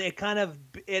 and it kind of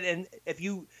and if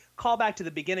you call back to the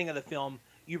beginning of the film,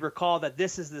 you recall that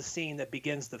this is the scene that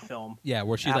begins the film. Yeah,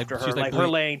 where she's after her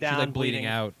laying down, she's bleeding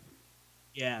out.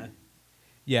 Yeah.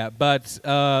 Yeah, but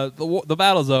the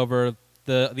battle's over.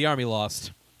 The army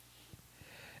lost,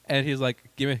 and he's like,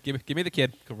 "Give me the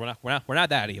kid, 'cause we're not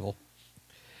that evil."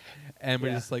 And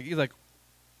we're just he's like,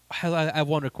 I have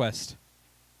one request.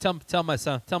 Tell my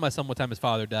son what time his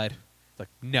father died. It's like,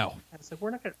 no. I was like, we're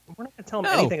not gonna tell him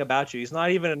anything about you. He's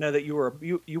not even gonna know that you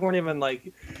weren't even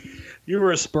you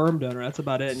were a sperm donor. That's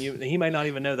about it. And he might not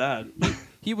even know that.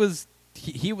 He was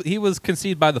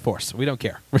conceived by the Force. We don't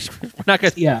care. We're not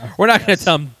gonna tell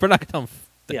him. We're not gonna tell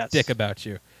him dick about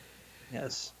you.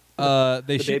 Yes. The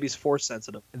baby's Force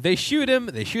sensitive. They shoot him.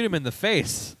 They shoot him in the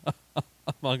face.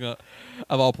 among of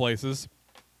all places.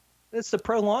 It's the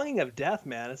prolonging of death,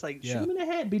 man. It's like, shoot him in the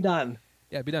head, be done.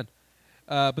 Yeah, be done.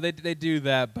 But they do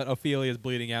that, but Ophelia's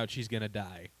bleeding out. She's going to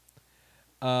die.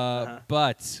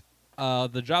 But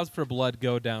the drops for blood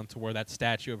go down to where that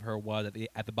statue of her was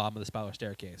at the bottom of the spiral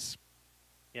staircase.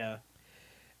 Yeah.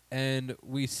 And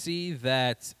we see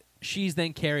that she's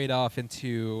then carried off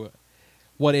into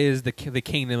what is the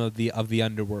kingdom of the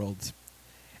underworld.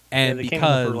 And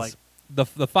because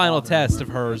the final test of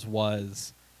hers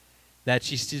was that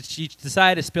she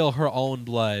decided to spill her own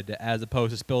blood as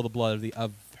opposed to spill the blood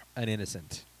of an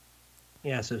innocent.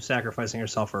 Yeah, so sacrificing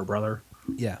herself for her brother.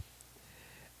 Yeah.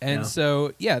 And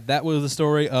so, that was the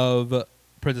story of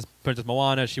Princess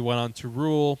Moana. She went on to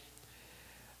rule.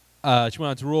 But she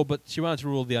went on to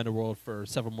rule the underworld for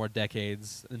several more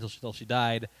decades until she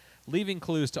died, leaving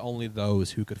clues to only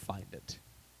those who could find it.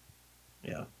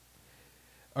 Yeah.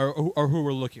 Or who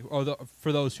were looking,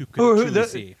 for those who could truly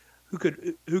see.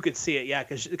 Who could see it? Yeah,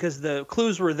 because the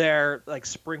clues were there, like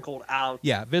sprinkled out.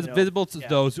 Yeah, visible to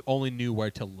those who only knew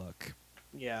where to look.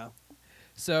 Yeah.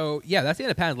 So that's the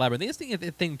end of Pan's Labyrinth. The interesting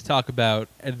thing to talk about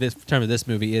in terms of this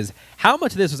movie is how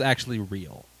much of this was actually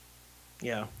real.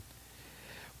 Yeah.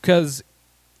 Because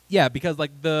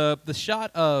like the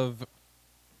shot of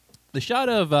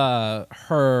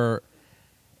her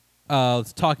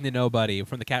talking to nobody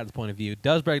from the captain's point of view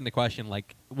does bring the question,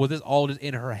 like, was this all just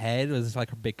in her head? Was this like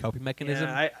her big coping mechanism?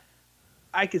 Yeah,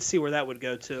 I could see where that would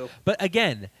go too. But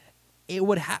again, it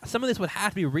would some of this would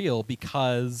have to be real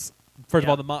because first of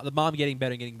all, the mom getting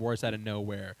better and getting worse out of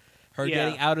nowhere, her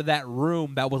getting out of that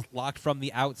room that was locked from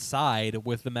the outside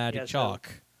with the magic chalk.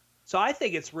 So I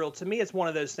think it's real. To me, it's one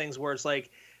of those things where it's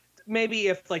like, maybe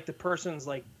if like the person's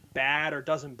like bad or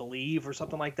doesn't believe or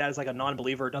something like that, is like a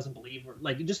non-believer or doesn't believe, or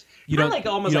like just you don't like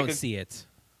almost you like don't see it,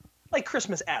 like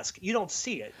Christmas-esque. You don't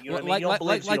see it. You know what I mean? Like, you don't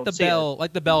believe,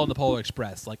 like the bell in the Polar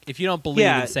Express. Like if you don't believe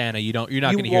in Santa, you're not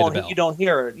going to hear the bell. You don't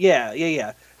hear it.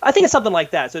 Yeah. I think it's something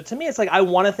like that. So to me, it's like I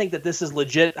want to think that this is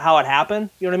legit how it happened.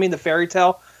 You know what I mean? The fairy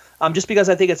tale. Just because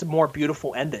I think it's a more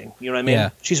beautiful ending. You know what I mean? Yeah.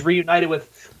 She's reunited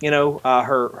with,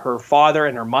 her father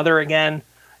and her mother again,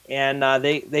 and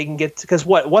they can get, because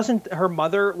wasn't her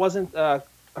mom on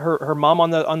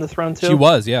the throne too? She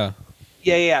was, yeah.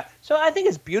 Yeah. So I think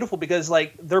it's beautiful because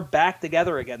like they're back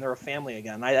together again. They're a family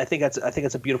again. I think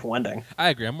it's a beautiful ending. I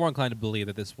agree. I'm more inclined to believe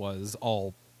that this was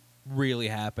all really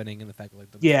happening, and the fact that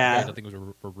like the things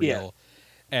were real.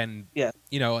 And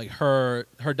like her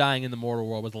dying in the mortal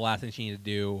world was the last thing she needed to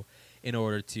do in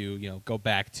order to go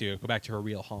back to her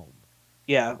real home.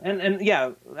 Yeah, and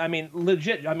I mean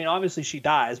legit. I mean obviously she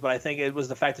dies, but I think it was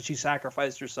the fact that she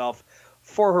sacrificed herself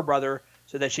for her brother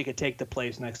so that she could take the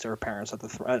place next to her parents at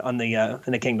in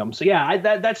the kingdom. So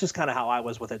that's just kind of how I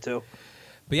was with it too.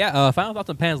 But final thoughts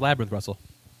on Pan's Labyrinth, Russell.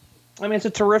 I mean, it's a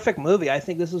terrific movie. I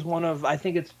think this is I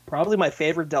think it's probably my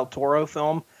favorite Del Toro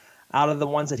film out of the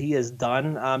ones that he has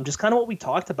done. Just kind of what we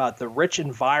talked about, the rich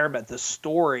environment, the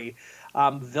story,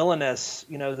 villainous,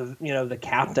 the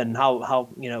captain, how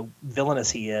villainous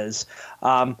he is.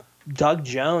 Doug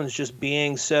Jones just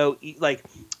being so, like,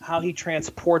 how he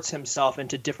transports himself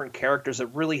into different characters that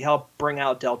really help bring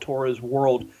out Del Toro's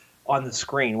world on the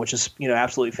screen, which is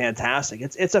absolutely fantastic.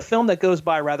 It's a film that goes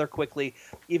by rather quickly,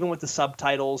 even with the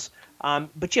subtitles.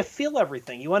 But you feel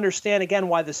everything. You understand again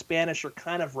why the Spanish are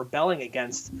kind of rebelling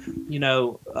against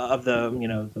of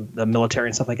the military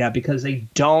and stuff like that, because they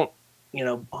don't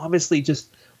obviously just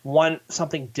want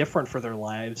something different for their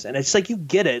lives, and it's like you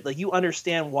get it, like you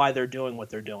understand why they're doing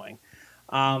what they're doing.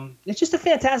 It's just a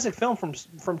fantastic film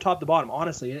from top to bottom.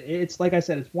 Honestly, it's like I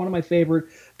said, it's one of my favorite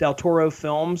Del Toro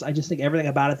films. I just think everything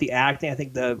about it, the acting. I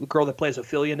think the girl that plays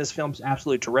Ophelia in this film is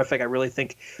absolutely terrific. I really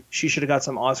think she should have got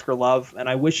some Oscar love. And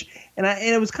I wish, and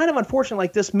it was kind of unfortunate.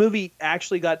 Like this movie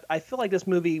actually got. I feel like this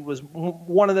movie was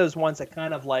one of those ones that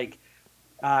kind of like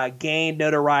gained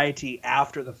notoriety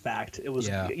after the fact. It was,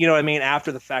 you know what I mean?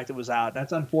 After the fact, it was out.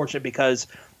 That's unfortunate because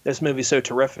this movie's so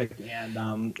terrific, and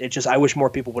I wish more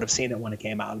people would have seen it when it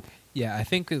came out. Yeah, I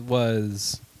think it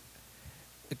was.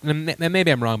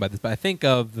 Maybe I'm wrong about this, but I think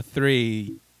of the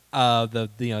three, the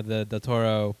Del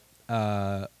Toro,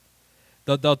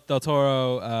 Del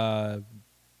Toro,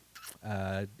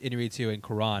 Inarritu, and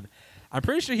Cuarón. I'm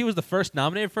pretty sure he was the first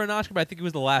nominated for an Oscar, but I think he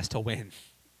was the last to win.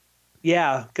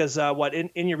 Yeah, because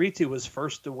Inarritu was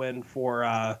first to win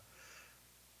for.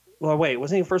 Well, wait,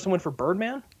 wasn't he first to win for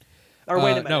Birdman? Or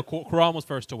wait a minute. No, Cuarón was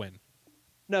first to win.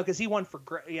 No, because he won for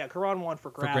Cuarón won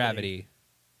for Gravity. For Gravity.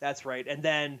 That's right, and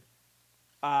then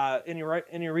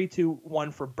Inarritu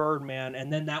won for Birdman,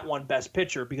 and then that won Best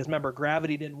Picture because remember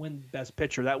Gravity didn't win Best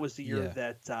Picture. That was the year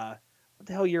that what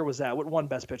the hell year was that? What won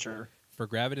Best Picture? for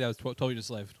Gravity. That was 12 Years a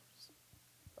Slave.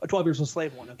 A 12 Years a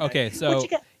Slave one. Okay, so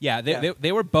yeah,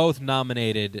 they were both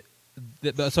nominated.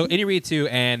 So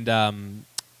Inarritu and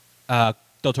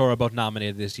Del Toro both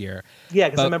nominated this year. Yeah,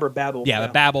 because I remember Babel. Yeah,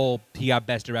 Babel, he got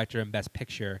Best Director and Best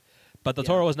Picture. But Del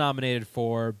Toro was nominated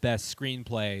for Best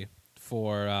Screenplay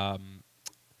for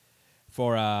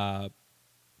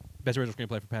Best Original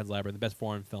Screenplay for Pan's Labyrinth, the Best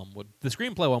Foreign Film. The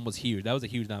screenplay one was huge. That was a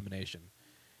huge nomination.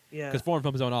 Yeah. Because foreign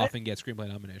films don't often get screenplay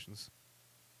nominations.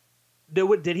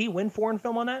 Did he win foreign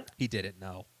film on that? He didn't,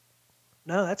 no.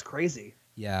 No, that's crazy.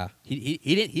 Yeah. He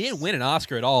didn't win an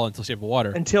Oscar at all until Shape of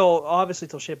Water. Until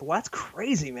Shape of Water. That's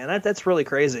crazy, man. That's really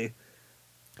crazy.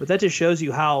 But that just shows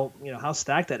you how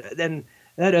stacked that. And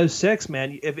that 06,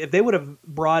 man, if they would have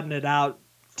broadened it out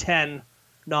 10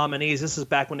 nominees, this is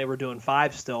back when they were doing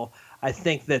 5 still, I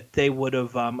think that they would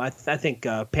have I think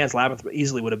Pan's Labyrinth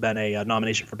easily would have been a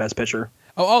nomination for Best Picture.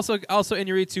 Oh, also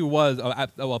Inarritu was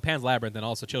Pan's Labyrinth, and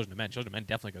also Children of Men. Children of Men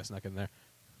definitely could have snuck in there.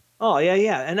 Oh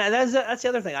yeah, and that's the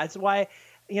other thing. That's why,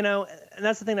 and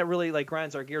that's the thing that really like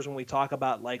grinds our gears when we talk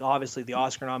about like obviously the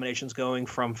Oscar nominations going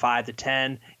from 5 to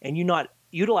 10, and you not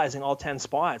utilizing all 10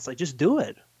 spots. Like just do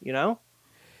it,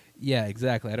 Yeah,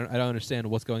 exactly. I don't understand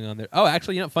what's going on there. Oh,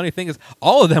 actually, funny thing is,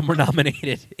 all of them were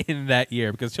nominated in that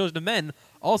year because Children of Men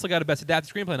also got a Best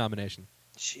Adapted Screenplay nomination.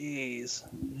 Jeez.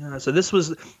 Yeah, so this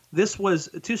was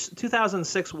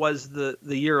 2006 was the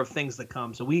year of things that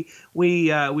come. So we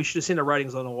should have seen the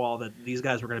writings on the wall that these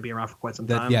guys were going to be around for quite some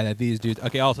time. That these dudes.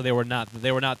 Okay. Also, Del Toro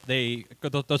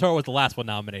was the last one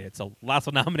nominated. So last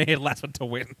one nominated, last one to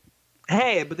win.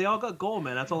 Hey, but they all got gold,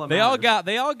 man. That's all that matters.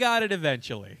 They all got it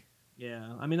eventually.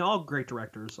 Yeah, I mean, all great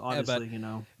directors, obviously,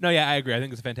 No, yeah, I agree. I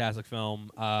think it's a fantastic film.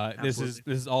 This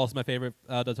is also my favorite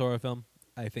Del Toro film.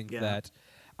 I think that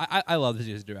I love this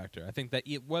as a director. I think that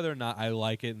whether or not I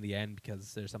like it in the end,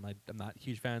 because there's some I'm not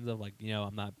huge fans of, like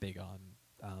I'm not big on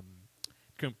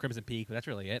Crimson Peak, but that's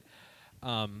really it.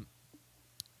 I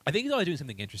think he's always doing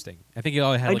something interesting. I think he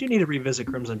always had. I do need to revisit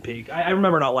Crimson Peak. I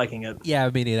remember not liking it. Yeah,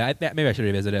 me neither. Maybe I should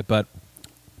revisit it, but.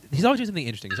 He's always doing something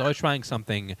interesting. He's always trying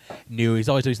something new. He's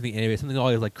always doing something innovative, something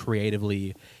always like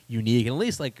creatively unique, and at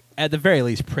least like at the very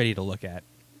least pretty to look at.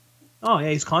 Oh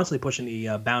yeah, he's constantly pushing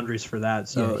the boundaries for that.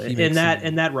 So in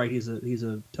that right, he's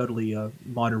a totally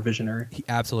modern visionary.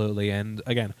 Absolutely, and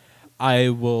again, I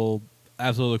will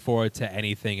absolutely look forward to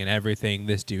anything and everything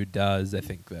this dude does. I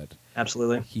think that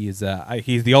absolutely he's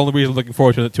the only reason looking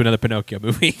forward to another Pinocchio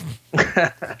movie.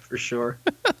 For sure.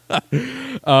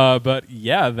 But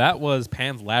yeah, that was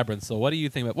Pan's Labyrinth. So what do you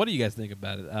guys think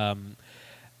about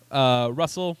it?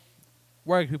 Russell,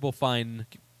 where can people find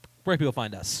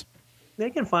us? They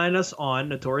can find us on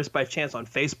Notorious by Chance on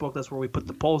Facebook. That's where we put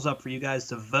the polls up for you guys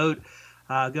to vote.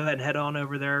 Go ahead and head on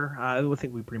over there. I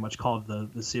think we pretty much called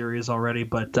the series already,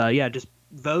 but yeah, just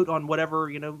vote on whatever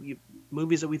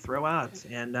movies that we throw out,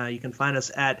 and you can find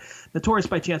us at Notorious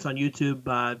by Chance on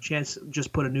YouTube. Chance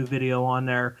just put a new video on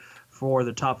there for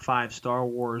the top 5 Star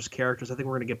Wars characters. I think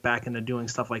we're going to get back into doing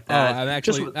stuff like that. I'm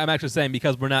actually saying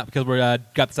because we're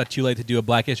got this too late to do a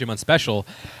Black History Month special.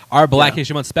 Our Black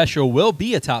History Month special will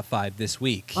be a top 5 this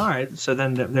week. All right, so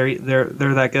then there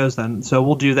that goes then. So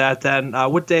we'll do that then.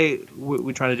 What day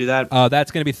we trying to do that? That's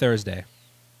going to be Thursday.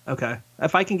 Okay,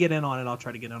 if I can get in on it, I'll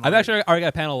try to get in on it. I've actually already got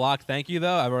a panel locked. Thank you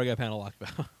though. I've already got a panel locked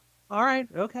though. All right.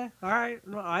 Okay. All right.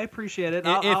 Well, I appreciate it.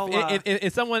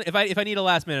 If I need a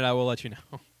last minute, I will let you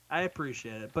know. I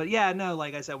appreciate it. But yeah, no,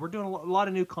 like I said, we're doing a lot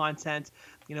of new content.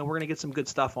 We're going to get some good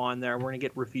stuff on there. We're going to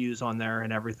get reviews on there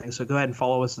and everything. So go ahead and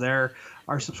follow us there.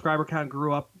 Our subscriber count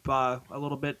grew up a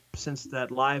little bit since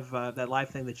that live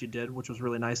thing that you did, which was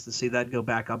really nice to see that go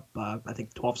back up. I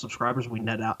think 12 subscribers we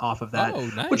net out off of that,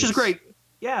 nice. Which is great.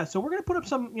 Yeah. So we're going to put up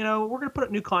we're going to put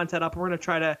up new content up. We're going to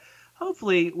try to,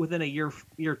 hopefully within a year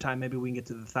time, maybe we can get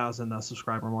to the 1,000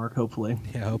 subscriber mark. Hopefully.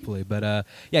 Yeah, hopefully. But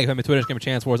yeah, you can find me on Twitter,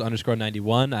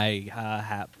 @ChanceWars_91.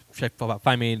 I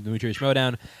find me in the Demetrius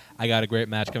Schmodown. I got a great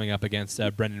match coming up against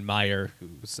Brendan Meyer,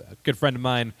 who's a good friend of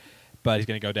mine, but he's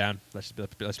going to go down. Let's be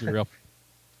real.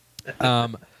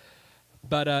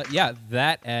 But yeah,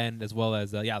 that and as well as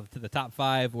to the top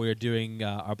 5. We're doing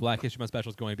our Black History Month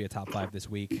special is going to be a top 5 this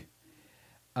week.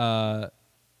 And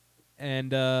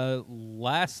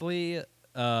lastly,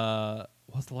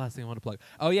 what's the last thing I want to plug?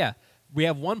 Oh, yeah. We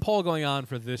have one poll going on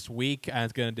for this week, and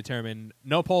it's going to determine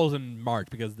no polls in March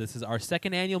because this is our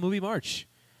second annual movie March.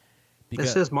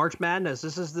 This is March Madness.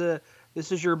 This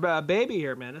is your baby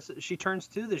here, man. She turns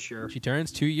 2 this year. She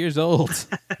turns 2 years old.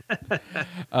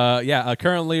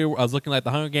 Currently, I was looking at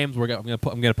the Hunger Games. I'm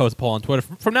gonna post a poll on Twitter.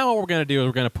 From now on, what we're gonna do is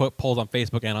we're gonna put polls on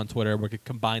Facebook and on Twitter. We're gonna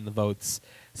combine the votes,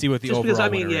 see what the overall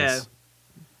winner is.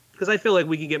 because I feel like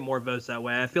we can get more votes that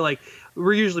way. I feel like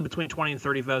we're usually between 20 and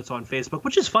 30 votes on Facebook,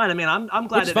 which is fine. I mean, I'm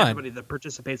glad that everybody that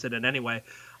participates in it anyway,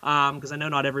 because I know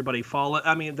not everybody follow.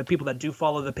 I mean, the people that do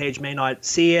follow the page may not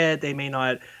see it. They may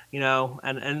not,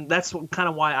 and that's kind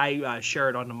of why I share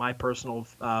it onto my personal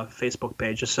Facebook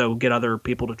page, just so get other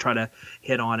people to try to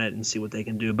hit on it and see what they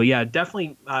can do. But yeah,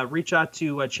 definitely reach out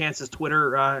to Chance's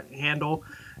Twitter handle.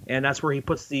 And that's where he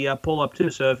puts the poll up too.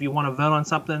 So if you want to vote on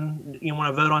something,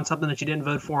 that you didn't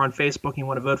vote for on Facebook, you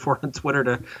want to vote for on Twitter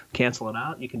to cancel it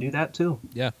out, you can do that too.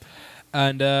 Yeah.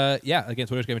 And again,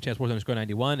 Twitter's Game of Chance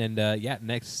 _91. And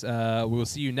next we will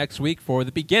see you next week for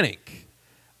the beginning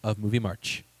of Movie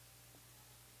March.